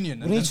bro. Soviet Union.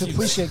 We need to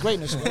appreciate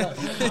greatness, bro. You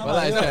know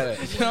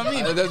what I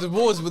mean? There's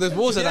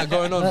wars that are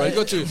going on, bro. You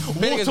go to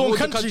War-torn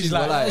countries,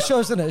 like, It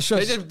shows, doesn't it? It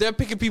shows. They're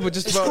picking people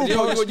just It's about. cool, You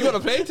bro. want to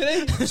play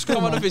today?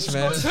 Come on the fish,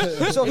 man.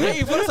 So, You know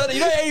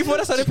 84,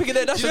 that's how they're picking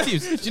their national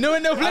teams. Do you know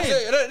when they were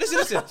playing?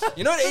 Listen.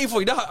 You know in 84,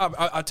 you know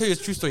I'll tell you a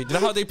true story. You know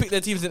how they pick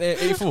their teams in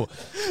 84?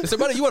 They said,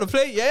 brother, you want to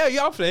play? Yeah,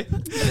 I'll play.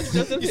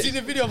 You see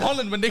the video of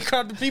Holland when they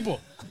crowd the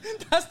people?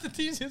 That's the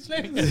teams he's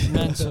playing against.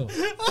 mental.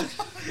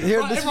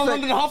 Everyone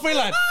on the halfway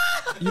line.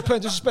 You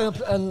put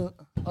disrespect and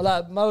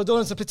like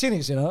Maradona to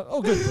Platini's, you know?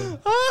 Oh, good,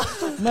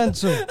 bro.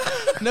 Mental.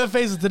 No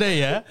phases today,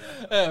 yeah?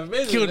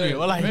 Killed me.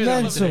 Well, like,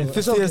 Mental.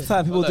 50 years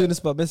time, people doing this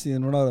about Messi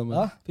and Ronaldo, man.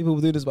 Huh? People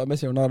will do this about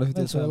Messi and Ronaldo. 50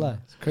 years Mental, time. lie.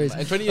 It's crazy.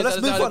 In 20 But years,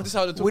 let's move on. this is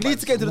how they talk We about need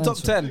to get to the top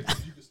 10.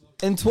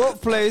 In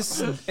 12th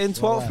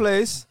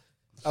place,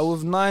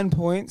 with 9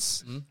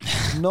 points.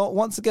 Not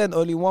once again,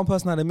 only one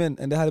person had him in,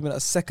 and they had him in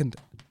at second,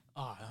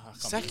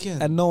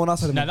 Second. and no one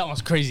else had him Nah, in. that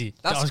was crazy.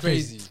 That That's was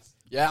crazy.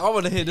 Yeah, I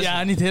want to hear this. Yeah,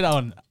 I need to hear that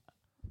one.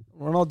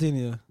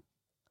 Ronaldinho.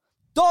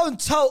 Don't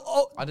tell.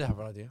 Oh, I didn't have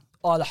an idea.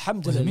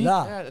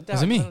 alhamdulillah.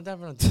 Was it me?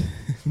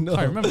 No. I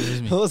can't remember. It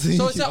was me. What was he?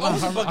 So it's like,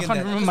 I can't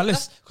remember my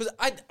list. Because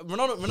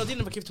Ronaldo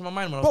never came to my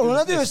mind when I Bro,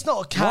 was doing Ronaldo this. is not a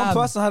One cam.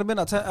 person had him in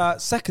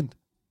at second,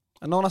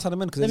 and no one else had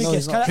him in because Let they me know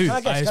guess. he's not. Can I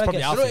Who? guess? It's Can I probably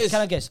guess? Alfred.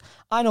 Can I guess?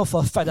 I know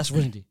for a fact that's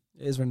Rendy.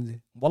 It is Renzi.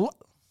 Wallah.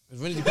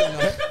 It's really depending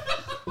on.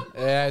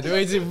 Yeah, the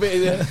way it's a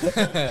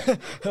bit.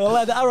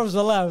 Wallah, the Arabs,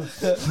 wallah.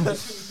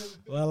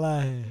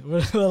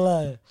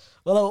 Wallahi.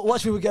 Wallah,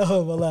 watch me when we get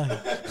home, wallah.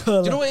 Do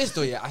you know what it is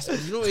though? Yeah,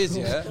 you know what it is.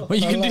 Yeah. What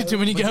you can do to him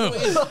when you get home?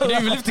 You don't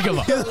even live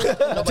together.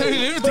 Don't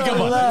even live together.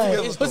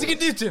 Wallahi. What's he gonna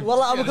do to him?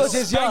 Wallah, I'm gonna go to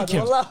his yard. Spank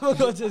him. Wallah, I'm gonna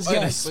go to his Gonna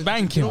yard.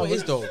 spank You him. know what it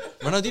is though?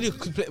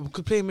 Ronaldinho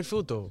could play in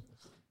midfield though.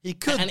 He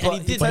could, And he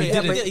did play.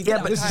 He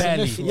did but at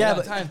barely. times. yeah, At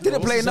but times, didn't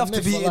bro. play This is a enough to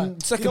myth, be wallah. in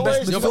second You know best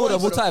what it is? midfielder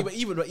of all time.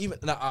 Even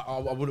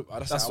I would.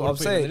 That's what what I'm I'm saying.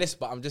 saying. The list,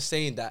 but I'm just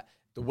saying that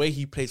the way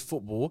he plays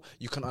football,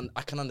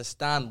 I can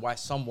understand why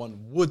someone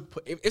would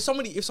put. If some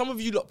of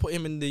you lot put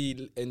him in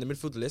the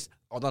midfield list,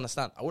 I'd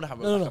understand. I wouldn't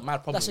have a mad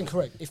problem. That's with it.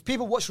 incorrect. If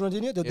people watch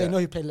Ronaldinho, they Yeah. know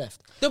he played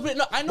left. No,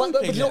 I know he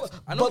But plays you know, left.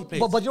 I know he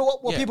plays. but you know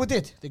what Yeah. people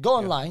did? They go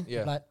online,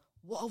 Yeah. like,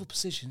 what other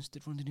positions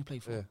did Ronaldinho play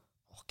for? Yeah.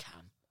 Oh, Cam.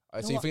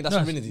 Alright, so you think that's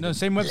Ronaldinho? No,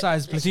 same website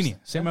as Platini.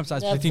 Same website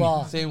as Platini.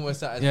 Never. Same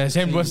website. as Yeah,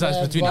 same Platini. website as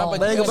Yeah, Platini. but-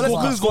 There you go. But let's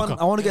Squawker. move on.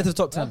 I want to get to the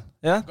top 10.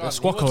 Yeah?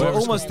 Squawker. We're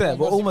almost there.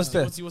 We're almost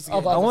there.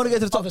 I want to get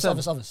to the top 10.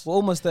 Others. We're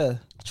almost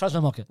there. Transfer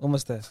market.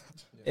 Almost there.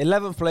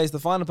 11th place, the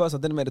final person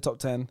didn't make the top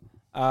 10.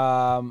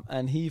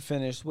 And he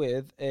finished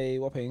with a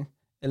whopping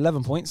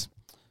 11 points.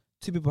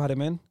 2 people had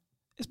him in.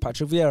 It's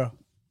Patrick Vieira.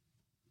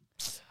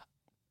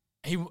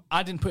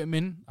 I didn't put him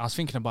in. I was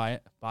thinking about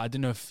it, but I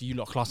didn't know if you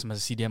lot class him as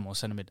a CDM or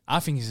centre mid. I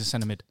think he's a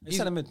centre mid. He's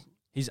centre mid.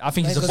 I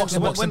think he's a box to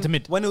box When- centre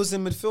mid. When he was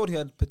in midfield, he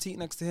had Petit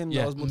next to him.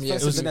 Yeah. That was more Yeah,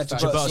 defensive it than was that.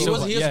 Gilberto He Silva.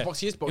 was Yeah. a box.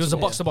 He is box. He was a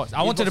box to box.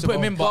 I wanted to put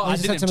him in, but I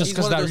didn't just He's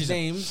because one of of that those reason.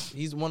 names.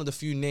 He's one of the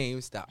few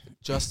names that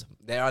just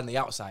they're on the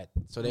outside,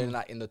 so they're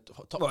like in the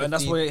top. Well, and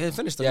that's 15. where he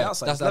finished on the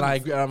outside. That's and I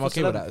agree. I'm 11th.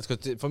 okay with that.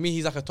 Because for me,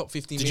 he's like a top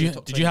 15. Did maybe you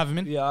top did you have him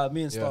in? Yeah,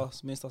 me and Yeah.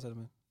 Stars had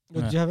him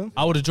in. Did you have him?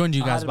 I would have joined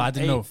you guys, had but I him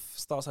didn't know. 8th.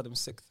 Stars had him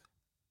 6th.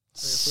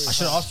 I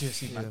should have asked you to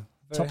see, man.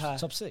 Very high.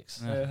 Top 6.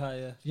 Very high,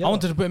 yeah. Yeah. I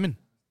wanted to put him in.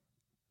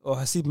 Oh,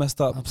 Hasib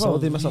messed up. Bro, Someone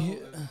did mess up.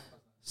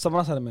 Someone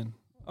else had him in.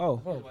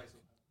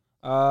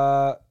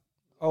 Oh.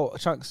 Oh,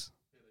 Chunks.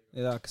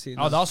 Yeah, I can see it.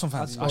 Oh, the Arsenal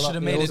fans. I should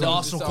have made it the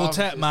Arsenal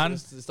quartet, man.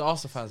 It's the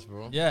Arsenal fans,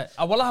 bro. Yeah.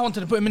 Well, I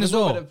wanted to put him in as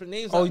well.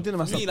 Oh, you didn't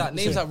mess up.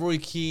 Names like Roy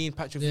Keane,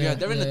 Patrick Yeah, Vieira,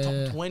 they're in the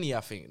yeah. top 20, I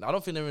think. I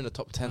don't think they're in the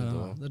top 10,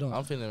 though. they don't. I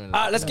don't think they're in.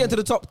 All right, let's get to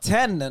the top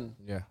 10 then.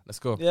 Yeah, let's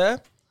go. Yeah.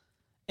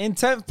 In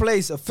 10th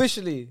place,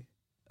 officially,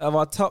 of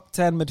our top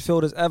 10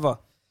 midfielders ever,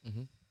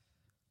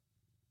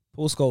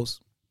 Paul Scholes.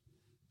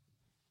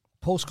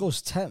 Paul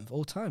Scholes 10th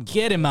all time. Bro.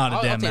 Get him out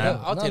of there, man.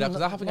 I'll take that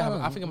because I think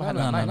I'm ahead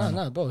of my ninth.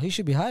 No, bro. He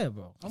should be higher,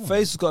 bro. Come on.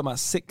 Face has got him at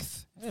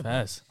 6th.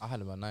 Fairs. I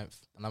had him at 9th,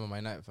 and I'm at my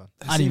 9th fan.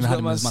 I didn't even have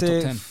him as my top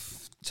 10.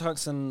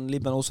 Chunks and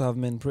Liebman also have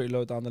him in pretty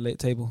low down the late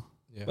table.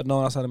 Yeah. But no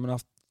one else had him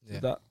enough Yeah.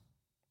 to that.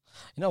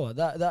 You know what?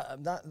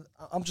 That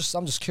I'm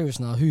just curious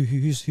now.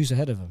 Who's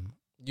ahead of him?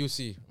 You'll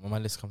see when my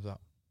list comes out.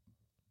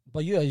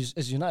 But you, as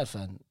a United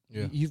fan,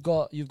 Yeah. you've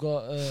got.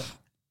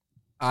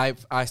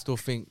 I still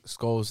think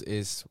Scholes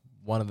is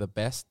one of the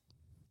best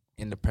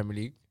in the Premier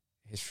League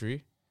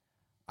history.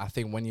 I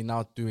think when you're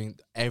now doing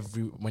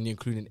when you're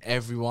including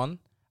everyone,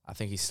 I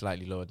think he's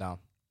slightly lower down.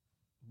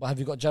 But have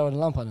you got Jarrod and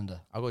Lampard in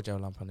there? I'll go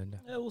Gerald Lampard in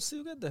there. Yeah, we'll see.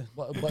 We'll get there.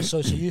 But so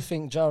you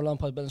think Jarrod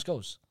Lampard better than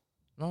Scholes?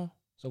 No.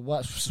 So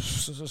what?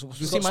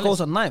 He's got Scholes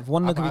at 9th.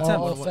 One that could be 10th.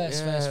 Oh, fair.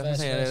 That's what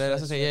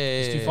I'm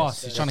saying. He's too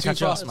fast. He's trying to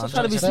catch us, man.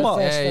 Trying to be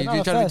smart. Yeah,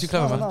 you're trying to be too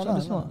clever, man.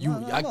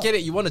 No. I get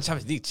it. You won the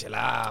Champions League. Chill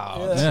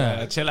out.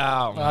 Yeah. Chill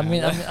out, man. I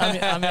mean,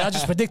 I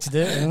just predicted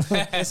it.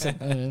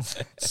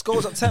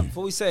 Scholes at 10th.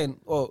 What are we saying?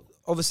 Well,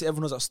 obviously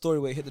everyone knows that story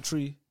where he hit the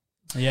tree.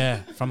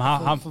 Yeah. From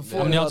how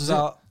many yards is it?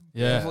 out.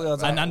 Yeah. 40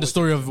 yards out. And the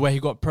story of where he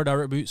got Pro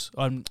Direct boots,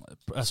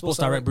 Sports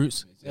Direct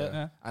boots.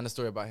 Yeah. And the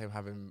story about him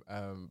having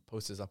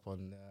posters up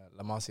on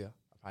La Masia.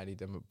 Apparently,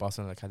 them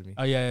Barcelona Academy.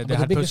 Oh yeah, they But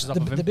had posters up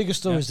of him. the biggest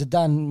story is the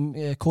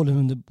Dan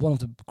calling him one of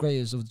the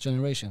greatest of the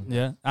generation.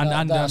 Yeah, That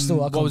I can't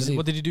believe.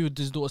 what did he do with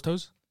his daughter's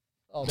toes?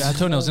 Oh, They had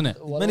toenails,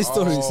 innit? Many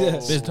stories, yeah.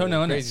 There's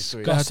toenail, Crazy innit?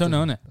 story. Got her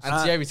toenail, innit?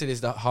 And Thierry said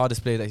it's the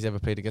hardest player that he's ever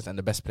played against and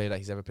the best player that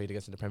he's ever played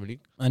against in the Premier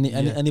League. And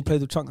he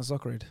played with Chunk and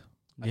Soccer Aid.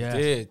 Yeah.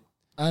 He did.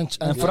 And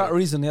for that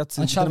reason, he had to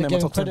and didn't Xavi make my gave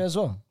him top 10. credit as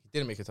well. He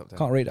didn't make a top 10.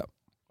 Can't rate that.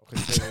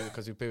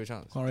 Because we play with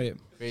Chance. Can't rate it.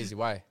 Crazy.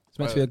 Why? It's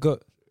meant to be a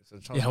goat.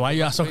 Yeah, why are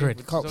you at Soccer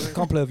Aid? Can't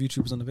play with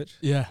YouTubers on the pitch.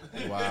 Yeah.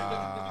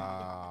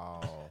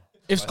 Wow.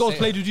 If Scholes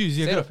played with you, is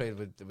he a Sailor good? played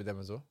with them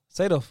as well.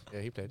 Seydorf. Yeah,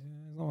 he played.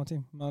 He's not on my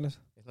team. No, list.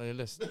 It's on your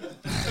list.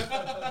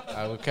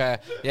 Okay.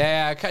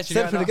 Yeah, I catch you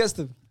Seydorf right played now. against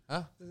him.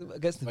 Huh?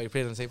 Against Oh, him. you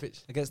played on the same pitch?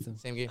 Against him.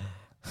 Same game?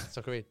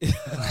 Soccer Aid. Yeah,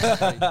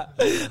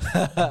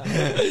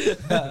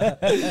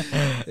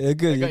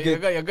 good. You're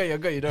good. You're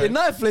good. You know In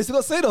 9th place, we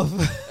got Seydorf.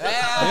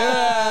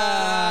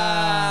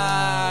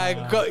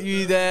 I got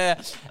you there.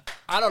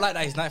 I don't like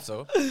that he's 9th,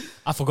 though.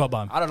 I forgot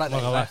about him. I don't like that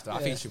he's Not gonna 9th, though. I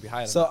think he should be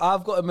higher than So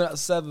I've got him in at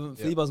 7th.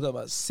 Yeah. Liba's got him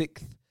at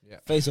 6th. Yeah.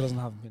 Faisal doesn't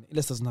have him in.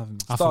 Illis doesn't have him in.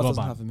 I Stars forgot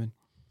doesn't about have him in.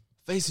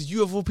 Faces,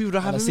 you of all people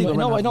that have And I him see in. him.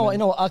 You know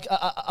what?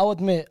 I'll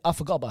admit, I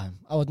forgot about him.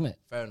 I'll admit.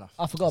 Fair enough.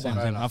 I forgot Same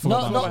about him. thing. I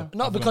forgot about him.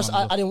 Not because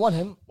I didn't want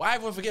him. Why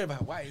everyone forget about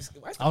him? Why is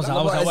I was the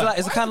like, black- what?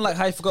 It's kind of like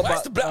how you forgot Why is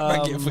about the black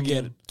man getting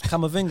forgetted?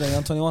 Camavinga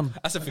in 21.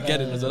 That's a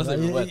forgetting as well. That's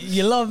a good word.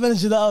 You love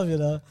mentioning that, you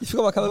know. You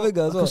forgot about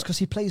Camavinga as well. Because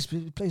he plays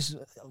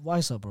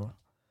wiser, bro.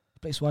 He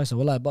plays wiser.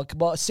 Well, but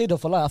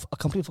Seydorf, I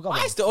completely forgot. Why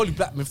about is the only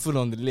black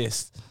midfielder on the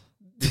list?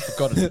 You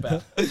forgot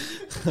about.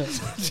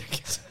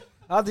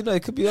 How do you know?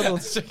 It could be other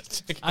ones.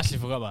 I actually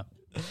forgot about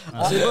him.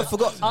 So you both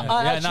forgot.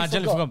 I actually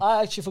forgot.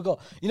 I actually forgot.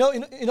 You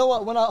know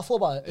what? When I thought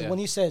about it, Yeah. when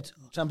you said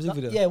Champions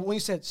League video. yeah, when you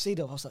said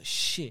Seydorf, I was like,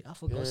 shit, I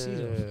forgot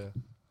Seydorf.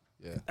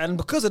 Yeah. And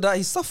because of that,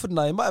 he suffered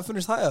now. He might have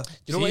finished higher.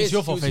 You know See, what? it's It's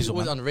your fault, He's Faisal,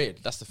 always man. underrated.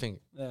 That's the thing.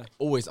 Yeah.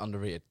 Always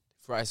underrated.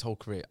 Throughout his whole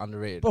career,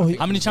 underrated. Bro, I think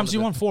How many he's champs one you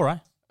of won? 4, right?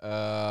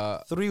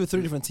 the- 3 with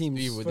 3 different teams.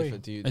 Three with Three.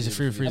 different Is it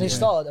 3 or 3? And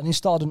he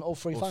started in all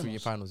three All finals. 3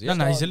 finals. No, Yeah.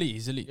 no, he's elite.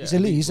 He's elite. He's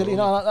elite. He's elite.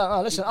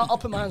 No, listen, I'll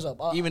put my hands up.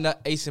 Even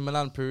that AC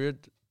Milan period,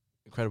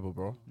 incredible,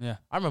 bro. Yeah.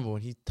 I remember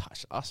when he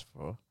touched us,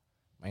 bro.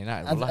 Man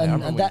United. And, wallahi, I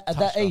remember when he at that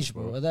touched us, age,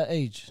 bro. At that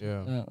age.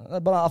 Yeah.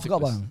 But I forgot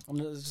about him. I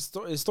mean,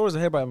 his stories are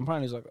here about him.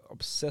 Apparently, he's like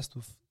obsessed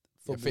with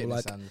Yeah, football,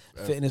 fitness like and,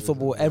 fitness, with-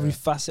 football, yeah. every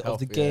facet of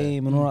the Health, yeah.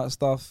 game and all that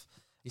stuff.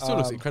 He still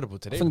looks Um, incredible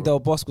today, I think bro. Del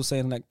Bosque was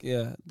saying like,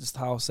 yeah, just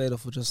how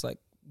Seydorf would just like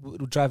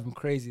would drive him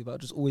crazy about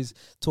just always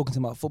talking to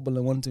him about football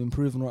and wanting to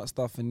improve and all that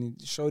stuff, and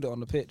he showed it on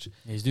the pitch.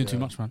 Yeah, he's doing too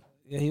much, man.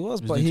 Yeah, he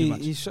was, He's but doing too he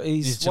much. he's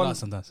He's chill won out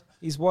sometimes.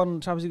 he's won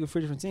Champions League with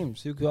 3 different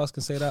teams. Who else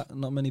can say that?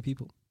 Not many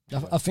people.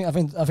 I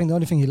think the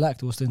only thing he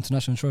lacked was the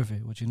international trophy,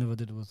 which he never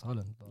did with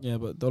Holland. But, Yeah,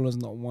 but Dollar's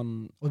not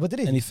won but did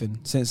he? anything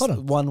since Hold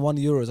on. won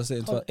Euros. I said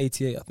in Hold on.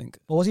 88, I think.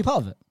 Or was he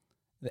part of it?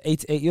 The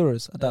 88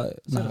 Euros. I doubt it.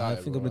 Yeah. No, I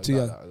think I'd be too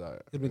young.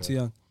 It'd be too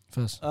young.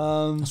 First.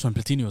 That's what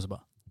Platini was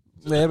about.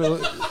 Yeah,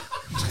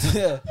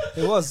 yeah,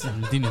 it was.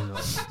 Platini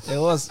was about. It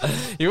was.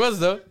 He was,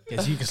 though.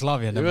 It's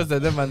Yugoslavia. He was the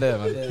man there,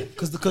 man.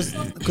 Because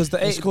the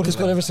He scored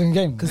every single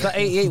game. because that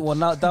 88 one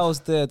that was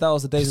the days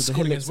of the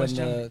Scored Hillocks against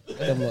and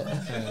them lot.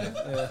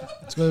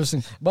 He scored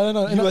everything. But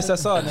no,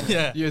 USSR.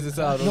 Yeah. He was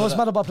the you know what's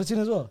mad about Platini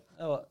as well?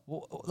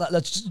 Oh,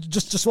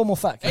 Just one more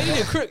fact. Ain't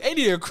he a crook? Ain't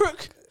he a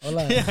crook? Ain't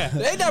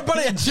that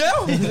brother in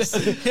jail?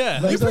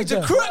 Yeah. You picked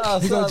a crook.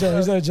 He's not in jail.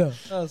 He's not in jail.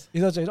 Us.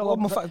 He's not in jail. You know One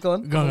more what? fact, go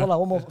on. Go on. Wallah,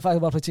 one more fact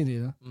about Platini.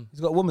 You know? He's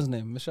got a woman's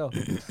name, Michelle.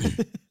 He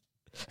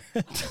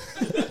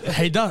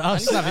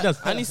does. He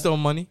does. And he's still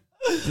money.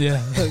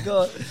 Yeah.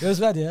 Go on. It was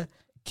bad, yeah.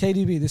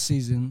 KDB this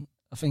season,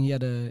 I think he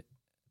had a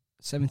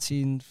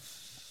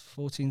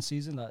 17-14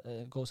 season, like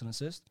goals and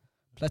assists.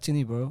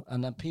 Platini, bro,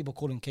 and then people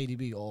call him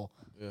KDB or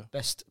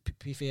best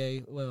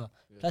PFA, whatever.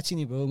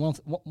 Platini, bro,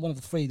 one of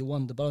the three, the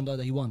Ballon d'Or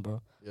that he won,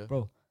 bro. Yeah.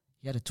 Bro,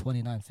 he had a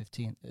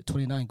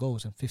 29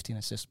 goals and 15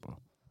 assists, bro.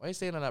 Why are you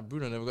saying that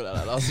Bruno never got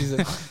that last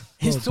season?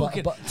 He's Bro,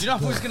 talking. but- Do you know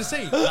what I was going to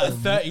say? Like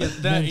 30 and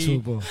 30. Mental,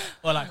 bro.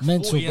 Or like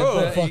Mental, 40 bro.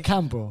 and For a 30.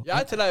 cam, bro. Yeah,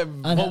 I tell like,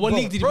 And What bro,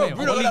 league did he bro, play?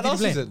 Bruno What got league that did he last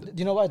play? season. Do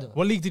you know why, though?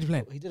 What league did he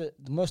play? He did it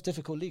the most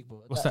difficult league,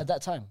 bro. What's At that?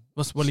 that time.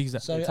 What league is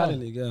that? So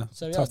Italian league, yeah.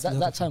 So yeah, Tough to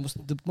that time was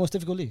the most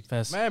difficult league.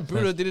 First. Man,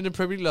 Bruno did it in the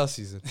Premier League last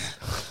season.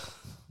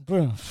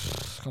 Bro,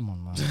 come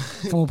on, man.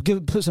 Come on,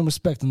 put some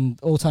respect on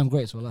all-time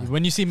greats. Well,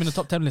 When you see him in the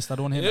top 10 list, I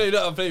don't want to You hear know, you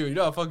know I'm playing with you.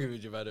 You know I'm fucking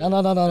with you, man.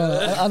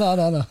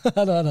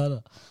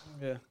 No.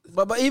 Yeah.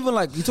 But even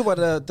like you talk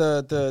about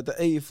the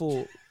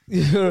 84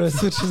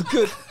 euros, which is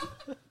good.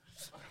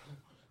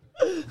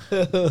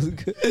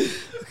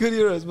 good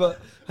euros, but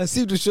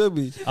Hasim to show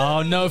me. that.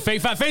 Oh no,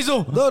 fake fat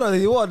Faisal. No,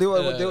 they won.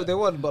 Yeah. They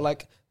won, but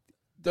like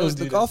there Don't was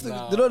do like, this after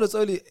now. you know there's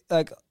only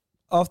like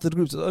after the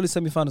groups, there's only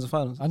semi-finals and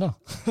finals. I know.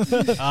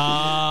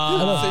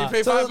 So you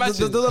play So five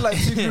matches. Those are like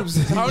two groups.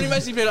 How many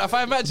matches you played? Like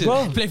 5 matches?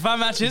 Bro. Played 5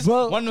 matches.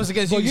 Bro. One was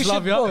against Bro, you should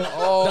Yugoslavia. know.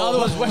 The other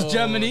was West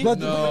Germany. But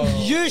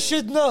you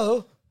should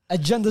know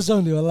agendas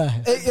only,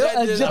 wallahi.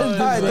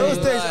 Alright, those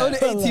days only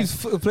 8 Wallah. teams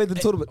played the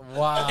tournament.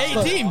 Wow.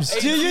 8 teams.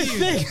 Do you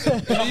think?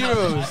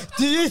 Euros.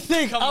 Do you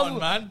think? Come on,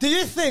 man. Do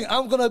you think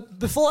I'm gonna?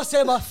 Before I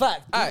say my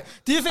fact, Alright.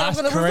 do you think That's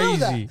I'm gonna reveal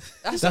that? crazy.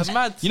 That's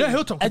mad. You know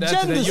Hilltop could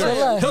enter the Agendas, Euros.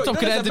 wallahi. Hilltop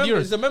could enter the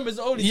It's Euros. the members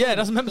only. Yeah,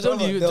 that's members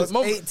only. There was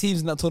Mo- 8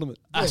 teams in that tournament.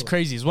 That's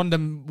crazy. It's one of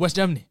them West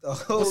Germany.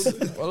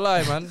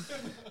 Wallahi, man.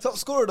 Top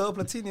scorer though,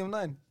 Platinum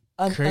 9.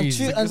 And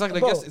Crazy. It's like a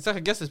bro, guest. It's like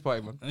a guest's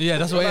party, man. Yeah,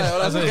 that's what it is.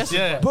 That's what it is.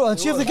 Yeah. bro, and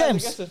two of the Like a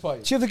games. guest's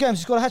party. Two of the games,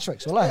 he scored a hat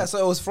trick. Wallahi. Yeah, so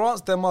it was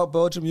France, Denmark,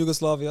 Belgium,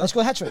 Yugoslavia, I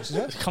scored hat tricks.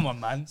 Yeah? Come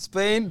on, man.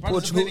 Spain, France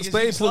Portugal, played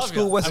Spain, against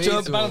Portugal, Yugoslavia. West I mean, Germany,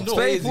 it's Ballon d'Or.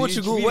 Spain, Crazy.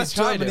 Portugal, You West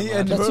really tried Germany, it,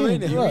 and man. That's it.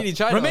 Romania. You Right. really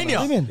tried Romania.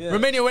 What do you mean? Yeah.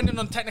 Romania went in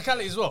on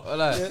technicality as well.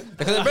 Wallahi.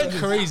 Because they're Belgians.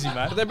 Crazy,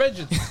 man. But they're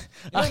Belgians. Yeah,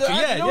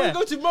 You know when yeah. you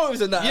go to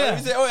Mo's and that. Yeah.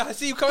 You say, oh, I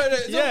see you coming.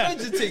 It's Yeah. a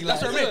Belgian thing.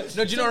 That's like, what I mean.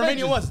 No, do you know what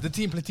Romania Belgians. was? The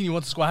team Platini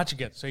wanted to score a hat trick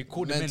again, so he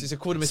called them in. He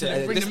called him and Said,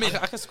 said, bring them in.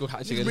 I can score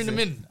hat trick. Bring them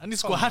in. I need to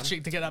score a hat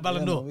trick to get that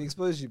Ballon Yeah, no, d'Or. we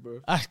exposed you, bro.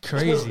 That's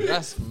crazy.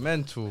 That's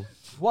mental.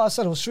 What I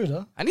said was true,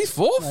 though. And he's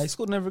fourth? Nah, he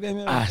scored in every game.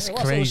 Yeah. That's Yeah,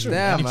 what's crazy. true?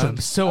 Damn, And he put man.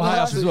 him so high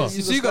up as well.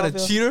 So you got a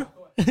cheater,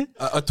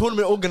 a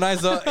tournament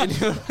organizer in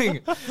your thing.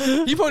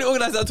 He probably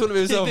organized that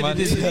tournament himself, did, man.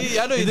 he did.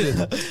 I know he did.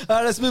 All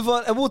right, let's move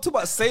on. And we'll talk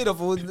about Seydorf.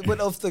 We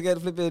went off to get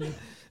flipping.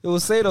 It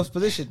was Seydorf's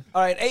position.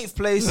 All right, 8th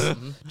place,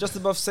 just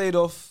above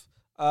Seydorf.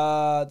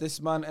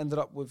 This man ended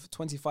up with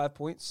 25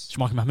 points.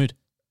 Shmarky Mahmoud.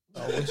 I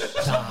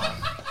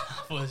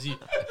thought it was you.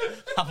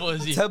 I thought it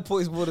was you. 10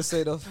 points more than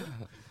Seydorf.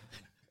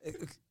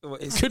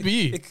 Could be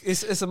you.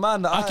 It's a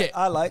man that Okay.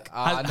 I like.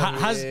 I know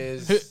Has he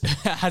is.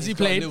 has he He's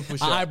got a played Liverpool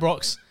at shirt.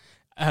 Ibrox,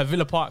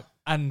 Villa Park,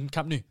 and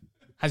Camp Nou?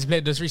 Has he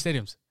played those 3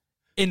 stadiums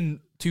in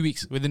 2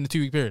 weeks, within the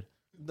 2-week period?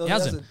 No, He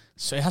hasn't.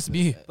 So it has to be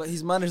you. But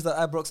he's managed at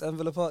Ibrox and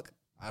Villa Park.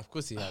 Of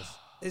course he has.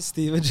 It's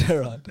Steven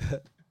Gerrard.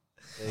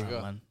 There you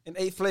go. Man. In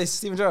 8th place,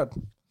 Steven Gerrard.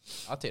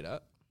 I'll take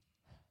that.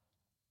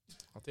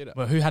 I'll take that.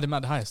 But who had him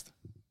at the highest?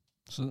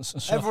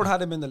 Everyone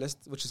had him in the list,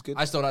 which is good.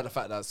 I just don't like the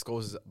fact that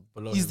Scholes is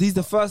below him. He's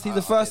the first. He's the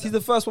I'll first. take He's the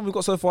first one we've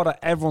got so far that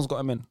everyone's got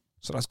him in.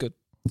 So that's good.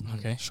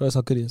 Okay. Shows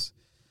how good he is.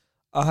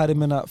 I had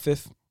him in at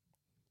 5th.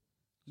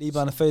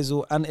 Liban,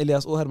 Faisal, and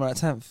Ilyas all had him at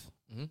 10th.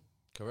 Mhm.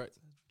 Correct.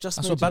 Just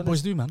That's made what bad your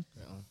boys do, man.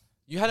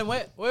 You had him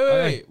where?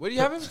 Wait. Where do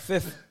you have him? list.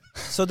 5th.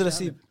 So did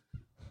Asib.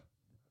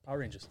 Power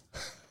Rangers.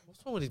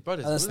 What's wrong with his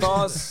brothers? And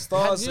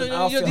Stars, You and know,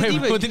 Alfie.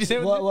 did What did he say?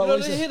 What You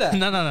is didn't it? hear that?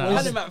 No, no, no. I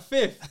had him at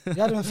 5th. You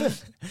had him in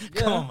 5th.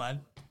 Come on,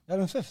 man. You had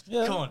him in 5th.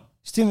 Yeah. Come on.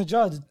 Steven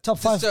Gerrard, the top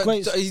 5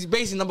 greats. He's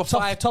basically number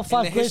Top- 5. top in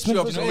five the greatest history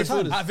of midfielders of all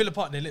midfielders. time. At Villa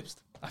Park, they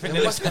lipsed. I think They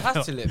they must lipsed.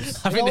 have to lips. I You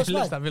think know they what's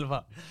lipsed mad? at Villa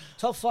Park.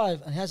 Top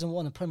 5, and he hasn't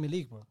won a Premier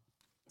League, bro.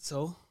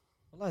 So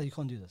Wallahi, you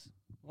can't do this.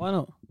 why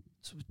not?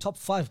 So top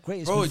 5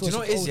 greatest Bro, do you midfielders know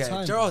what of it is? all Yeah,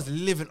 time. Gerard's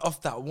living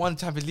off that one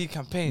Champions League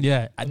campaign.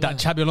 Yeah, and that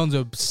Xabi Alonso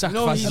You know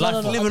sacrificed he's his No, life.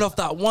 no, no. living off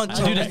that one do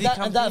Champions that.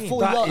 League And that campaign.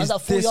 40-yard That is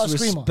 40-yard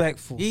screamer.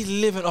 disrespectful. He's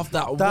living off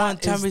that one That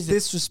is Champions League.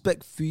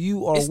 disrespect for you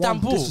or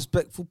Istanbul. one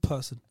disrespectful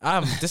person.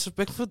 I'm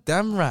disrespectful,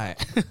 damn right.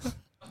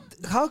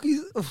 How can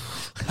you?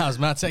 That was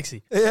mad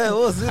sexy. Yeah, it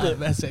was, isn't That was it?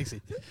 mad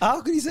sexy.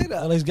 How could he say that?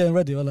 Wallahi, he's getting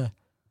ready, wallahi.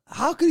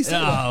 How could he say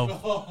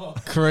that? Oh,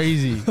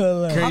 crazy. How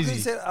could he Crazy.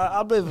 say that?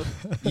 I'm not even.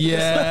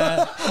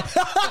 Yeah.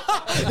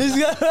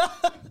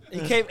 He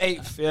came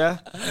 8th, yeah.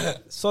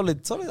 Solid.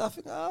 I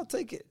think I'll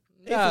take it.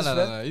 No, is no,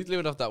 fair. no. He's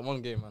living off that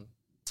one game, man.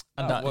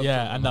 And That that, one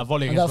yeah, game, and man. that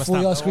volley And against that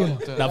West 40-yard Ham.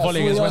 screamer. That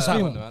volley against West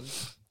Ham. Man.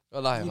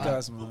 Wallahi, You man.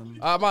 guys, man.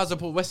 I might as well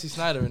put Wesley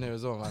Sneijder in here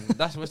as well, man.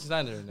 That's Wesley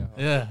Sneijder in there.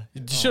 Yeah,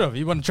 you should have.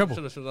 You won a treble.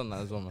 Should have done that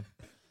as well, man.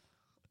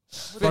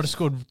 Brother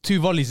scored 2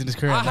 volleys in his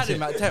career. I and had that's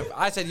him it. at 10th.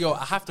 I said, yo,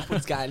 I have to put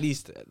this guy at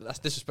least. That's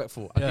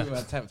disrespectful. I give him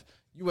at 10th.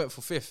 You went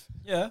for 5th.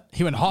 Yeah.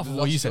 He went half of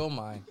what you Lost said. your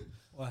mind.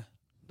 Why?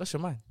 Lost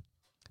your mind.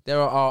 There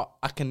are,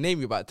 I can name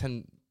you about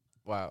 10.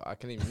 Wow, I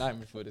can name 9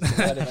 before this.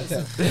 I had him at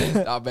 10th.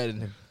 That are better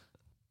than him.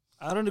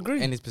 I don't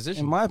agree. In his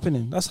position. In my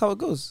opinion, that's how it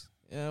goes.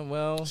 Yeah,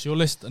 well. It's your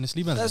list and it's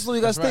Lee Benz's. That's what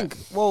you guys That's right.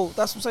 think. Well,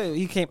 that's what I'm saying.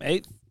 He came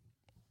 8th.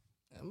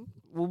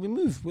 Well, we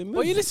move.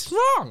 Well, you list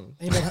wrong.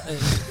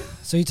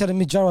 So you telling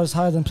me Gerrard's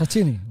higher than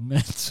Platini?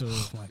 Mental.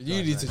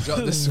 You need to drop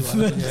this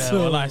one. Yeah,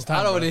 well, it's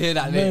time, I don't bro. want to hear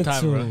that name.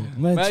 Mental.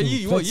 Man,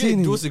 you Platini.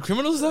 endorsing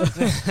criminals, though?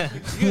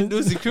 You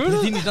endorsing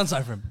criminals? Platini done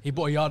something for him. He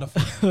bought a yard of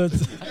him.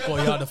 Bought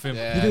a yard of him.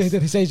 He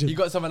did his agent. You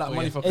got some of that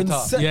money from In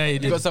Qatar. se- Yeah, he You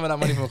did. got some of that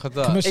money from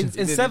Qatar. Commission.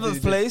 In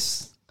 7th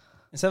place.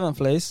 In 7th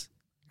place.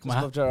 Come on,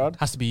 Above Gerrard.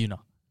 has to be you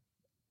now.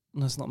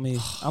 No, it's not me.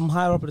 I'm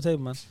higher up at the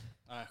table, man.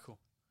 Alright, cool.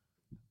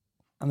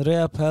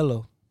 Andrea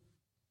Pirlo.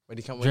 When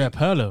he come, Drea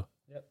Pirlo.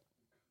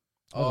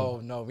 Oh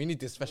no, we need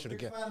this special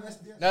again.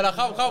 No,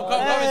 come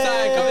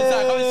inside,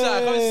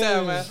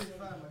 man.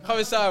 Come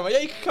inside, man. Yeah,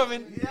 you can come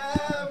in.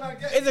 Yeah, man.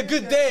 It's a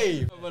good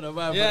day.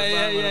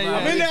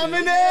 Yeah. I'm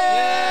in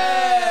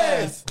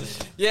it.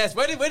 Yes.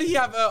 Where did he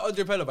have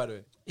Andre Pirlo, by the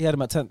way? He had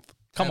him at 10th.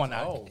 Come on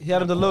now. He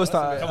had him the lowest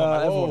out of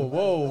everyone.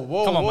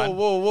 Whoa. Come on, man.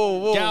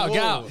 Whoa. Get out,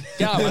 man.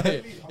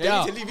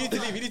 Yeah, you need to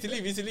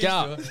leave. Get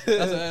out. Still.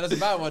 That's a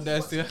bad one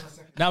there still.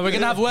 Now we're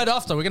gonna have a word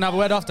after.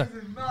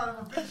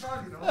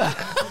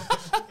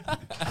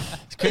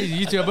 It's crazy.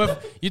 You two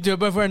are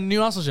both wearing a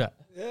new Arsenal shirt.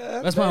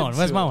 Yeah. Where's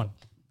my one?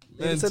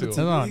 He said it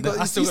to No, me.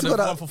 I still got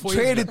got one for that 4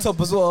 years trading top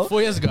as well.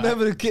 4 years ago.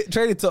 Remember the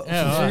trading top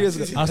Yeah, from 3 alright. years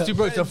ago. I was too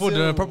broke to afford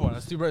the proper one.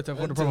 Give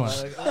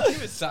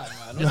it side,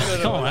 man.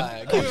 Come on,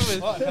 man. Give it a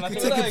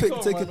Take a pic,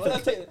 take a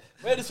pic.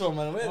 Where this one,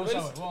 man? Which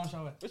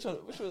one? This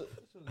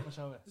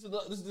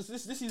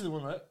season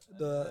one, right?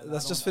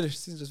 That's just finished.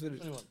 Season's just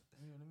finished. Where's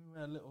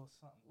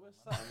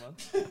that, man?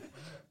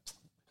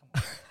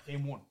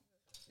 Game 1.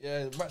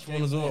 Yeah, match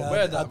one as well. Yeah,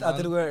 Wear that, I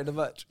man. did wear it in the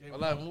match. I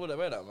like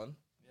wear that, man.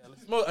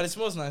 And it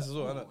smells nice as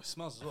well, innit? It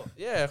smells as well.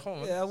 Yeah, come on,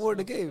 man. Yeah, I wore it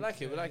in the We game.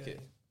 like it.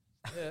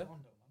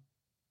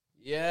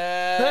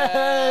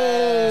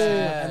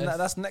 Yeah. And Yeah.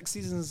 that's next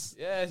season's.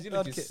 Yes, you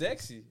looking Okay.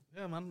 sexy.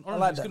 Yeah, man. I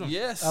like that.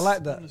 Yes. I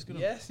like that.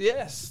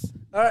 Yes.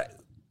 All right.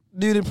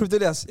 Dude improved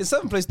Ilias. In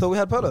 7th place, though, we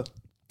had Pirlo.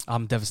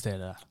 I'm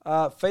devastated.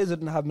 Fraser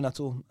didn't have him at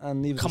all.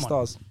 And neither Come did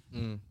on. Stars.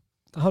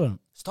 Hold on.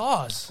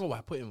 Stars. Bro,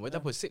 I put him. Where'd I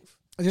put 6th?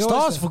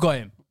 Stars forgot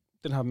him.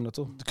 Didn't have him at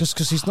all.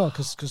 Because he's not.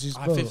 Because he's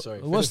bro. 5th, sorry.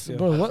 What's 5th,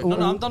 bro? What,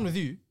 No, I'm done with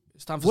you.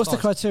 It's time for what's the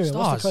Stars. criteria?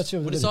 What's the Stars. criteria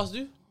of What the did video? Stars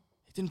do?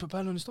 He didn't put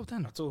Pirlo in his top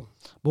 10. At all.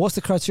 But what's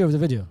the criteria of the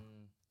video?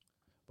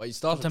 But you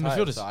start Top with 10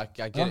 tired, midfielders. so I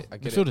get Huh? it. I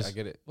get Midfielders.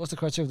 it. What's the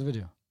criteria of the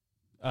video?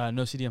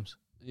 No CDMs.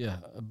 Yeah,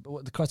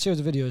 but the criteria of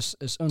the video is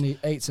only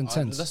 8s and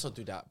 10s. Let's not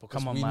do that because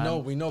Come on, we man.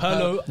 know.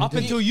 Pirlo, up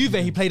until Juve,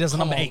 he played as a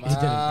number 8.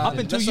 Up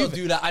until Let's Juve. not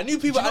do that. I knew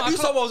Do you know I knew I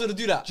someone was gonna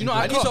do that. Do you know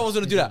I I knew clocked? someone was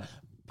gonna do that.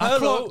 I Pirlo,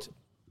 clocked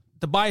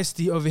the bias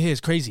over here is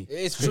crazy.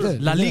 it's He true.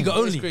 did. La Liga It's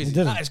only. crazy.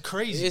 didn't. That is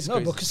crazy. It's No,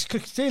 crazy. because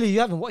clearly you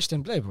haven't watched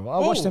him play, bro. I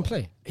watched him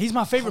play. He's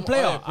my favorite Come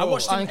on, player.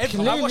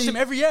 bro. I watched him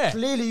every year.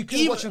 Clearly you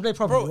couldn't watch him play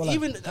properly. Bro, Wallah.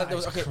 even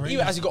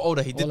even as he got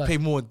older, he did Wallah. play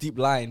more deep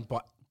line,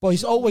 but But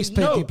he's always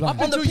played No, deep line.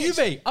 up until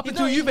Juve. Up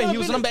until Juve, he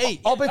was a number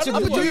 8. Up until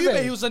Juve.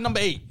 Juve, he was a number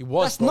 8. he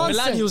was. That's bro. nonsense.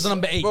 Milan, he was a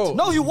number 8. Bro.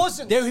 No, he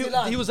wasn't.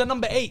 He was a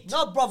number 8.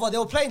 No, brother, they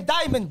were playing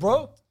diamond,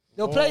 bro.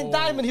 They were playing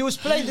diamond. He was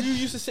playing You the.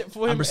 used to sit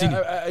for him.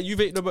 Ambrosini.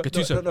 Juve, no, but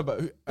Gattuso. no,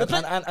 but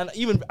and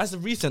even as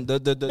of recent, the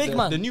Big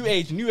man. the new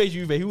age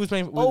Juve, who was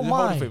playing. Oh with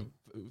my. Him.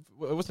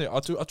 What's his name?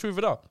 Arturo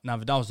Vidal. Nah,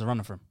 Vidal was the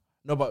runner for him.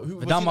 No, but who?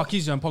 Vidal, was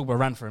Marquinhos, and Pogba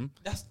ran for him.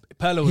 That's.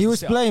 Pirlo He the was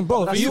sitter. playing,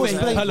 bro. For He Juve, was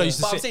playing. Pirlo used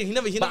to But I'm sit. saying he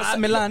never But at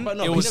Milan, but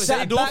no, it he was never sat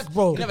sat back,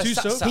 bro. He never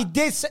Gattuso. sat.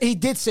 He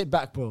did sit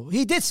back, bro.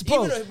 He did,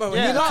 bro. Even though- bro,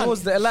 Yeah. Milan-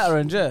 Towards the latter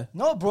end, yeah.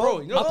 No,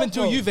 bro. Bro, up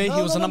until Juve, he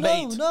was a number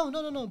 8.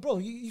 No, bro.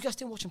 You guys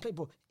didn't watch him play,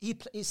 bro. He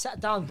sat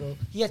down, bro.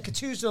 He had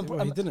Gattuso and Bro,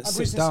 he didn't and sit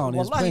Bruce down. He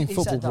was Wallahi, playing he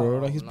football, sat down. bro.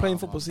 Like he's playing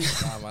football.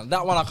 Nah, man.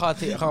 That one I can't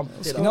take. I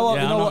can't take. You know what?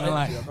 Yeah, You know I'm what?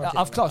 not gonna lie.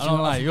 I've clocked. I don't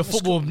lie. Your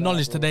football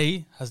knowledge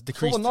today has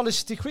decreased. Football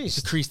knowledge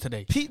decreased. Decreased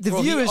today. The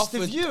Bro, he viewers,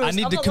 offered- the viewers. I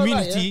need I'm the not gonna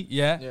lie, community.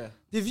 yeah? Yeah.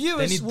 The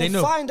viewers they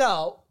know.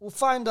 will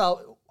find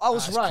out. I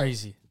was That's right.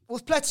 crazy.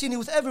 With Platini,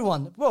 with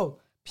everyone, bro.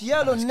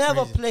 Pirlo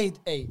never played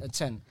 8 and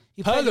 10.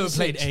 He Pirlo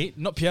played six. 8,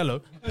 not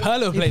Pirlo.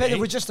 Pirlo He played played the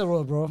 8. register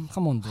role, bro.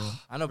 Come on, bro.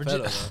 I know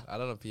Pirlo. I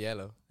don't know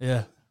Pielo.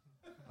 Yeah.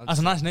 That's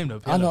a nice name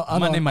though. I know. Pirlo.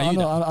 My name, I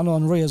know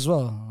Henri as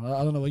well.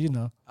 I don't know what you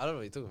know. I don't know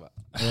what you're talking about.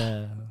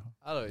 Yeah.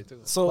 I don't know what you're talking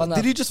about. So Why not?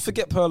 did he just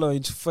forget Pirlo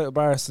and just feel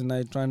embarrassed and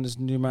they trying this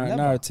new Never.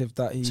 narrative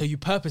that he? So you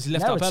purposely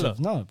left out Narrative, Pirlo?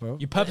 no, bro.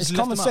 You purposely it's left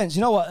common him out? sense.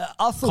 You know what?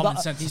 I thought Common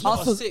that. sense. He's I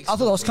not a thought. six, I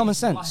thought that was common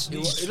sense. You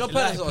know, Like,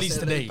 Pirlo's not please a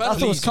today. six. I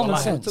thought it was Please, common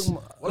Wallahi. sense.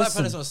 Well,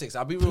 Pirlo's not a 6.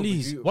 I'll be real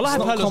Please. with you. Wallahi,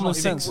 It's not Pirlo's common not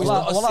sense. He's Well,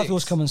 not a I thought it six.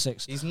 was common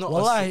sense. He's not a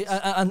Wallahi, six.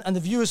 and the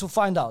viewers will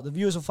find out. The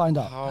viewers will find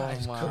out.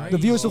 Oh my. The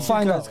viewers will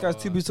find This out. guy's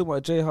too busy talking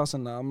about Jay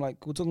Hassan now. I'm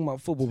like, we're talking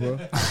about football, bro.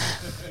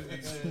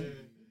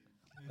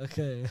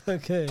 Okay,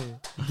 okay.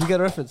 You get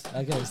a reference?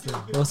 I get it still.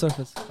 What's the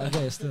reference? I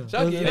get it still.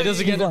 Chucky, He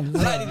doesn't get Move the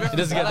on. he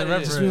doesn't get the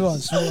reference. Just move on.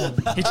 Just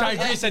move on. He tried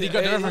to agree, said he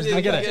got the reference.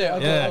 I get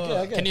it. Yeah.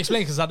 Okay. Can you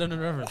explain? Because I don't know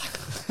the reference.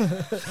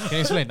 Can you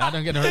explain? I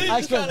don't get the I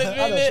reference.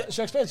 explain.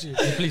 Should I explain to you?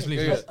 Please.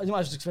 You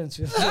might just explain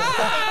to you.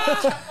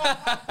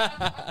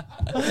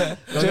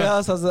 Jay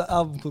House has an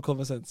album called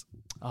Common Sense.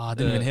 Oh, I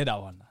didn't even hear that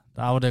one.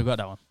 I would have got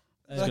that one.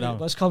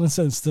 But it's common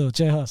sense still.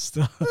 J Huss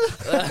still.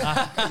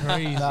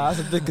 Crazy. Nah,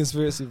 that's a big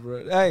conspiracy,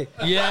 bro. Hey.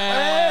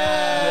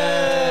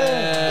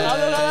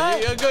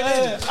 You're good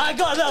in. I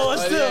got that one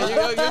still.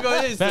 You're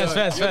going in still.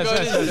 Fast.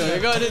 You're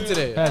going in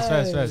today. Fast.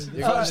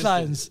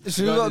 Punchlines.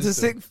 Should we go to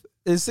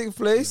sixth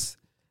place?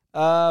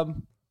 Frank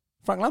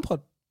Lampard.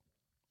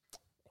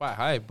 Quite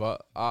high,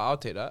 but I'll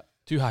take that.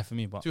 Too high for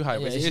me, but Too high.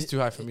 Yeah, But it is too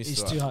high for me. It's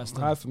still. too high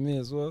still. High for me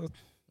as well.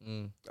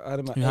 I had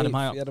him at You had him eighth.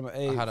 high up. You had him at I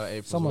eighth. had an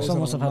A. Someone Someone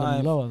must have had him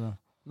ninth. lower though.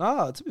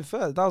 Nah, to be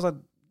fair, that was like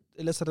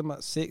let's had him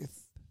at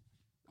sixth,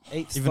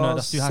 eighth. Even though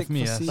that's too high for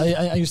me, sixth yeah. C.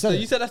 And you said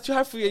You it. said that's too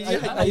high for you. You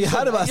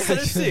had him at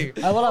sixth. Change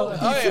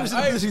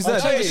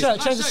the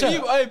shirt. Change the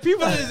shirt.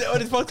 People on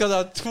this podcast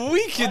are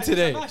tweaking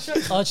today.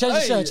 Oh, change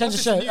the shirt. Change the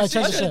shirt.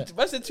 Change the shirt.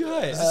 What's it too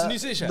high? Is this a new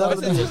city shirt? that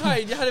What's it too high?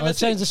 You had him at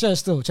Change the shirt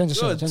still. Change the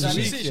shirt. Change Is the that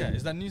new shirt. city shirt?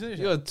 Is that new city shirt?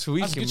 You're That's a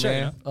tweaking, good shirt,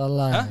 you man. know?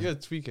 Allah. You're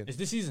tweaking. Is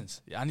this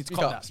seasons? Yeah, I need to Speak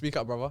cop up. that. Speak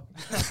up, brother.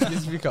 You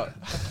speak up.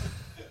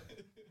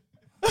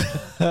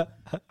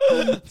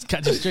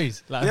 Catch the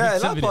strays. Like, Yeah,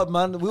 send me Lampard,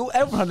 man.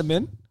 Everyone had him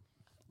in.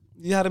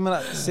 You had him in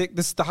at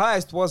sixth. The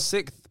highest was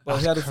sixth, but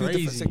he had a few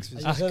different crazy.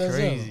 sixes. That's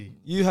crazy.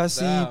 You,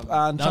 Hasib,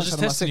 and I was just Chance had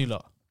him at testing you sixth.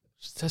 lot.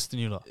 Just testing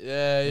you lot.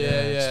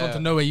 Yeah. Just want to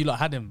know where you lot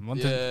had him.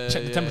 Want to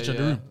check the temperature of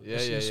the room.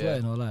 You're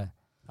sweating or lie?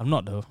 I'm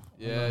not though.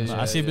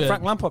 I see a bit.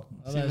 Frank Lampard.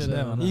 See a bit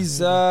there, man. He's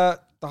the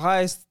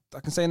highest. I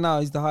can say now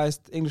he's the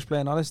highest English player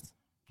on our list.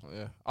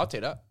 Yeah, I'll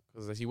take that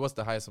because he was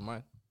the highest of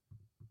mine.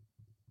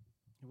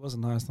 He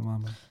wasn't the highest of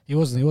mine, man. He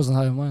wasn't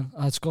higher than mine.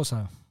 I had scores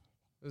higher.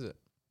 Is it?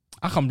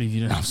 I can't believe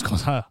you didn't have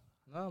scores higher.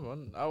 No,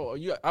 man.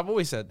 I've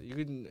always said you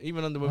can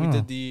even under when we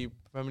did the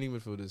Premier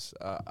League midfielders.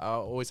 I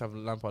always have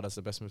Lampard as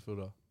the best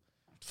midfielder.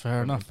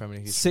 Fair enough. Premier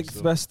League Sixth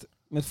still. best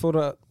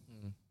midfielder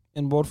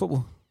in world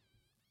football.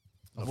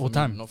 Not Of for all me,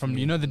 time. not for From me,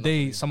 you know the not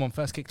day for me. someone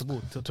first kicked the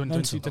ball till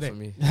 2022 Not today. for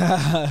me.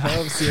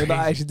 Obviously, we're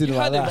not actually doing it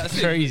like that. That's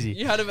crazy.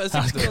 You had him at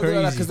That's six.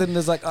 crazy. Because then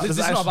there's like, This there's is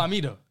not actually- about me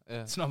though.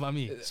 Yeah. It's not about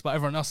me. It's about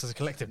everyone else as a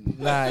collective.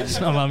 Nah, It's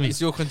not about me.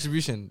 It's your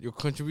contribution. Your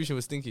contribution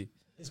was stinky.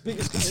 His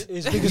biggest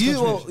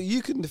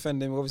you can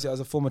defend him obviously as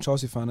a former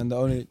Chelsea fan and the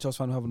only Chelsea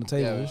fan we have on the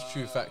Yeah, table. it's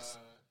true facts.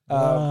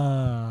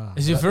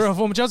 Is he a real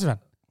former Chelsea fan?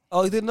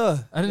 Oh, you didn't know?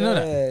 I didn't know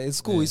that. Yeah, in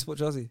school we support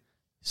Chelsea.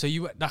 So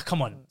you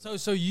come on.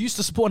 So you used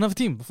to support another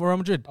team before Real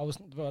Madrid? I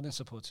didn't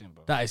support him,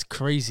 bro. That is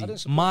crazy. I didn't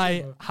support My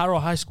him, bro. Harrow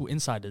High School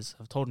insiders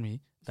have told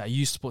me that you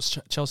used to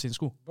support Chelsea in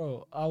school.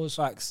 Bro, I was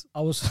Facts.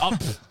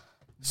 Up.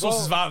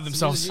 Sources vouch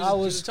themselves. I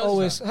was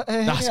always.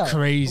 That's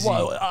crazy.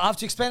 What, I have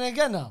to explain it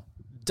again now.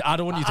 I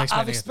don't want you to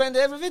explain I've it. explained it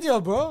every video,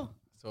 bro.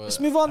 So Let's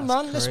move on,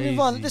 man. Let's move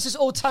on. crazy. This is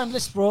all time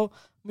list, bro.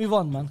 Move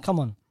on, man. Come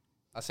on,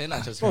 I say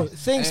that Chelsea. bro.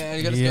 Things,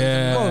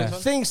 Yeah. bro.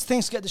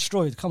 Things get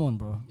destroyed. Come on,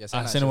 bro. Yes,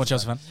 I say no more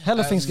Chelsea fan.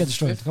 Hella things get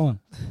destroyed. Come on.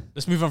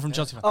 Let's move on from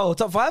Chelsea fan. Oh,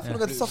 top five? Wanna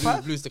go to top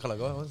five? Blue's the colour.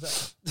 Go on.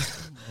 What's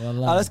that?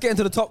 Let's get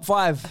into the top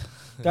five.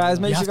 Guys,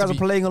 make You sure have you guys to are be-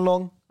 playing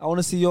along. I want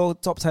to see your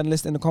top 10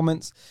 list in the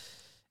comments.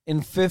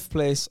 In fifth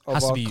place of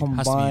Has to our be you. Has to be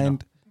you,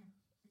 combined.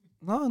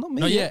 No, not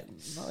me. Not yet.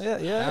 Not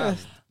yet. Yeah.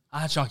 I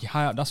had Sharky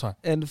high up, that's why.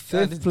 In This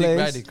fifth big place.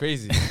 Riding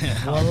crazy.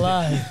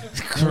 Wallahi.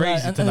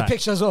 Crazy And the tonight.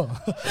 picture as well.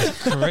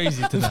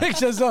 Crazy tonight.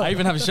 Picture as well. I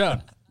even have a shirt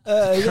on.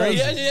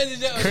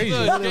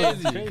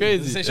 Crazy.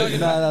 Crazy. Say Sharky.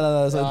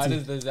 No. That's Nah, not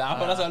this- this- that's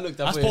what I looked.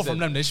 That's poor from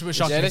them. They should put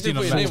Sharky Yeah, they 15 should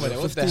on put the your name on back.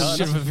 it. What the hell?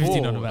 Should have That's put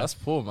 15 on the poor. back. That's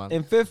poor, man.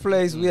 In fifth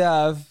place, we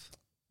have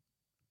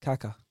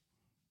Kaka.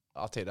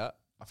 I'll take that.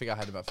 I think I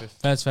had him at fifth.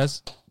 Fairs. Can't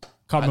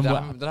Did I remember.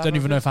 have- did I have Don't him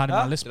even know at if I had him on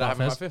Huh? my list. Did I have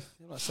him at Fairs. fifth?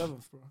 You're not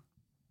seventh, bro.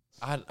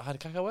 I had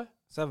Kaka where?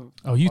 Seventh.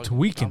 Oh, you I'm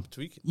tweaking.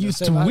 tweaking. You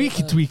Same, I-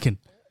 tweaking. Tweaking.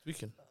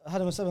 I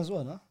had him at 7 as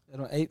well, no? You're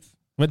not eighth.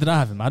 Where did I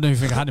have him? I don't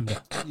even think I had him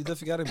there. You don't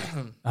forget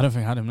him. I don't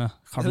think I had him there.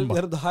 Can't You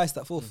remember. had the highest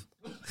at fourth.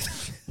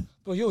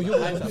 Bro, you're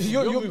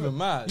moving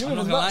mad. You're I'm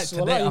not moving gonna lie, nuts. today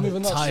Wallahi, you're I'm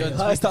moving nuts. tired.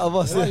 Highest out of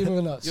us. Wallahi, you're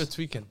moving nuts. You're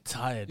tweaking.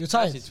 Tired. You're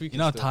tired. Actually tweaking You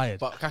know I'm still. tired.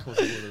 But Kaka was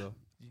the baller though.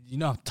 You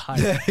know I'm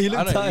tired. You I look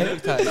know, you tired.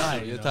 look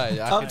tired. You're tired.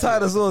 I'm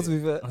tired as well, to be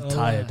fair. I'm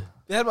tired.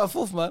 They had him at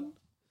fourth, man.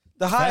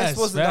 The highest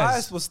was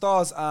Fairs.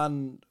 Stars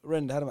and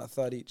Ren. They had him at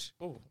third each.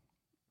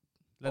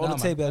 Let On that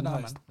the man. table, Let that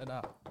man. man. Let that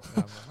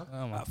out.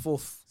 Oh, man. At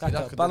fourth. That-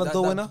 Kaka, Ballon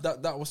d'Or winner.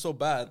 That was so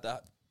bad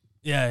that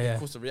Yeah.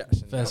 caused a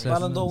reaction. Fairs.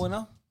 Ballon d'Or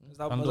winner. Is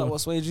that Ballon was that d'Or.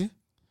 what swayed you?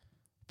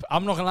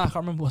 I'm not gonna lie, I can't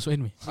remember what swayed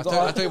me. I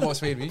tell you what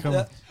swayed me. Come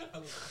on.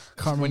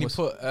 Can't When remember. you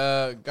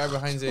put Gabriel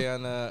Heinze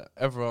and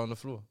Evra on the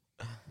floor.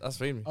 That's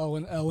swayed me. Oh,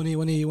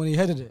 when he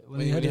headed it. When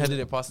he headed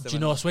it past them. Do you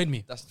know what swayed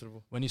me? That's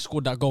terrible. When he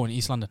scored that goal in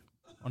East London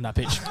on that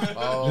pitch.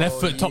 Oh, Left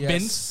foot top yes.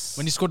 bins.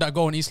 When he scored that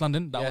goal in East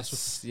London, that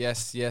was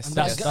Yes. That's-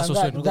 That what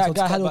swayed me.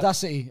 guy had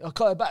audacity. I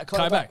cut it back.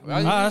 Cut it back.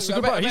 That's a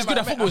good bro. He's good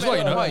at football as well,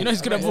 you know. You know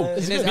he's good at football.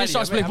 Me and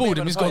Sharks play ball with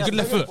him. He's got a good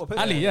left foot.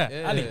 Ali,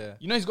 yeah. Ali.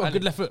 You know he's got a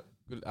good left foot.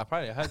 good.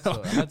 Apparently, I had to.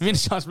 I had to.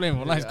 Vinicius can't play him.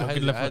 Well, he's got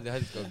good left I foot.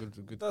 had to go good.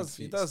 He does.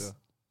 He feet does. still.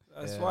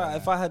 That's Yeah. why.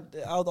 If I had,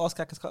 I would ask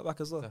Kaka's cut back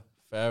as well.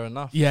 Fair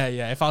enough.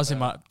 Yeah. If I was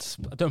him, I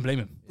don't blame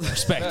him.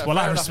 Respect. Fair Well,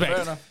 I enough, respect.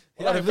 Fair enough.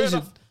 He had a fair vision.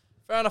 enough.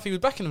 Fair enough. He was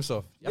backing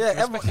himself. You Yeah, have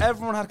to respect him.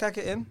 everyone had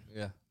Kaka in.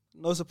 Yeah.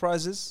 No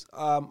surprises.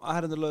 I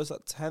had him the lowest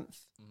at 10th.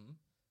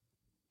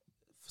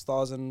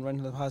 Stars and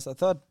Renton the highest at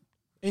 3rd.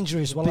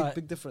 Injuries,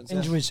 Big difference.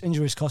 Injuries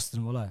costed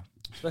him,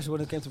 Especially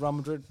when it came to Real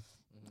Madrid.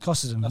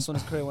 Costed him. That's when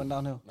his career went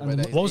downhill. And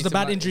But What was the AC bad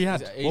Milan- injury he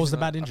had? is it What was AC the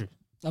bad Milan? injury?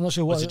 I'm not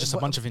sure what. Was it just a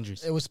bunch of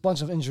injuries? It was a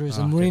bunch of injuries,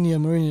 Ah, and okay.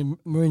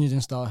 Mourinho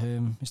didn't start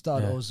him. He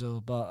started Yeah.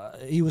 Ozil, but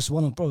he was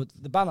one of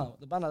the banner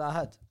that I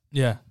had.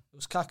 Yeah. It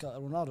was Kaka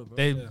and Ronaldo, bro.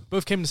 They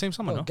both came in the same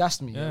summer, no?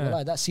 Gassed me.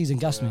 Yeah. That season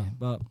gassed me,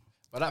 but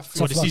But that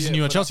So the season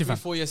you were a Chelsea fan?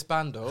 4 year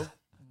span though.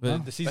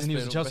 The season he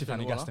was a Best Chelsea player fan,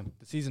 they in the gassed world, him.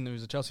 The season he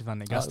was a Chelsea fan,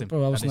 they gassed him. bro,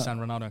 I And was they not- signed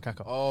Ronaldo and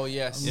Kaka. Oh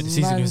yes. Yeah, the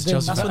season he was a Man,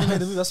 Chelsea That's fan. when he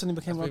made the move. That's when he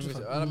became Real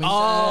fan.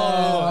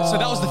 Oh, so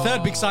that was the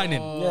third big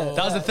signing. Yeah.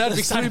 That was the third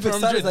big signing for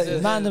big Madrid. signings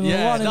that- Man, they were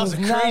Yeah, running that was a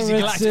with crazy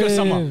Galactico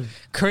summer.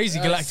 narrative. Crazy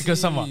Galactico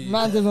summer.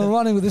 Man, they were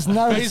running with this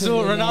narrative. Basil,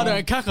 you know. Ronaldo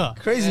and Kaka.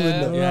 Crazy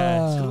window.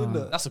 Yeah. Good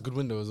window. That's a good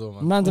window as well,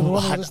 man. Man, they were I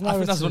running with this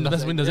think that's one of the narrative.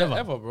 best windows ever.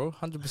 Ever, bro.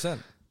 100%.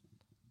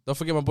 Don't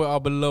forget my boy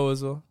Arbeloa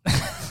as well.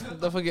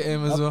 Don't forget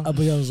him as well.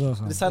 Aboya as well.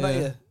 They signed that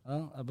year.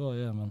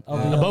 Aboya, yeah, man.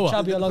 Aboa.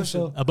 Xabi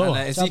Alonso. Aboa.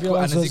 And Xabi Ezekiel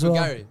Alonso as well.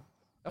 Gary.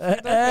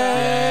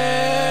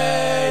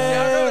 Hey!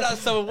 I remember that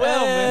summer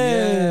well, Hey.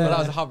 man. But that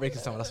was a heartbreaking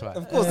summer, that's why.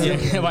 Of course.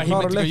 Yeah, why he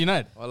went to go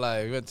United.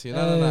 Wallah, we went to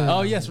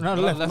Oh, yes,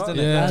 Ronaldo left. Left,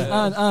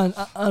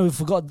 Yeah. And we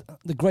forgot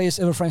the greatest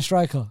ever French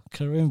striker,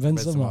 Karim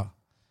Benzema.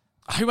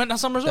 He went that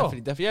summer as well.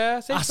 Definitely. Yeah,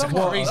 same That's a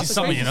summer. crazy That's a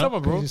summer, crazy you know? summer,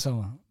 bro. Crazy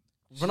summer.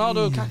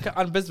 Ronaldo, Kaka,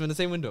 and Benzema in the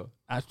same window.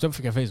 Don't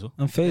forget Faisal.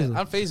 And Faisal.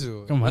 And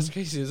Faisal. Come on. That's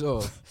crazy as well.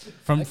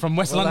 From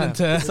West Well, London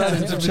to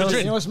You know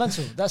Madrid. what's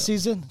mental? That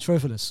season,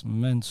 trophyless.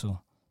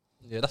 Mental.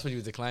 Yeah, that's when he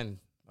was declining.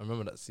 I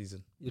remember that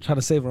season. You're trying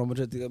to save Real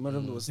Madrid.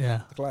 Madrid was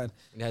Yeah. declined.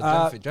 He had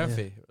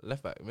Drenfe,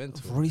 left back,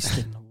 mental.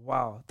 Royston.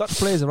 Wow. Dutch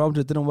players at Real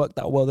Madrid didn't work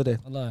that well, did they?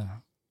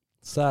 Allah.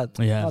 Sad.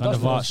 Yeah, No, Van der that's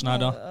Vaart, not-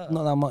 Schneider.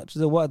 Not that much. They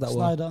didn't work that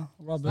well. Snyder,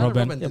 Robin.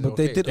 Robin. Yeah, but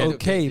they did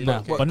okay.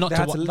 Nah, but not they to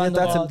had what- to, Van they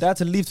der had to, Vaart. they had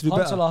to leave to do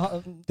better.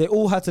 Huntelaar, They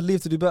all had to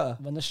leave to do better.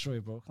 Van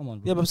Nistelrooy, bro. Come on,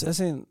 bro. Yeah, but I'm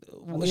saying,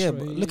 Van yeah, Nistelrooy,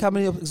 but look how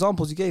many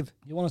examples you gave.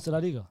 You want us to La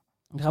Liga?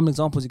 Look how many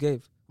examples you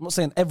gave. I'm not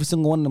saying every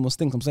single one of them was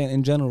stink. I'm saying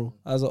in general,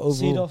 as an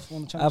overall Seedorf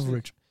won the Champions League.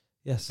 average.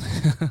 Yes.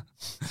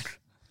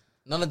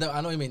 None of them, I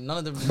know what you mean. None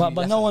of them. But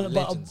really no one,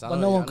 left as but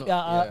legends. no one. know-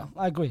 Yeah,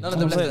 I agree. None of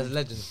them I'm left saying. as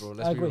legends, bro.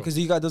 Let's I be agree. real. Because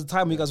you guys, there's a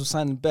time you guys were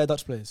signing bare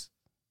Dutch players,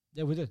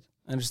 Yeah, we did.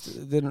 and just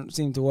it didn't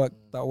seem to work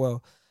that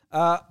well.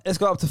 Let's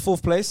go up to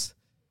 4th place.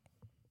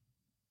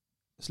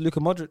 It's Luka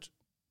Modric.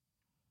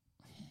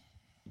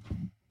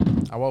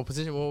 What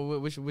position?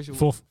 Which?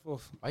 Fourth.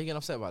 4th. Why are you getting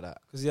upset about that?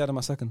 Because he had him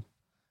my second.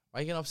 Why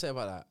are you getting upset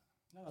about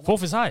that?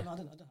 Fourth is high. You had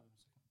him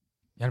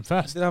I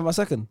first. didn't have my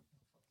second.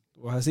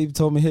 Well, Hasib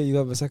told me here you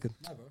have a second.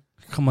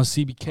 Come on,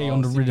 CBK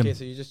on the CBK, rhythm.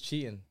 So you're just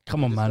cheating.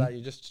 Come on, You're just man. like,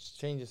 you just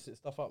change your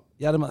stuff up.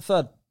 You had him at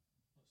 3rd.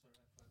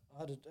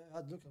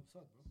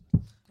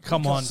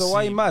 Come on. So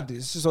why are you mad?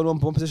 It's just on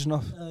one position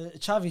off.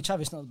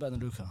 Chavi's not better than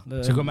Luka. So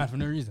you got mad for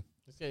no reason.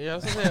 Yeah, I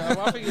was saying,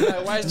 I think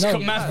like, why is Just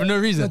got mad for no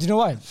reason. No, do you know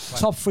why?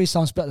 Top 3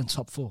 sounds better than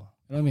top 4. You know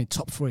what I mean?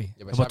 Top 3. Yeah,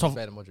 but But Xavi's top-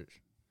 better than Modric.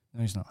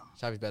 No, he's not.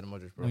 Xavi's better than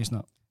Modric, bro. No, he's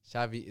not.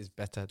 Xavi is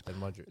better than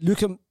Modric.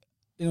 Luka,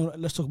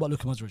 let's talk about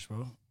Luka Modric,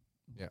 bro.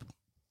 Yeah.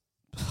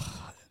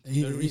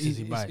 The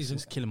recency bias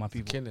is killing my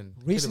people. Killing.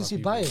 Recency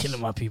bias.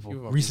 Killing my people.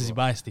 Killing my Recency people.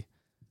 bias.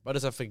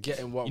 Brothers are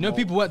forgetting what. You know,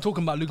 people weren't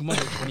talking about Luka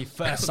Modric when he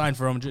first signed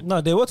for Real Madrid.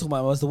 No, they were talking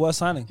about it was the worst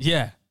signing.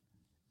 Yeah.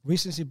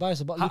 Recency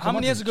bias about Luka How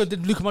many years Modric. ago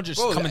did Luka Modric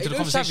Bro, come into the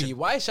conversation? Xavi,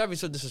 why is Xavi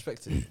so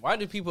disrespected? Why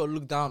do people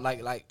look down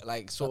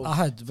like sort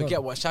of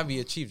forget what Xavi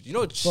achieved? You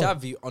know,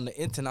 Xavi on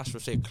the international,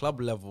 say, club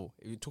level,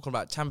 if you're talking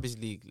about Champions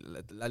League,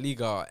 La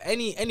Liga,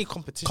 any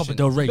competition, Copa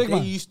del Rey. Big they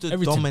man. used to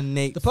Everything.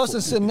 dominate. The person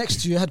football. sitting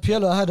next to you had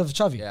Pirlo ahead of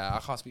Xavi. Yeah, I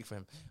can't speak for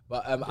him,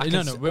 but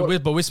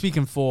But we're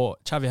speaking for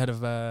Xavi ahead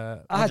of.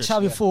 I had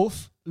Modric. Xavi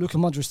 4th, Luka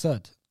Modric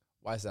 3rd.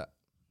 Why is that?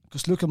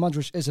 Because Luka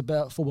Modric is a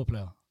better football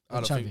player I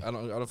than don't think. Xavi.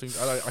 I don't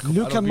think.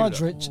 Luka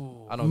Modric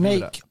I don't agree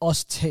with make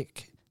us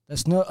tick.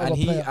 There's no other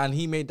player. And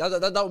he made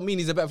that would mean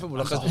he's a better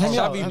footballer because Hear me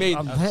out.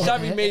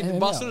 Xavi made Hear me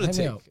Barcelona out.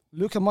 Hear me tick. out.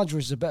 Luka Modric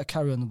is a better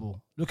carry on the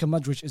ball. Luka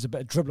Modric is a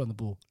better dribbler on the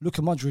ball.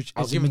 Luka Modric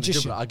I'll is a give him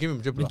magician. dribbler. I'll give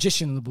him dribbler.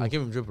 Magician on the ball. I'll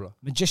give him dribbler.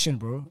 Magician,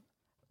 bro.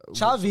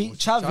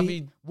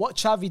 Xavi, what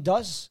Xavi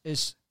does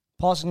is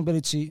passing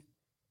ability,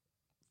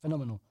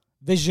 phenomenal.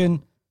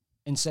 Vision,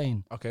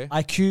 insane. Okay.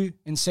 IQ,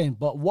 insane.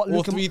 But what All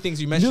Luka, three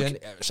things you mentioned,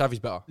 Xavi's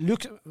better.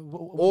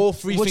 all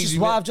three which things is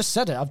you why meant- I've just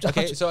said it. I've just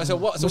Okay, so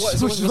what's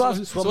which is why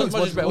I've-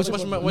 Modric better? What's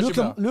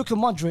better? Luka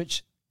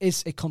Modric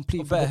is a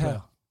complete better football hair.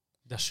 player.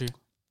 That's true.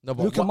 No,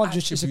 but Luka what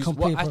Modric is a attributes-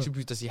 complete What player.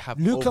 attributes does he have?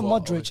 Luka over-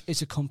 Modric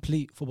is a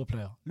complete football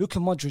player. Luka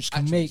Modric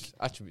can make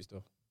attributes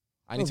though.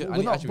 I need to. we're I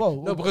need not- actually, bro,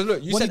 no, because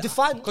look, you when said you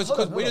define- because hold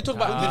on, when you hold talk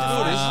about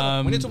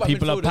midfielders, when you talk about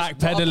people are midfielders, what are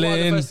the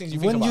backpedaling. first things you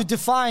think when you about?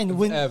 define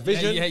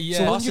Vision, Yeah.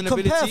 so when passing you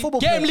compare ability. football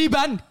Get him, players-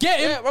 Liban. Get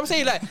him. Yeah, what I'm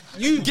saying, like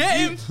you Get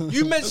him.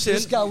 You mentioned.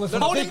 This guy with- No,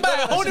 no, Hold listen, him back,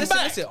 listen, hold him listen,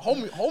 back.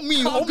 listen. Hold me,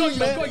 I got you,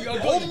 man. I got you, I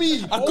got Hold you.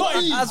 me, I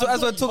got you.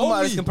 As we're talking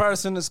about this Homie.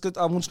 comparison, it's good.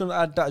 I'm just going to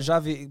add that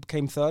Xavi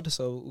came third,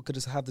 so we could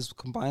just have this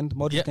combined.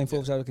 Modric Yeah. came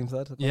fourth, Xavi came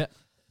third. Yeah.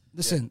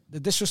 Listen, the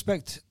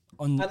disrespect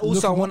on. And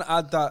also, I looking- want to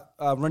add that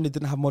Randy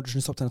didn't have Modric in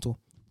his top 10 at all.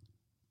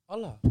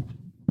 Allah.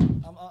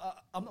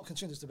 I'm not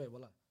continuing this debate.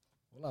 Wallah,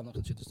 I'm not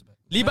continuing this debate.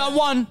 Liban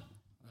won.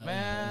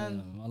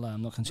 Man. Wallah,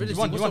 I'm not Really,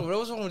 continuing. You won.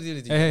 what's wrong with the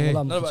Hey, hey, hey.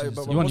 Wallah, I'm No, not but continuing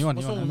this but You won, debate. you won,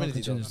 what's you wrong won. with I'm not Mendy?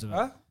 continuing this though? debate.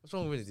 Huh? What's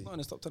wrong with Mendy? Not in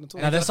his top 10 at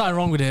all. Now there's something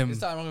wrong with him.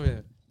 There's nothing wrong with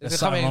it. There's Come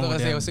something here, wrong not with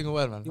gonna say him. a single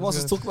word, man. He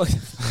wants to talk about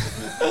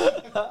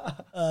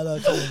No,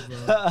 come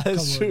on, bro.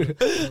 It's true.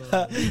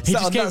 He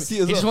Sat on that just, seat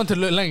came, as he just well. wanted to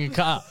look lang and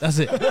cut out. That's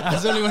it.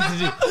 That's all he wanted to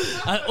do.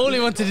 That's all he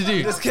wanted to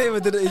do. Just came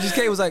and did it. He just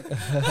came and was like,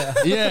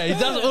 Yeah, he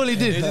does all he You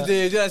did.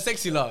 did that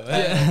sexy laugh.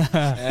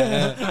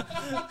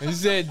 You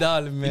say it,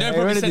 darling, man. You know,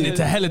 probably sent Randy. it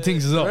to hella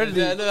things as well.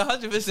 Yeah, no,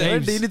 100%.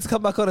 Randy, you need to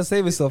come back on and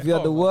save yourself. You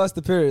had the worst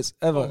appearance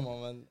ever. Come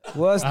on, man.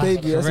 Worst That's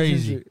debut. That's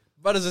crazy. crazy.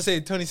 Brothers are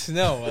saying Tony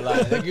Snell.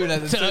 Like, they're giving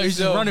that the Tony He's just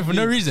Snell running for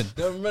no beat. reason.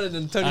 They're running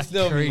than Tony That's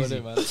Snell. crazy.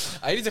 Man. He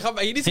needs to come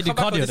back. He needs He to did come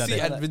back on cardio the that seat day.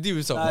 and redeem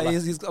himself. Like, I'm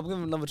giving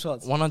him another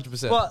chance.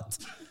 100%. But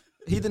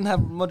he didn't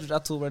have Modric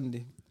at all,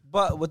 Randy.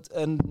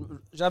 And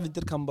Xavi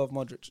did come above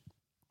Modric.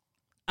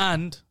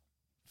 And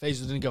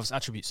Faisal didn't give us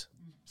attributes.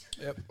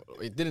 Yep.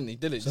 He didn't. He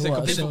did it. So Just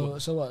what? say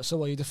So what? So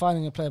what? You're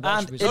defining a player by And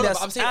attributes. No, Ilias,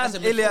 but I'm saying as a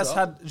and Ilias midfielder-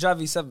 had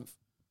Xavi 7th.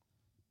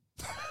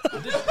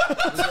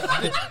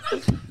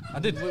 I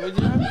did. I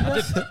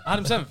had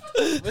him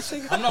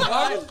 7th. I'm not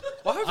lying.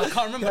 I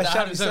can't remember that. I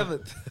had him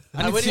 7th.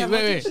 I need where to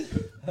do see. you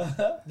have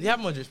Wait. Do you have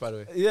Modric, by the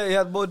way? Yeah, he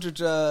had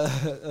Modric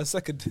a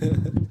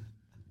second.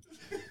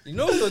 You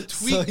know you're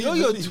So he you're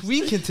believes-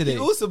 tweaking today. He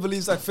also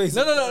believes like face.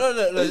 No.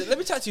 Let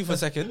me chat to you for a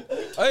second.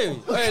 Hey,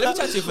 let me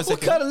chat to you for a What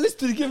second. kind of list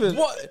did he give him?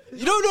 What?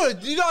 You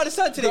don't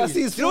understand today. No, I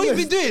see his You know what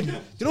he's full been doing?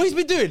 You know what he's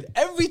been doing?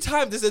 Every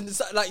time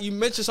there's like you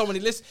mention someone on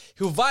the list,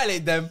 he'll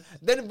violate them.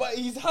 Then, but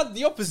he's had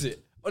the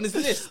opposite on his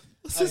list.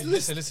 What's his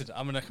list? Listen.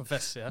 I'm gonna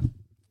confess. Yeah.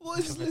 What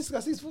is his list?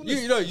 I see his full You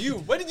list. know you.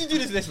 When did you do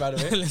this list, by the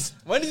way? Listen.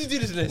 When did you do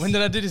this list? When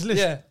did I do this list?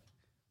 Yeah.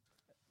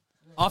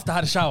 After I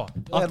had a shower. He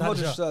had After I had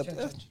a Modric shower.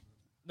 third.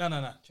 No.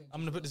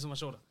 I'm gonna put this on my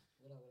shoulder.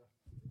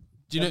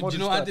 Do Yeah, you know Modric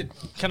what I third.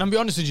 did? Can I be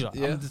honest with you?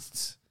 Yeah.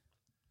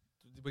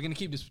 We're gonna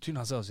keep this between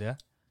ourselves, yeah.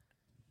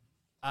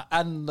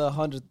 And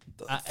 100,000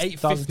 At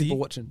 8:50, people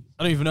watching.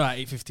 I don't even know at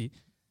 8:50.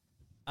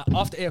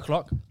 After 8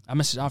 o'clock, I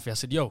messaged Alfie. I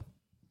said, "Yo,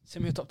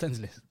 send me your top 10s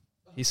list."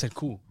 He said,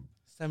 "Cool."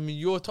 Send me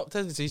your top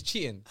 10. So he's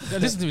cheating. No,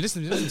 listen to me.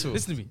 Listen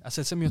to me. I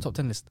said, "Send me your top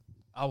 10 list."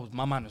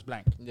 My mind was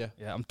blank. Yeah.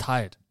 Yeah, I'm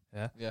tired.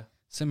 Yeah. Yeah.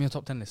 Send me your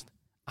top 10 list.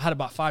 I had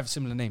about 5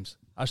 similar names.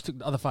 I just took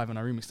the other 5 and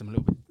I remixed them a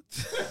little bit.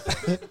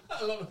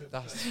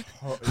 That's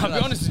I'll be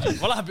honest with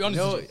you. Well, I'll be honest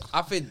No, with you.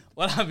 I think.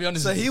 Well, I'll be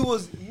honest So with you.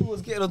 he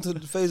was getting onto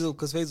Faisal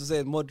because Faisal was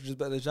saying Modric is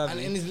better than Xavi. And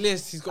in his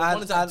list, he's got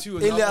one is at 2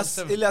 and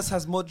Ilias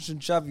has Modric and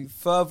Xavi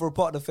further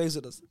apart than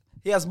Faisal does.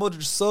 He has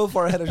Modric so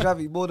far ahead of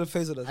Xavi more than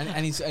Faisal does.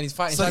 and he's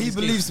fighting. So he Xavi's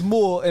believes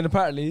more in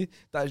apparently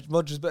that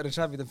Modric is better than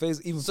Xavi than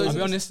Faisal. Even So I'll Faisal.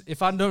 be honest.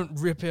 If I don't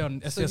reappear on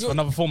SDS for you're-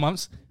 another 4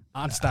 months,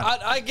 I understand.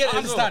 I get it. I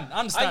as well.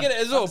 understand. I get it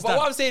as well. But Understand.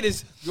 what I'm saying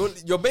is,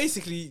 you're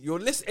basically your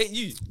list ain't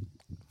you.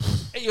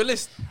 Ain't your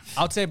list.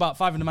 I'd say about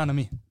 5 in the man of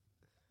me.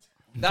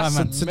 That's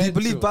man. So do you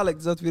believe mental. Balak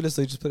deserves to be in this,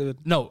 so you just put him in?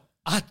 No,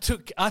 I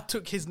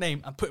took his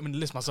name and put him in the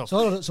list myself. So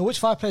hold on, so which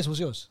 5 players was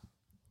yours?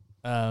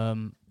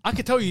 I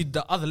could tell you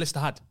the other list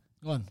I had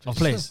Go on. of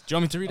players. Do you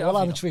want me to read it Well,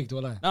 out? I'm for you? intrigued.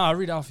 Well, No, I'll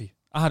read it out for you.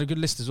 I had a good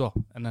list as well,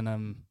 and then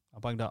I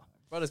banged out.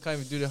 Brothers can't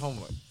even do their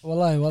homework.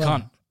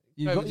 Can't.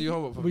 You've do your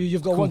homework for got, me.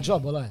 you've got one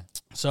job. Well,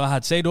 So I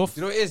had Seedorf.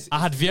 You know what it is? I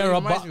had You know Vieira, what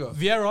it but reminds me of?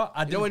 Vieira.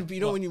 I You know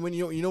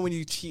didn't. when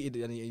you cheated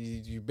and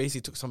you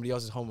basically took somebody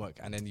else's homework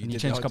and then you And you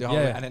did changed the couple-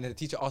 homework yeah. and then the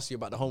teacher asked you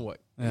about the homework.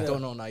 Yeah. You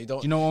don't know now. You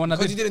don't. You know what one I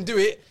because did? you didn't do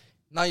it.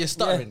 Now you're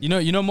stuttering.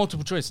 You know,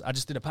 multiple choice. I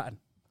just did a pattern.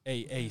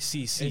 A,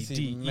 C, C, AC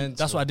D, E. mental.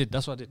 That's what I did.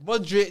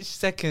 Modric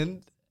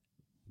second.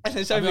 And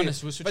then I'll be Xavi.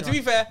 honest, we'll switch But to around.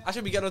 be fair, I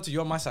should be getting on to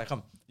you on my side.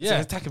 Come. Yeah.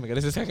 Let's attack him again.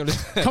 Let's attack him.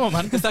 Come on,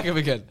 man. Let's attack him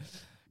again.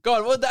 Go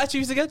on. What are the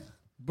attributes again?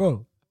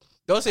 bro.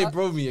 Don't say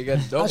bro me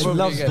again. Don't Actually bro me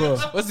loves again. bro.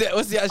 What's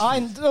the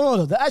attribute?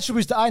 No. The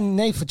attributes that I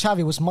named for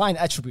Xavi was mine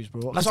attributes,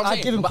 bro. That's what I'm I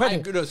saying. give him But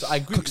credit. I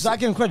agree. Because I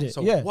give him credit.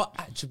 So Yeah. what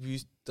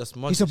attributes does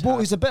Modric He's a ball. have?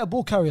 He's a better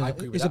ball carrier. I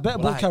agree with He's that. a better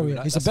Well, ball I agree with carrier.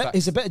 that. He's That's a better. facts.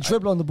 He's a better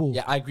dribbler on the ball.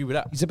 Yeah, I agree with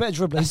that. He's a better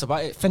dribbler. That's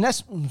about it.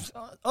 Finesse.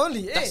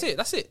 Only it. That's it.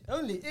 That's it.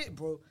 Only it,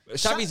 bro.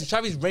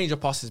 Xavi's range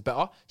of passes is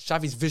better.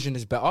 Xavi's vision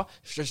is better.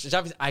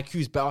 Xavi's IQ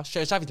is better.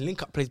 Xavi's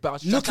link up play is better.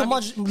 Luka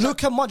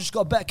Modric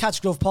got a better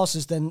catalogue of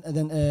passes than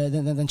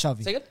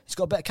Xavi. Say again? He's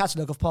got a better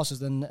catalogue of passes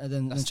than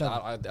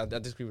Xavi. I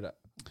disagree with that.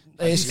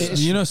 It's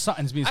You know,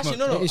 something's being Actually,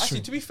 smoked. no. It is Actually,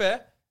 true. to be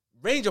fair,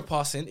 range of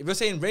passing, if you're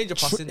saying range of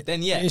passing,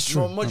 then yeah, it's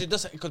true. Modric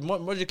does because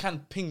Modric can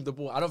ping the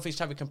ball. I don't think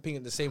Xavi can ping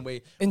it the same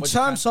way. In Modric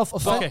terms can. of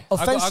Okay, I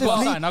got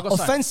something.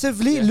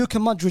 offensively, Luka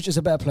Modric is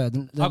a better player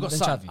than I got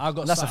Xavi. I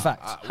got That's a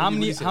something. fact. How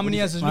many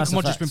years has Luka That's a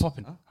Modric fact. been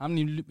popping? How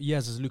many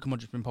years has Luka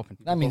Modric been popping?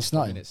 That means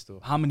nothing. minutes still.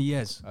 How many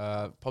years?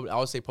 Probably I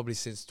would say probably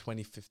since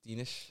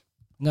 2015ish.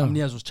 How No, many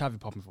years was Xavi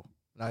popping for?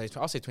 No,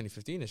 I'll say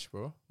 2015ish,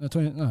 bro.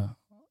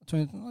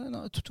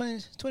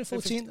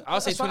 2014. I'll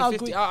say That's fine, I'll 2015.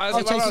 agree. I'll say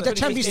I'll take around it. The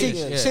Champions League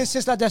 2015, yeah.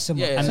 since La Decima.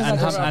 Yeah, And Since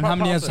and La how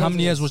Decima.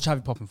 many years was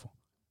Xavi popping for?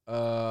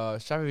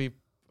 Xavi,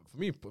 for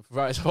me,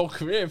 throughout his whole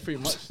career, pretty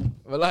much.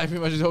 Pretty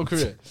much his whole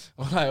career.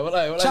 What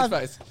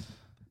facts?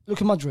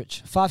 Luka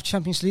Modric, 5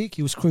 Champions League.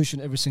 He was crucial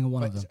in every single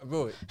one of them.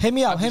 Bro, Hear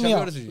me out. Shall Hear I me be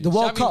out. honest with you? The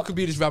World Xavi Cup. could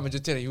be this Real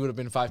Madrid 10, he would have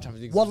been 5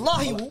 Champions Leagues.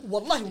 Wallahi, he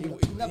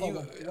never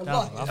won.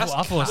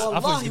 I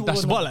thought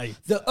that's what like.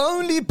 The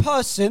only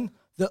person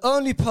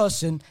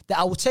that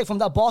I would take from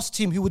that Barca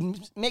team who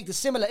would make the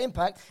similar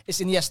impact is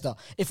Iniesta.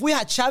 If we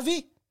had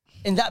Xavi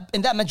in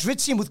that Madrid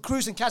team with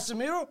Cruz and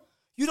Casemiro,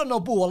 you don't know,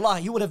 boo,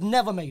 wallahi, you would have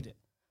never made it.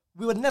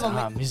 We would never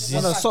make it.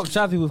 No, stop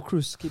Xavi with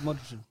Cruz. Keep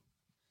Modric.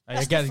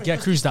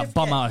 Get Cruz that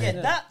bum out of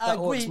here. That I That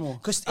works agree. more.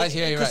 Actually,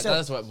 yeah, you're right. That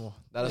does work more.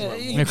 That does work more.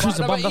 Yeah, Cruz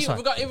the bum, that's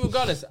But right. even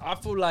regardless, I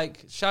feel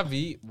like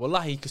Xavi,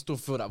 wallahi, he can still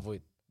fill that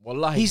void.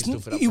 Wallahi, he can still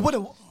fill that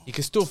void. He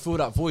can still fill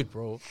that void,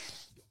 bro.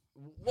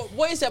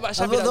 What is it about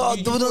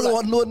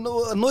Xavi? What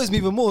annoys me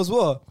even more as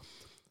well.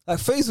 Like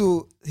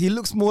Faisal, he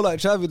looks more like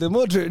Xavi than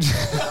Modric.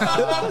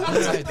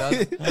 He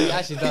does. He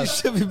actually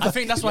does. I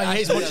think that's why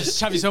he hates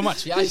Xavi so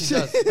much. He actually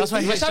does. That's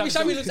why he hates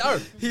Xavi looks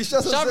Arab. He's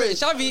just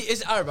Xavi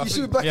is Arab. I He should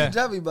think. be back Yeah. in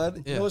Xavi,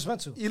 man. Yeah. You know what's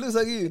mental? He looks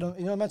like you. You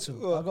know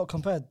mental? I got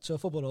compared to a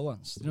footballer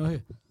once. You know who?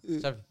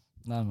 Xavi.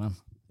 Nah, man.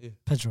 Yeah.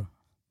 Pedro.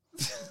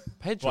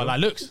 Pedro. What, like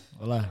looks?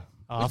 Wallahi.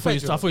 I thought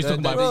you was talking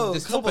about Bro,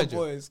 There's come no on, Pedro.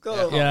 boys. Come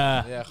on.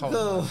 Yeah, Yeah, come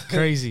on. man.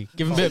 crazy.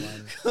 Give him a bit.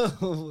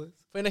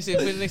 Put it next to you.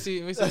 Put it next to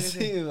you. I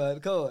see you, man.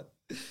 Come on.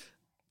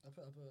 I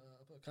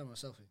put a camera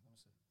selfie.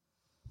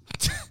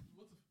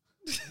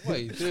 What are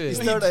you He's doing?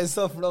 staring at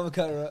himself from the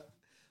camera.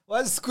 Why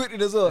is he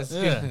squinting as well?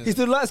 Yeah. He's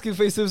doing light skin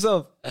face to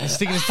himself. He's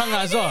sticking his tongue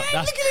out as well.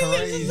 That's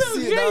crazy.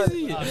 See it now? That's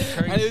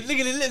And he crazy. was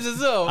licking his lips as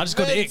well. I just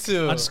got the ick.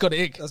 I just got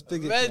the ick. That's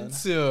big. Man.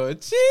 Mental. All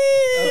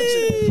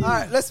Jeez.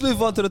 right, let's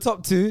move on to the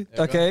top 2.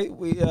 Yeah, Okay,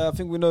 we I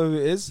think we know who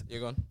it is,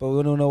 You're gone. but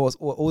we don't know what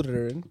order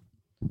they're in.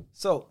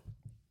 So,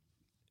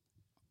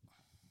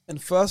 in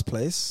first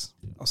place,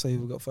 I'll say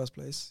who got first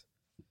place.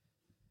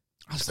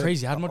 That's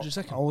crazy. How much I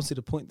second? won't see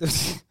the point.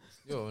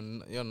 You're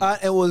And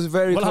not. it was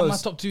very Well, my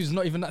close. top 2 is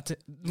not even that.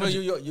 No,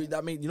 you.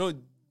 That mean, you know,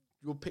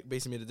 your pick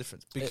basically made a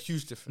difference. Big,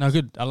 huge difference. No,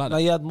 good. I like Now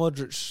that. you had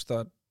Modric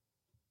third.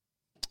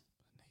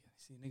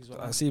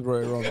 I see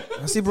brought it wrong.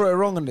 I see brought it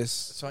wrong on this.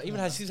 So even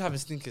as he's having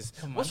stinkers.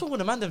 What's wrong with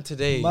the man them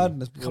today?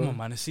 Madness, bro. Come on,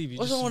 man. Steve,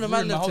 What's wrong with the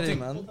man them today,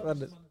 man?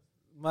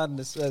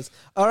 Madness says.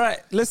 All right,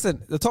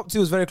 listen. The top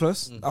 2 is very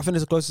close. I think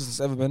it's the closest it's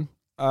ever been.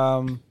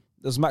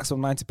 There's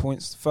maximum 90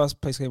 points.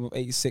 First place came with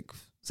 86.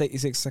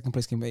 Second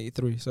place came with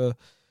 83. So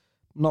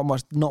not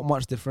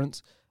much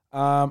difference.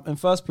 In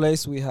first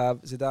place we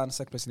have Zidane.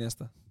 Second place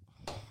Iniesta.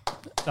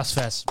 That's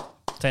fair.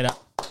 Take that.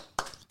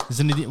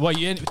 What,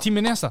 you Team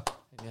Iniesta?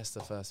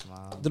 Iniesta first,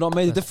 man. Did not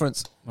make a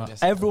difference. Right.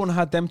 Iniesta Everyone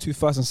had them 2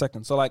 first and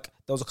second. So like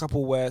there was a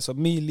couple where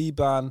me,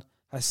 Liban,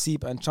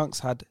 Hasib, and Chunks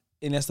had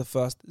Iniesta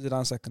first,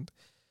 Zidane second.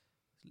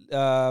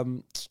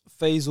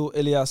 Faisal,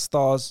 Ilias,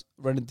 Stars,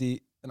 Renedy,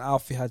 and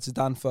Alfie had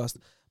Zidane first.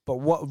 But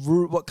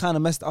what kind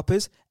of messed up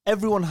is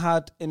everyone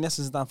had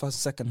Iniesta, Zidane first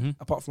and second,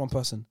 apart from one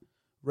person.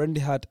 Renedy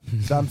had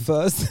Zidane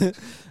first and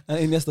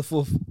Iniesta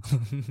fourth.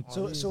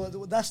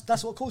 So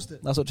that's what caused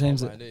it. That's what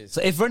changed it it. is.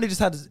 So if Renedy just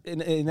had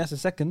Iniesta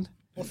second,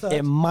 Or third.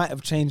 it might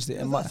have changed it.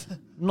 It might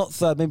not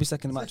third, maybe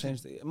second. It might have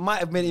changed it. It might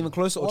have made it even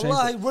closer or changed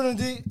Wallahi, it.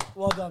 Runandi,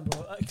 well done,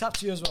 bro. Clap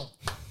to you as well.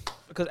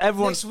 Because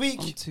everyone Next week,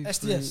 1, 2,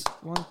 SDS.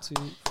 3, 1, 2,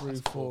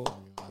 3, 4.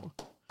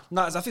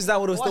 No, I think that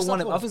would have Why still is won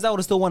that it. poor? I think that would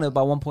have still won it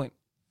by 1 point.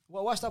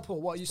 Well, why's that poor?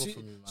 What you see? for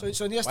me, man. So Why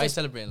are you Iniesta.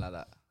 celebrating like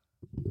that?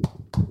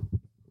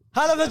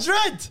 Hala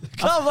Madrid.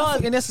 Come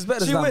on. Iniesta's better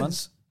than Two Zidane, man.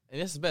 wins.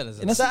 Iniesta's better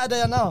than In Zidane.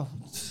 Saturday and now.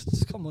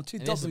 Come on, 2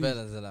 Iniesta's W's.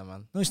 better than Zidane,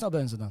 man. No, he's not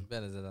better than Zidane.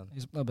 Better than Zidane.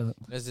 He's not better.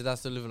 Zidane's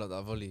still living up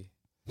that volley.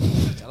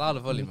 Allow the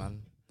volley,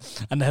 man.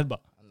 And the headbutt.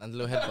 And the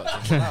little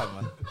headbutt.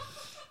 Allow, man.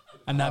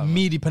 And that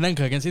meaty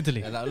Panenka against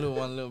Italy. And that little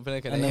Pinnacle,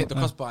 and And he then- hit the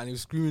crossbar and he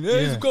was screaming,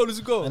 hey, it's a goal, it's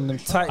a goal. And them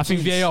tight I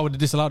think jeans. VAR would have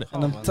disallowed it.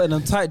 And them, man. and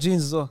them tight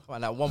jeans as well.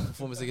 And that one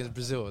performance against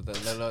Brazil, in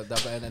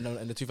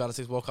the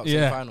 2006 World Cup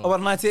Yeah. semi-final. Oh,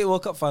 but 98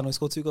 World Cup final, he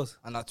scored 2 goals.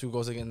 And that 2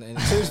 goals again.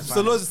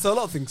 So loads, so a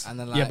lot of things. And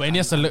then Yeah, but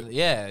Iniesta and- look-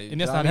 Yeah.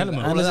 Iniesta had element.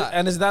 And All of it's, that.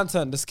 and it's Zidane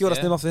turn. The skill that's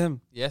Yeah. named after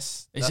him.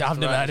 Yes. I've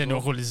never had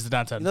anyone call this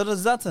Zidane turn. You know the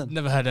Zidane turn?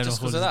 Never had anyone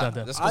Just call because this of Zidane that.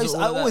 turn. Just 'cause of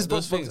all I of that, always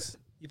those box. things.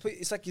 You put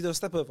it's like you do a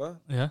step over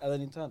Yeah. and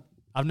then you turn.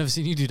 I've never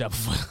seen you do that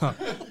before.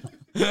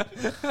 He I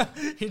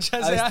used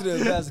to do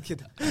it as a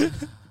kid.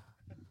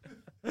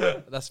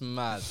 That's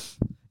mad.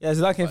 Yeah,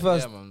 Zidane came But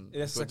first. Yeah, man. Yeah,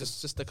 But second.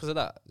 just because of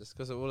that. Just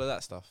because of all of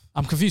that stuff.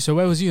 I'm confused. So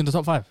where was you in the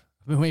top 5?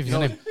 I've been waiting for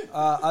your name.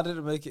 I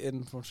didn't make it in,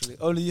 unfortunately.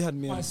 Only you had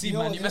me in. See,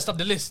 man, you messed up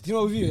the list. Do you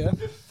know with you, yeah?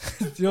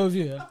 Do you know with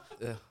you, yeah?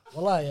 Yeah.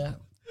 Wallah, yeah.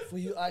 For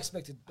you, I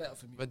expected better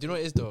from you. But do you know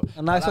what it is though?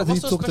 And I expected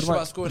what's you so to talk to the special mic.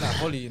 about scoring that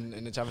volley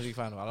in the Champions League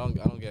final? I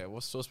don't get it.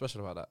 What's so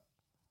special about that?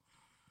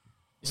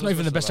 It's not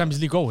even the best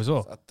Champions League goal as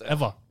well,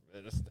 ever.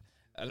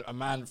 A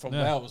man from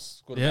Yeah. Wales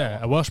scored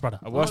Yeah, a Welsh brother.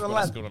 a Welsh I'm brother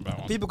not scored a better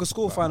one. People could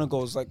score final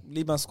goals. Like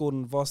Liban scored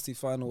in varsity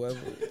final,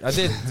 whatever. I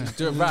did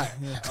do it right.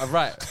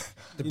 Right.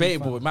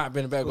 Debatable. It might have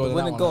been a better goal The than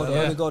that winning one. goal, the Yeah.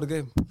 winning goal of the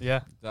game.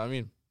 Yeah, You know what I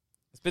mean?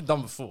 It's been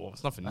done before.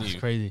 It's nothing that's new.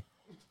 crazy.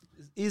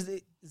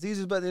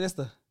 Zizou's better than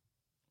Iniesta.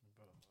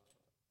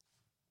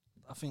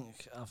 I think,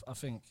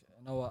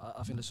 you know what?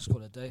 I think let's just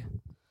call it a day.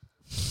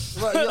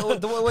 Wait,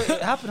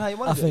 it happened how you I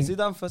wanted it. think-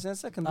 Zidane first and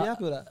second. Be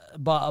happy with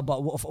that. But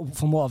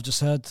from what I've just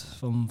heard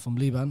from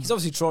Liban, He's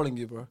obviously trolling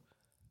you, bro.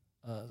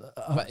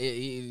 But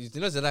you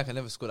know Zidane can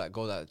never score that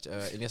goal that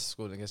Iniesta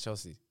scored against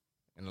Chelsea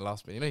in the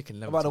last bit. You know he can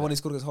never. About the do one that. he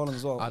scored against Holland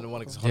as well. And the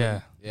one against Yeah.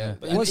 Holland. Yeah.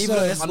 But What's, even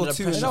though he uh, scored under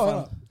two in the pressure.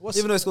 final.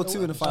 Even though he scored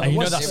two in the final. And you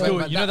know what's- that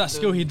skill. You know that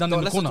skill he done in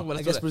the let's corner talk about-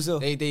 let's Against talk Brazil.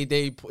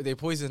 about- They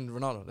poisoned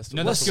Ronaldo. Let's talk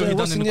No, about that's skill he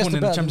what's done in the corner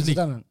in the better Champions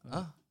than League. Zidane?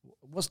 Huh?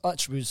 What's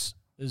attributes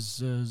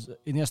is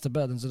Iniesta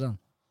better than Zidane?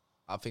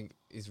 I think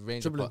his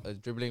range Dribbling.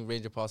 of dribbling,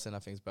 range of passing, I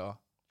think is better.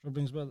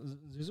 Dribbling's better than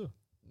Zizou.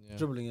 Yeah.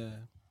 Dribbling, yeah.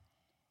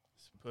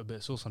 Put a bit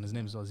of sauce on his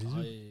name as well.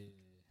 Zizou.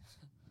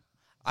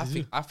 I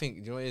think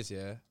you know what it is,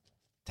 yeah.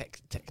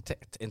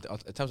 In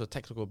terms of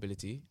technical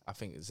ability, I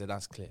think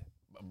Zidane's clear.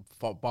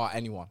 Bar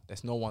anyone,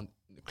 there's no one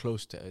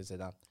close to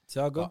Zidane.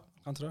 Thiago,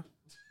 Cantona.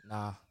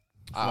 Nah,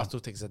 I still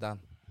take Zidane.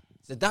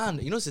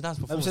 Zidane, you know Zidane's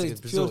performance saying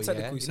against it's pure Brazil,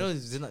 yeah. technical, You know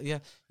Zidane, yeah.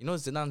 You know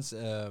Zidane's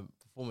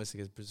performance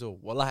against Brazil.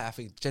 Wallahi, I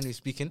think generally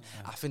speaking,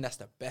 I think that's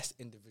the best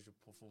individual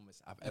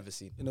performance I've ever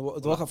seen. In the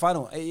World Cup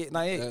final, 98.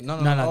 No, Oh,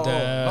 the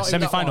not in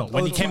semi-final that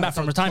when one. he came back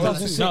from retirement.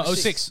 06. No,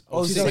 06.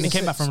 Oh, When he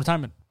came back from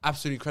retirement.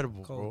 Absolutely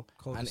incredible, Cold, bro.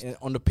 cold. And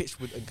on the pitch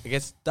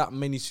against that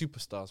many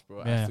superstars, bro.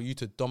 Yeah. And for you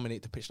to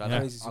dominate the pitch like Yeah.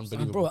 that is And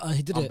unbelievable. bro,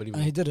 he did it. Unbelievable.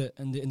 And he did it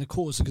in the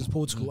quarters against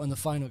Portugal and the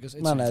final against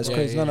Italy. No, it's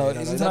crazy. No, it's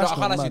I international,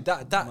 can't man.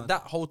 actually.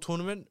 That whole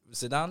tournament,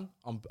 Zidane,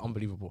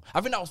 unbelievable.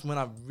 I think that was when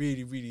I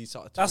really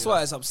started. That's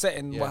why it's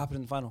upsetting Yeah. what happened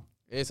in the final.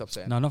 It is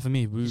upsetting. No, not for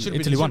me. He should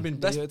have Italy won. been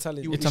best. Yeah,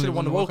 Italian. He should Italy have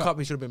won the won World Cup.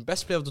 He should have been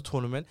best player of the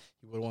tournament.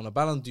 He would have won a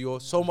Ballon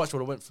d'Or. So much would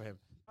have went for him.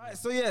 Alright,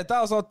 so yeah,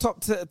 that was our top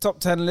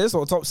 10 list,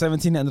 or top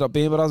 17 it ended up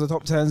being, but that was the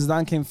top 10.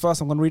 Zidane came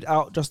first. I'm going to read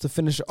out just to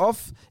finish it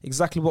off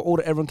exactly what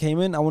order everyone came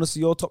in. I want to see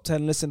your top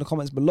 10 list in the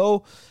comments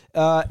below.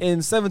 In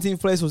 17th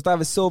place was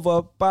David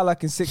Silva,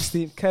 Ballack in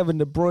 16th, Kevin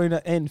De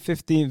Bruyne in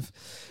 15th,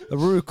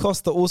 Rui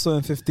Costa also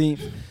in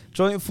 15th,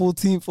 joint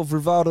 14th of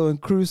Rivaldo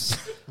and Cruz.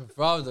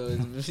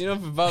 Rivaldo, you know,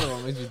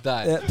 Rivaldo makes me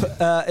die.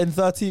 In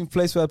 13th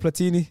place we had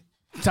Platini.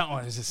 That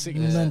one is a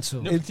sickness.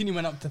 Mental. No, Platini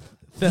went up to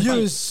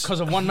Views. because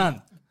of one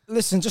man.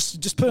 Listen,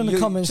 just put in the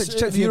comments.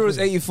 Check if you Euros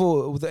agree.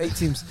 84 with the 8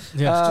 teams.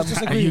 Yeah, just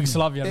and agree.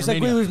 Yugoslavia and Just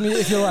agree Romania. with me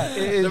if you're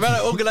right. The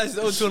man organised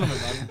the whole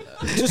tournament, man.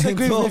 Just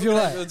agree with me if you're The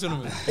right. whole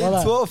tournament. In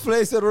Voilà. 12th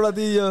place we had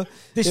Ronaldinho.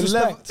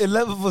 Disrespect.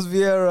 11th was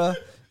Vieira.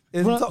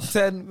 In Ron- top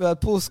 10 we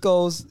had Paul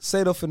Scholes,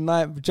 Seedorf in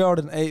 9th, Gerrard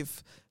in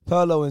 8th,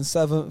 Pirlo in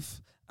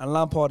 7th, and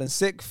Lampard in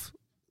 6th.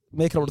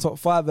 Making up the top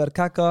 5 we had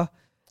Kaká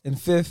in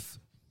 5th.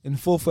 In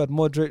 4th we had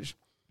Modric.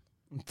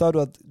 In 3rd we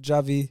had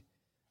Xavi.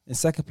 In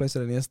 2nd place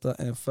we had Iniesta.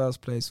 And in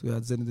 1st place we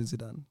had Zinedine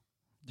Zidane.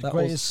 The That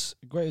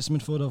greatest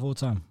midfielder of all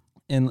time.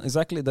 In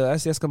exactly the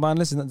SCS combined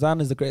list,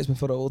 Zidane is the greatest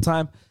midfielder of all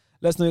time.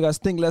 Let us know what you guys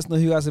think. Let us know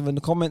who you guys have in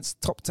the comments.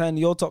 Top 10,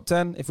 your top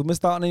 10. If we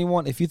missed out on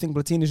anyone, if you think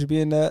Platini should be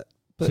in there,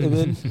 put him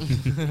in.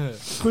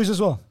 Cruz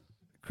as well.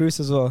 Cruz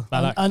as well.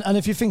 Ballack. And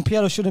if you think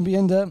Piero shouldn't be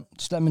in there,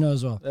 just let me know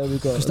as well. There we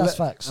go. Because that's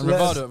facts. And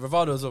Let's-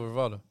 Rivaldo as well,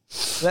 Rivaldo.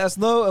 Let us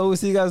know, and we'll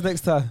see you guys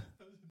next time.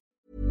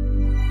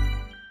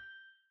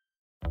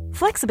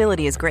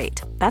 Flexibility is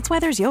great. That's why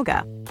there's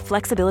yoga.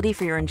 Flexibility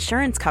for your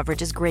insurance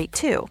coverage is great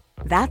too.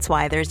 That's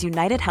why there's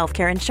United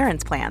Healthcare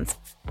Insurance Plans.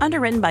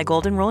 Underwritten by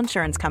Golden Rule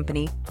Insurance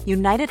Company,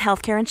 United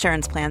Healthcare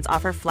Insurance Plans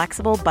offer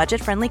flexible,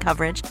 budget-friendly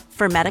coverage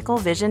for medical,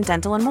 vision,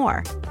 dental, and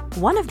more.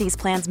 One of these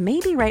plans may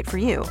be right for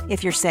you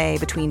if you're, say,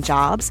 between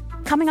jobs,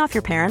 coming off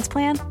your parents'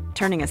 plan,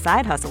 turning a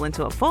side hustle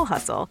into a full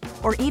hustle,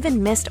 or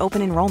even missed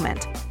open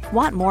enrollment.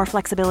 Want more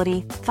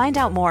flexibility? Find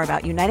out more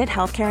about United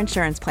Healthcare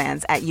Insurance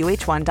Plans at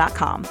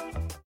uh1.com.